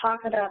going to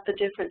talk about the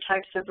different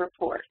types of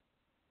reports.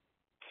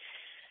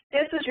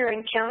 This is your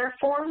encounter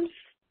forms.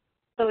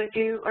 So if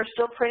you are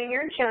still printing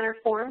your encounter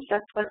forms,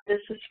 that's what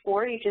this is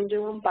for. You can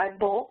do them by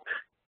bulk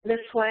this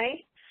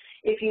way.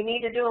 If you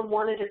need to do them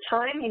one at a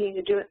time, you need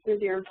to do it through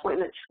your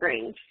appointment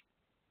screens.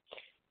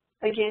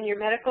 Again, your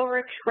medical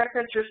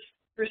records,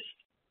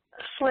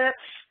 slips,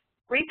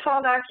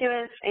 recall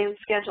documents, and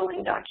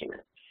scheduling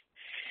documents.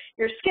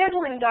 Your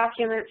scheduling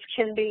documents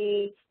can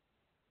be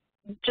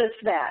just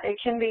that. It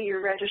can be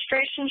your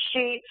registration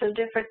sheets and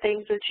different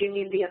things that you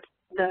need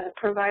the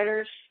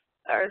providers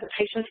or the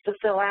patients to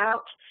fill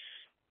out,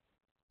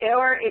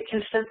 or it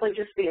can simply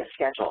just be a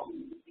schedule.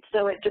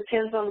 So it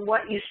depends on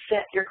what you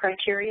set your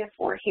criteria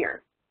for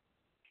here.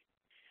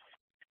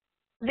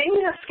 Then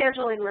you have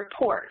scheduling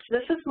reports.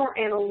 This is more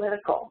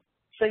analytical.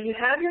 So you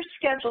have your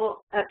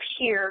schedule up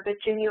here, but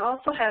then you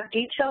also have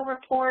detail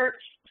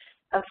reports,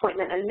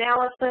 appointment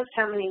analysis,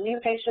 how many new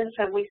patients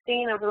have we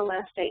seen over the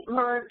last 8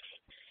 months,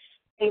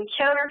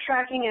 encounter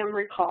tracking, and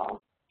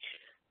recall.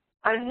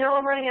 I know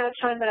I'm running out of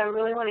time, but I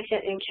really want to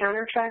hit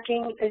encounter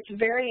tracking. It's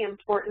very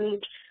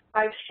important.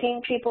 I've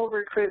seen people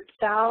recruit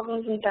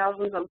thousands and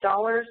thousands of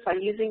dollars by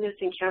using this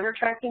encounter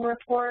tracking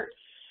report.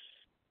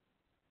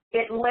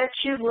 It lets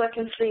you look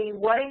and see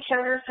what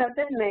encounters have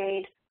been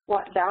made,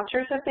 what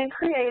vouchers have been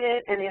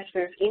created, and if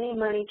there's any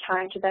money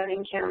tied to that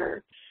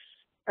encounter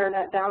or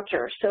that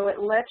voucher. So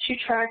it lets you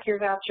track your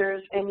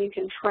vouchers, and you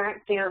can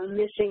track down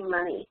missing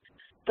money.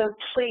 So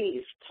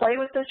please play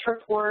with this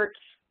report.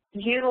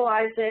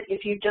 Utilize it.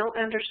 If you don't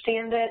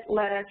understand it,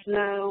 let us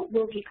know.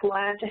 We'll be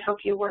glad to help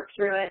you work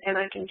through it, and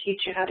I can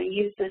teach you how to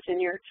use this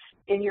in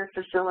your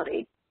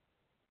facility.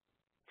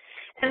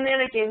 And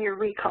then again, your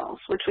recalls,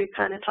 which we've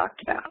kind of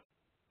talked about.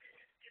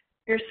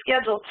 Your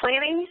schedule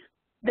planning.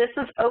 This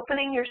is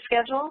opening your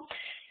schedule.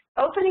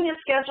 Opening a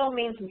schedule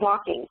means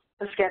blocking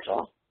a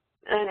schedule.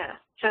 I know,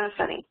 kind of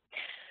funny.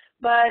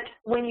 But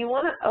when you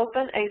want to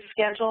open a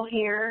schedule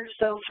here,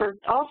 so for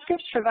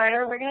Allscripts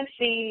provider, we're going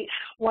to see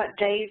what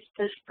days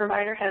this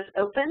provider has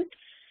opened.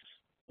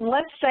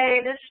 let's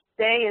say this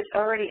day is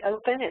already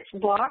open, it's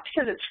blocked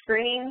because it's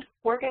screened,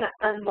 we're going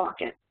to unblock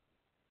it.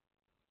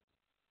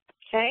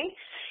 Okay?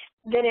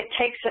 Then it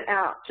takes it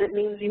out. It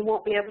means you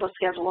won't be able to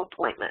schedule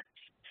appointments.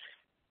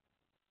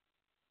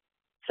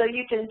 So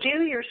you can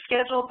do your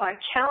schedule by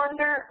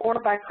calendar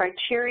or by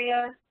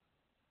criteria.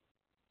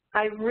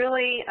 I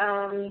really,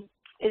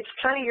 it's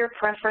kind of your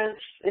preference.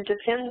 It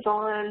depends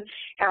on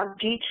how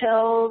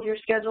detailed your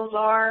schedules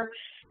are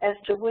as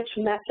to which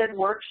method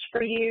works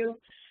for you.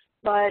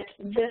 But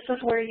this is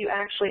where you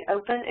actually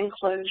open and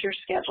close your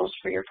schedules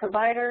for your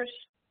providers.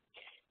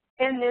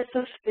 And this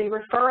is the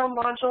referral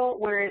module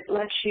where it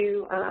lets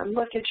you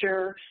look at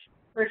your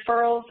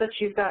referrals that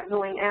you've got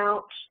going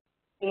out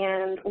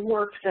and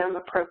work them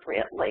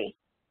appropriately.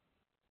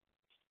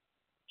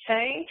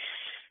 Okay,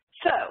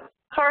 so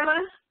Carla,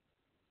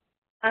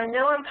 I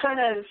know I'm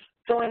kind of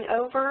going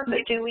over,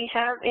 but do we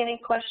have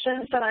any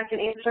questions that I can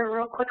answer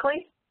real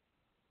quickly?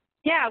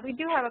 Yeah, we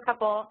do have a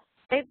couple.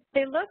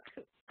 They look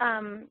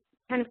kind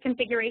of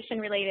configuration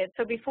related.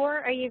 So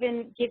before I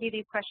even give you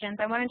these questions,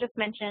 I want to just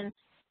mention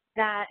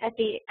that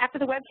after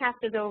the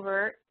webcast is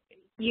over,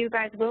 you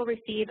guys will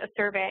receive a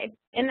survey.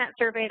 In that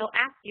survey, it'll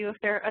ask you if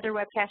there are other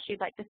webcasts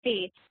you'd like to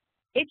see.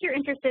 If you're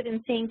interested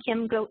in seeing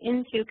Kim go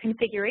into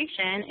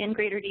configuration in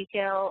greater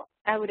detail,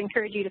 I would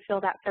encourage you to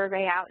fill that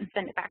survey out and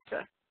send it back to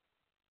us.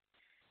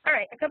 All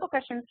right, a couple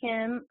questions,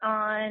 Kim,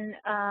 on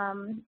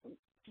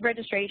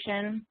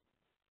registration.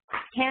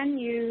 Can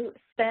you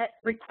set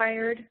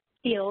required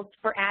fields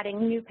for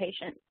adding new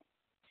patients?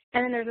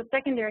 And then there's a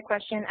secondary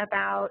question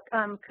about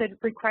could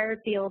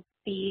required fields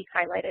be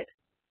highlighted?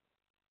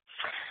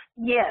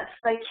 Yes,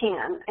 they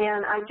can,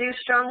 and I do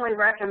strongly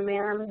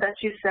recommend that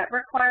you set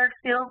required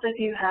fields if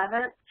you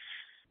haven't.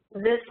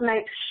 This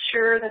makes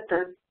sure that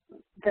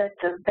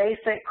the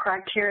basic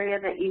criteria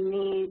that you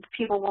need,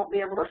 people won't be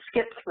able to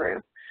skip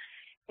through.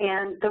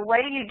 And the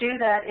way you do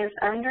that is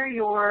under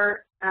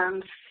your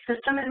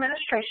system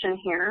administration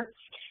here,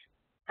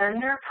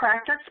 under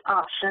practice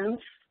options,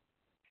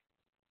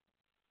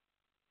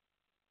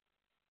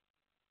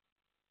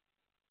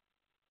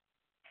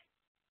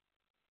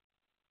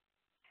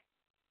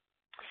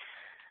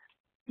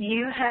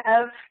 you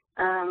have,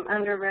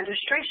 under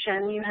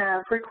registration, you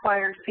have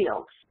required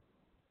fields,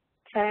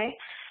 okay?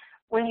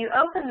 When you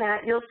open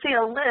that, you'll see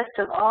a list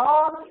of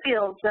all the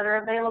fields that are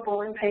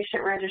available in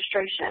patient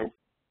registration.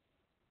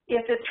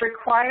 If it's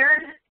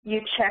required,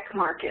 you check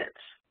mark it,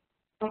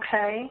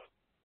 okay?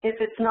 If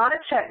it's not a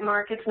check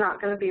mark, it's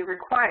not going to be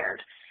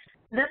required.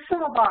 This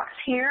little box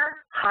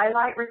here,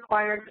 highlight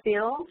required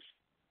fields,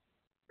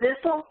 this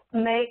will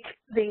make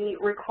the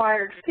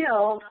required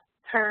field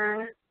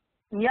turn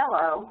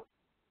yellow.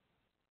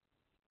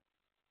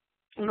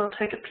 And we'll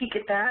take a peek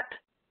at that.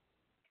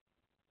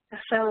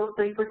 So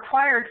the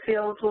required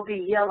fields will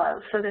be yellow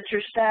so that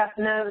your staff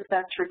knows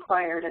that's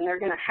required, and they're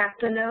going to have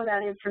to know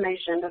that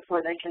information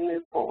before they can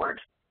move forward.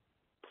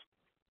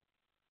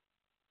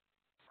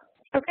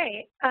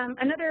 Okay,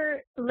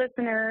 another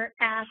listener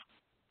asked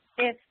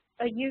if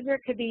a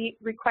user could be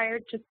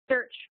required to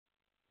search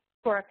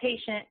for a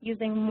patient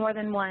using more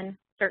than one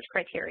search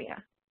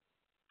criteria.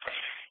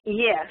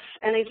 Yes,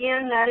 and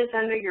again, that is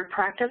under your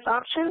practice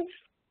options.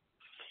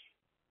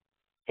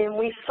 And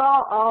we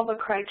saw all the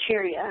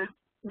criteria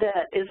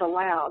that is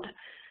allowed.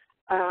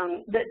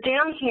 But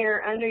down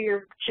here under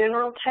your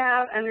general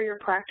tab, under your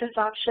practice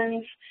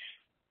options,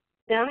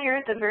 down here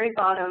at the very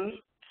bottom,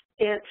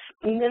 it's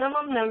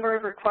minimum number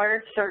of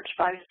required search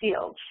by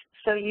fields.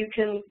 So you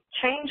can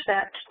change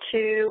that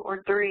to 2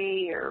 or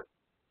 3, or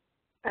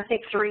I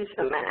think 3 is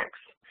the max.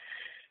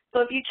 So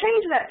if you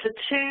change that to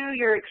 2,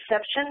 your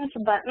exceptions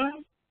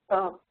button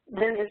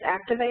then is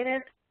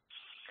activated,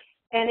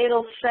 and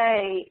it'll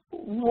say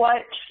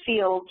what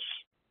fields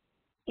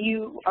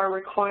you are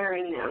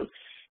requiring them.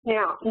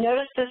 Now,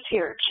 notice this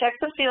here. Check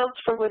the fields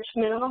for which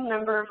minimum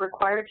number of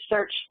required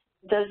search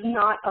does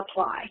not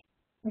apply.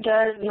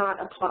 Does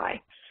not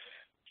apply.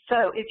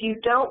 So if you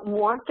don't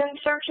want them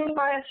searching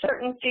by a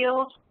certain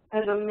field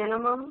as a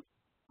minimum,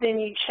 then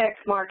you check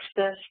mark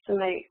this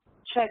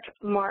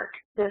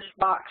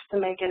box to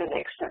make it an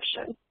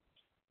exception.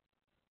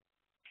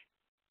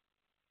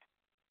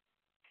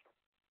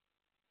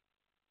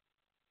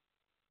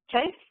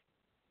 Okay.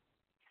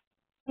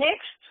 Next.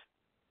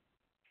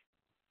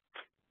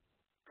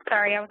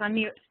 Sorry, I was on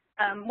mute.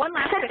 One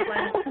last quick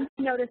one.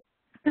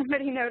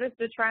 Somebody noticed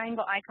the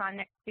triangle icon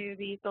next to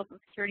the Social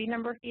Security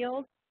number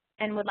field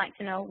and would like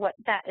to know what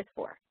that is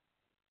for.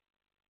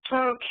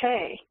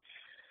 Okay.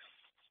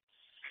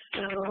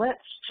 So let's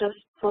just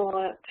pull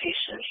up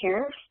patient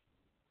here.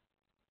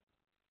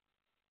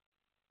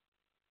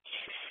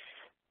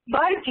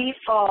 By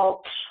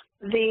default,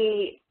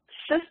 the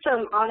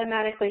system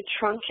automatically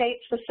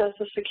truncates the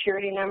Social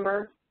Security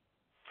number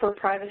for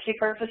privacy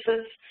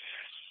purposes.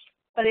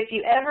 But if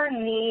you ever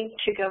need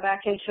to go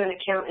back into an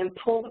account and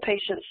pull the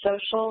patient's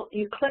social,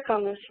 you click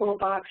on this little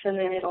box and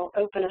then it'll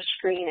open a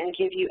screen and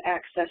give you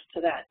access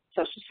to that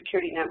Social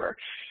Security number.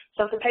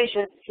 So if the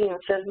patient,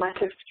 says my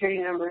Social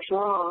Security number is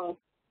wrong,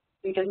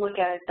 you can look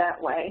at it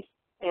that way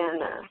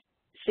and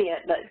see it,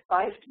 but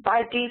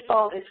by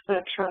default, it's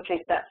going to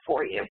truncate that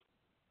for you.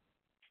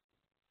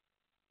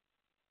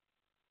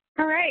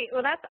 All right,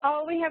 well, that's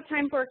all we have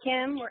time for,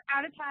 Kim. We're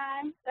out of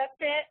time. That's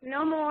it,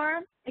 no more.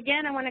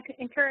 Again, I want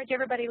to encourage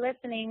everybody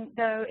listening,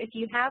 though, if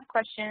you have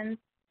questions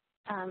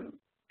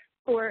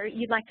or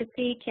you'd like to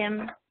see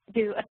Kim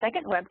do a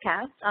second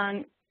webcast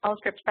on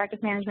Allscripts Practice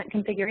Management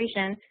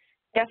Configuration,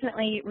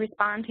 definitely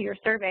respond to your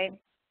survey.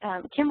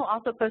 Kim will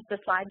also post the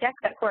slide deck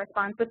that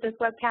corresponds with this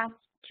webcast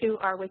to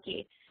our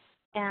wiki,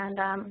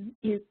 and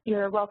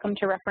you're welcome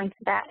to reference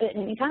that at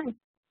any time.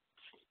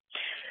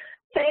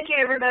 Thank you,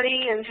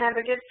 everybody, and have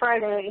a good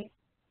Friday.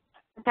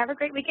 Have a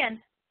great weekend.